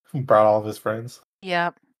 Brought all of his friends.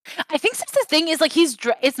 Yeah. I think since the thing is like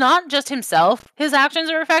it's not just himself his actions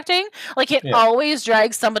are affecting. Like it always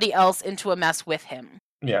drags somebody else into a mess with him.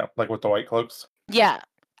 Yeah, like with the white cloaks. Yeah.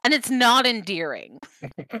 And it's not endearing.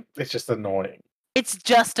 It's just annoying. It's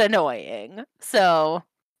just annoying. So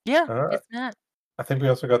yeah, it's not. I think we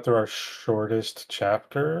also got through our shortest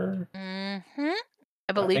chapter. Mm-hmm.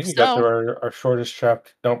 I believe I think we so. got through our shortest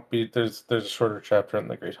chapter. There's a shorter chapter in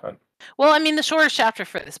the Great Hunt. Well, I mean the shortest chapter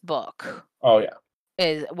for this book. Oh yeah.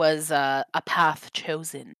 Was a path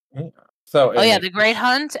chosen. Yeah. So the Great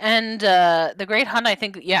Hunt and the Great Hunt I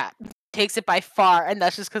think takes it by far, and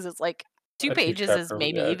that's just because it's like 2 pages is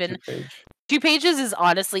maybe even 2 pages is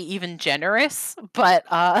honestly even generous, but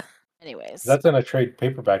anyways. That's in a trade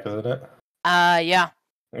paperback, isn't it? Yeah.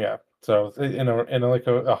 Yeah. So in like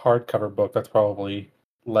a hardcover book, that's probably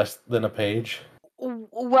less than a page.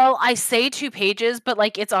 Well, I say 2 pages, but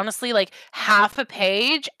like it's honestly like half a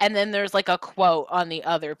page, and then there's like a quote on the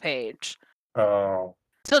other page. Oh.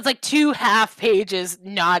 So it's like 2 half pages,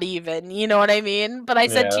 not even. You know what I mean? But I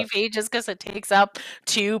said 2 pages because it takes up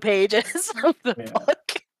 2 pages of the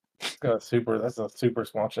book. That's a super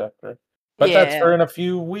small chapter. But that's for in a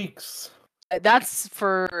few weeks. That's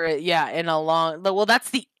for in a long. Well,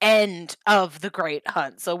 that's the end of the Great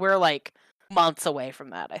Hunt, so we're like months away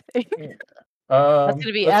from that. I think. That's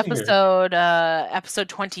gonna be episode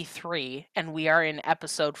 23, and we are in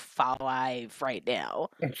episode 5 right now.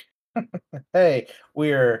 Hey,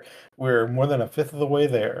 we're more than a fifth of the way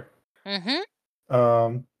there. Mm-hmm.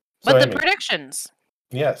 So but the Amy, predictions.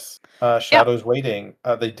 Yes. Shadow's waiting.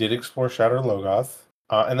 They did explore Shadow Logoth,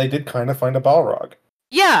 and they did kind of find a Balrog.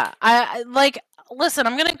 Yeah, I like. Listen,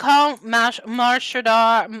 I'm gonna call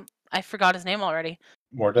Marshadar. I forgot his name already.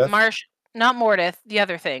 Mordeth. Not Mordeth. The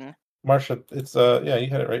other thing. Marsha. It's you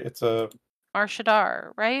had it right. It's a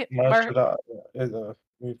Marshadar, right? Marshadar.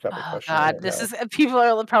 We've got the question. God, this is people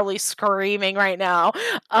are probably screaming right now.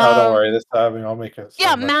 Don't worry. This time I'll make it.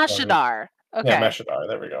 Yeah, Mashadar. Okay. Yeah, Mashadar.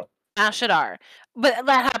 There we go. Mashadar, but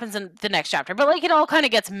that happens in the next chapter. But like it all kind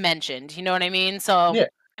of gets mentioned. You know what I mean? So yeah,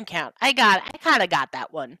 I kind of got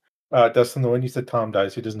that one. Dust in the Wind. You said Tom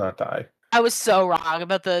dies. He does not die. I was so wrong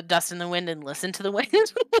about the Dust in the Wind and Listen to the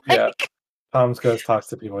Wind. Yeah. Tom goes talks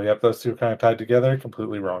to people. Yep, those two are kind of tied together.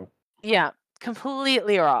 Completely wrong. Yeah,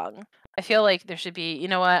 completely wrong. I feel like there should be. You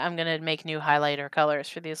know what? I'm gonna make new highlighter colors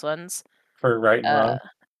for these ones. For right and wrong.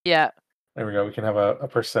 Yeah. There we go. We can have a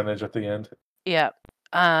percentage at the end. Yeah.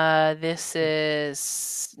 This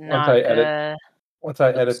is not. Once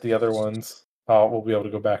I edit the other ones, we'll be able to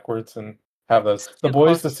go backwards and have those. The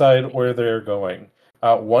boys decide where they're going.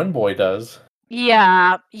 One boy does.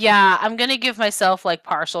 Yeah. I'm gonna give myself like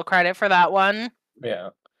partial credit for that one. Yeah.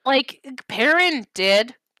 Like Perrin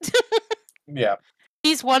did. Yeah.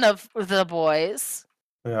 He's one of the boys.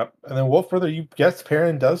 Yeah, and then Wolfbrother, you guess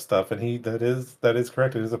Perrin does stuff, and that is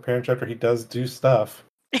correct. It is a Perrin chapter. He does do stuff.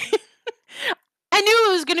 I knew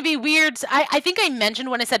it was going to be weird. I think I mentioned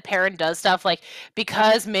when I said Perrin does stuff like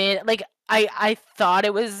because Min like I thought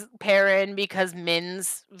it was Perrin because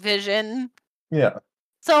Min's vision. Yeah.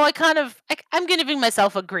 So I'm giving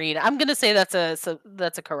myself a green. I'm gonna say that's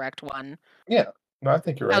a correct one. Yeah. No, I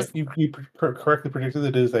think you're I right. was- You correctly predicted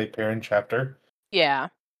it is a parent chapter, Yeah.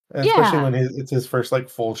 and especially Yeah. when it's his first like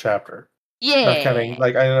full chapter. Not counting Yeah.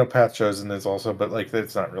 like I know Path Chosen is also, but like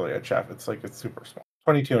it's not really a chapter. It's like it's super small.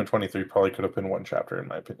 22 and 23 probably could have been one chapter in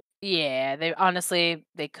my opinion. Yeah.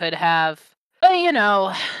 They could have, but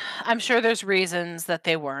I'm sure there's reasons that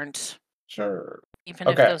they weren't, Sure. even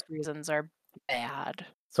if Okay. those reasons are bad.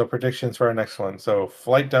 So predictions for our next one. So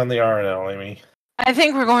flight down the RNL, Amy. I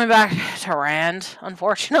think we're going back to Rand,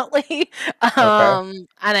 unfortunately. And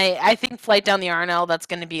I think Flight Down the Arnell, that's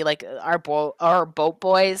going to be like our boat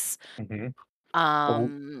boys. Mm-hmm.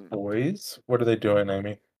 Um, Boys, what are they doing,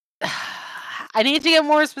 Amy? I need to get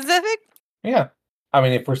more specific. Yeah. I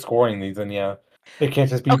mean, if we're scoring these, then yeah. It can't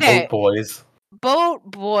just be Okay. boat boys. Boat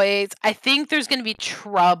boys, I think there's going to be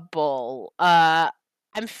trouble.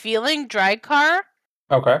 I'm feeling drag car.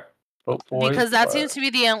 Okay. Boat boys. Because that seems to be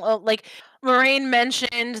the like Moraine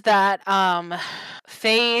mentioned that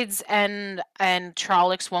Fades and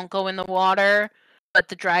Trollocs won't go in the water, but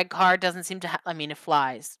the drag car doesn't seem to I mean, it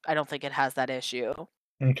flies. I don't think it has that issue.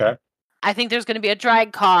 Okay. I think there's going to be a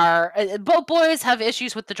drag car. Boat boys have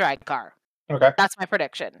issues with the drag car. Okay. That's my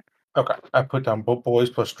prediction. Okay. I put down boat boys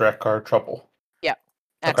plus drag car trouble. Yeah.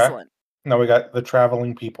 Okay. Excellent. Now we got the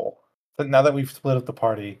traveling people. But now that we've split up the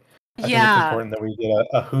party, I think it's important that we get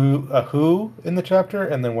a who in the chapter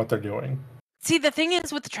and then what they're doing. See, the thing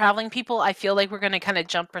is with the traveling people, I feel like we're going to kind of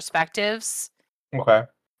jump perspectives. Okay.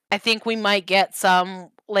 I think we might get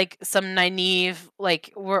some naive,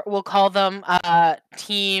 like we'll call them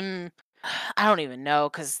team. I don't even know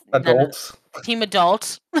because Adults. Team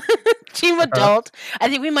adult, team adult. I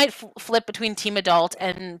think we might flip between team adult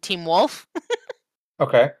and team wolf.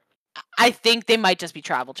 Okay. I think they might just be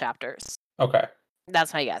travel chapters. Okay.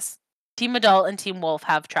 That's my guess. Team adult and team wolf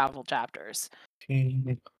have travel chapters.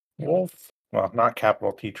 Team wolf. Well, not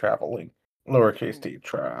capital T traveling. Lowercase t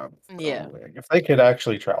travel. Yeah. If they could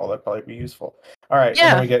actually travel, that'd probably be useful. All right. Yeah.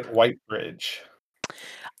 And then we get White Bridge.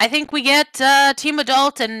 I think we get team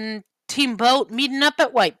adult and team boat meeting up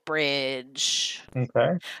at White Bridge.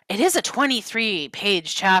 Okay. It is a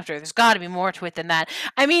 23-page chapter. There's got to be more to it than that.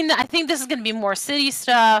 I mean, I think this is going to be more city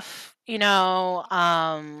stuff,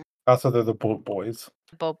 Also, they're the boat boys.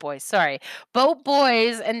 Boat boys, sorry. Boat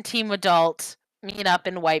boys and team adult meet up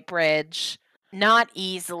in White Bridge. Not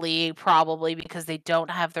easily, probably, because they don't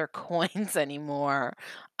have their coins anymore.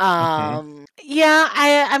 Yeah,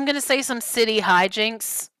 I'm going to say some city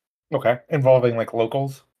hijinks. Okay. Involving like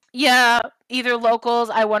locals. Yeah, either locals.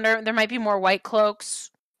 I wonder, there might be more white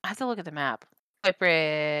cloaks. I have to look at the map. White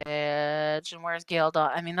Bridge, and where's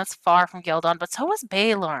Galdon? I mean, that's far from Galdon, but so is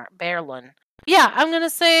Baerlin. Yeah, I'm gonna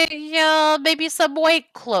say, yeah, maybe some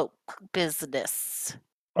white cloak business.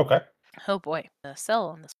 Okay. Oh boy, the sell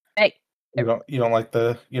on this. Hey, You don't like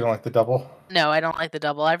the double? no, I don't like the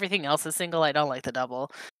double. Everything else is single. I don't like the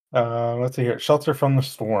double. Let's see here. Shelter from the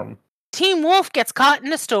storm. Team Wolf gets caught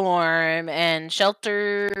in a storm and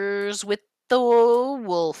shelters with the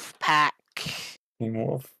wolf pack. Team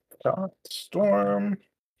Wolf got storm.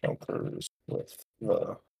 Shelters with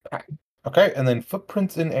the pack. Okay, and then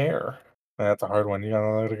footprints in air. That's a hard one. You gotta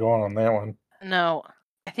let it go on that one. No,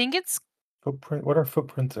 I think it's Footprint. What are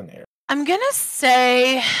footprints in air? I'm gonna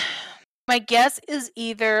say my guess is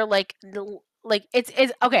either like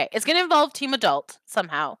it's okay. It's gonna involve Team Adult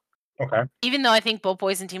somehow. Okay. Even though I think both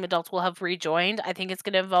boys and Team Adults will have rejoined, I think it's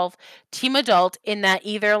gonna involve Team Adult in that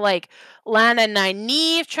either like Lana and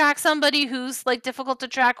Nynaeve track somebody who's like difficult to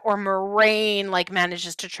track, or Moraine like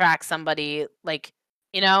manages to track somebody like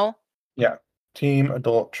Yeah. Team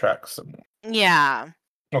Adult tracks someone. Yeah.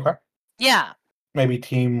 Okay. Yeah. Maybe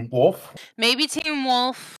Team Wolf. Maybe Team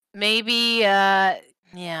Wolf. Maybe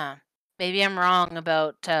yeah. Maybe I'm wrong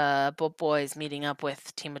about both boys meeting up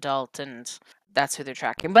with Team Adult and that's who they're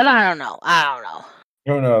tracking. But I don't know.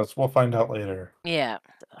 Who knows? We'll find out later. Yeah.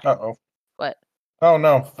 Uh-oh. What? Oh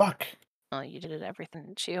no, fuck. Oh, you did everything,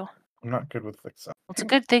 didn't you? I'm not good with Excel. Well, it's a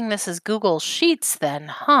good thing this is Google Sheets then,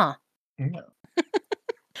 huh? Yeah.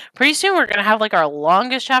 Pretty soon we're gonna have like our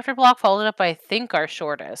longest chapter block followed up by I think our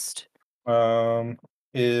shortest.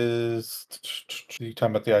 Is you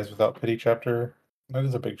talking about the Eyes Without Pity chapter? That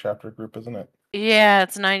is a big chapter group, isn't it? Yeah,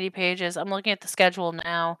 it's 90 pages. I'm looking at the schedule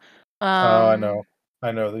now. Oh, I know.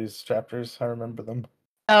 I know these chapters. I remember them.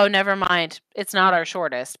 Oh, never mind. It's not our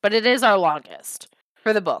shortest, but it is our longest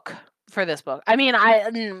for the book. For this book. I mean,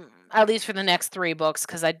 at least for the next 3 books,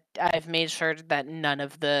 because I've made sure that none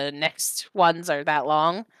of the next ones are that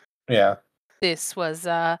long. Yeah. This was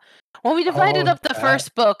when we divided up the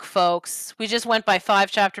first book, folks, we just went by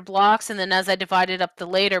 5-chapter blocks, and then as I divided up the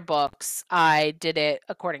later books, I did it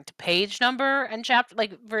according to page number and chapter,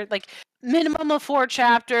 like for like minimum of 4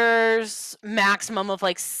 chapters, maximum of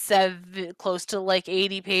like 7, close to like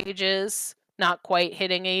 80 pages, not quite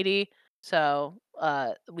hitting 80. So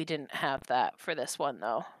we didn't have that for this one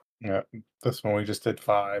though. Yeah, this one we just did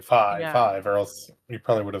 5, Yeah. 5, or else we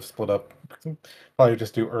probably would have split up. Probably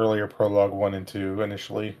just do earlier prologue 1 and 2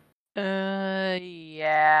 initially.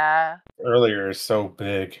 Yeah. Earlier is so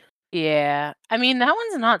big. Yeah. I mean, that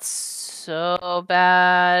one's not so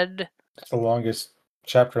bad. It's the longest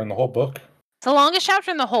chapter in the whole book. It's the longest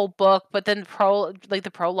chapter in the whole book, but then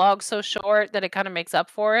the prologue's so short that it kind of makes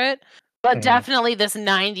up for it. But definitely this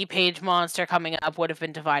 90-page monster coming up would have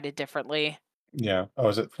been divided differently. Yeah. Oh,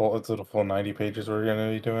 is it full? Is it a full 90 pages we're going to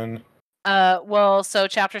be doing? Well, so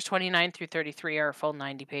chapters 29 through 33 are a full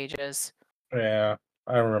 90 pages. Yeah,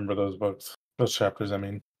 I remember those books. Those chapters, I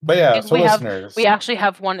mean. But yeah, so listeners. We actually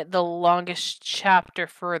have the longest chapter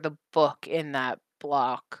for the book in that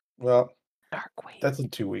block. Well, Dark Wave. that's in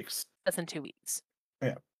 2 weeks. That's in 2 weeks.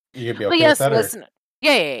 Yeah. You could be okay with that? Listen.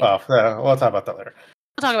 Yeah. Oh, we'll talk about that later.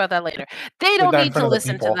 We'll talk about that later. They don't need to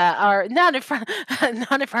listen to that. Or not in front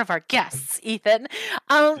of our guests, Ethan.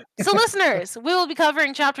 So listeners, we will be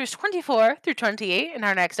covering chapters 24 through 28 in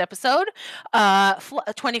our next episode.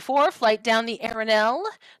 24, Flight Down the Arenelle.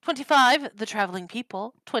 25, The Traveling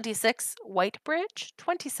People. 26, White Bridge.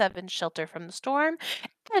 27, Shelter from the Storm.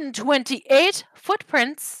 And 28,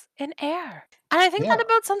 Footprints in Air. And I think that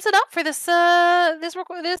about sums it up for this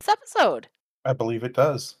episode. I believe it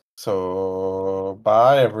does. So,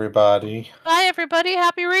 bye, everybody. Bye, everybody.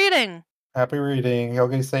 Happy reading. Happy reading. Hail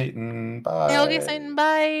Gay Satan. Bye. Hail Gay Satan.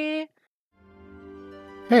 Bye.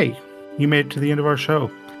 Hey, you made it to the end of our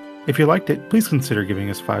show. If you liked it, please consider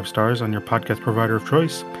giving us 5 stars on your podcast provider of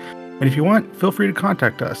choice. And if you want, feel free to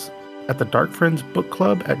contact us at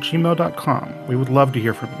thedarkfriendsbookclub@gmail.com. We would love to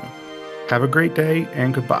hear from you. Have a great day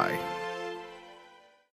and goodbye.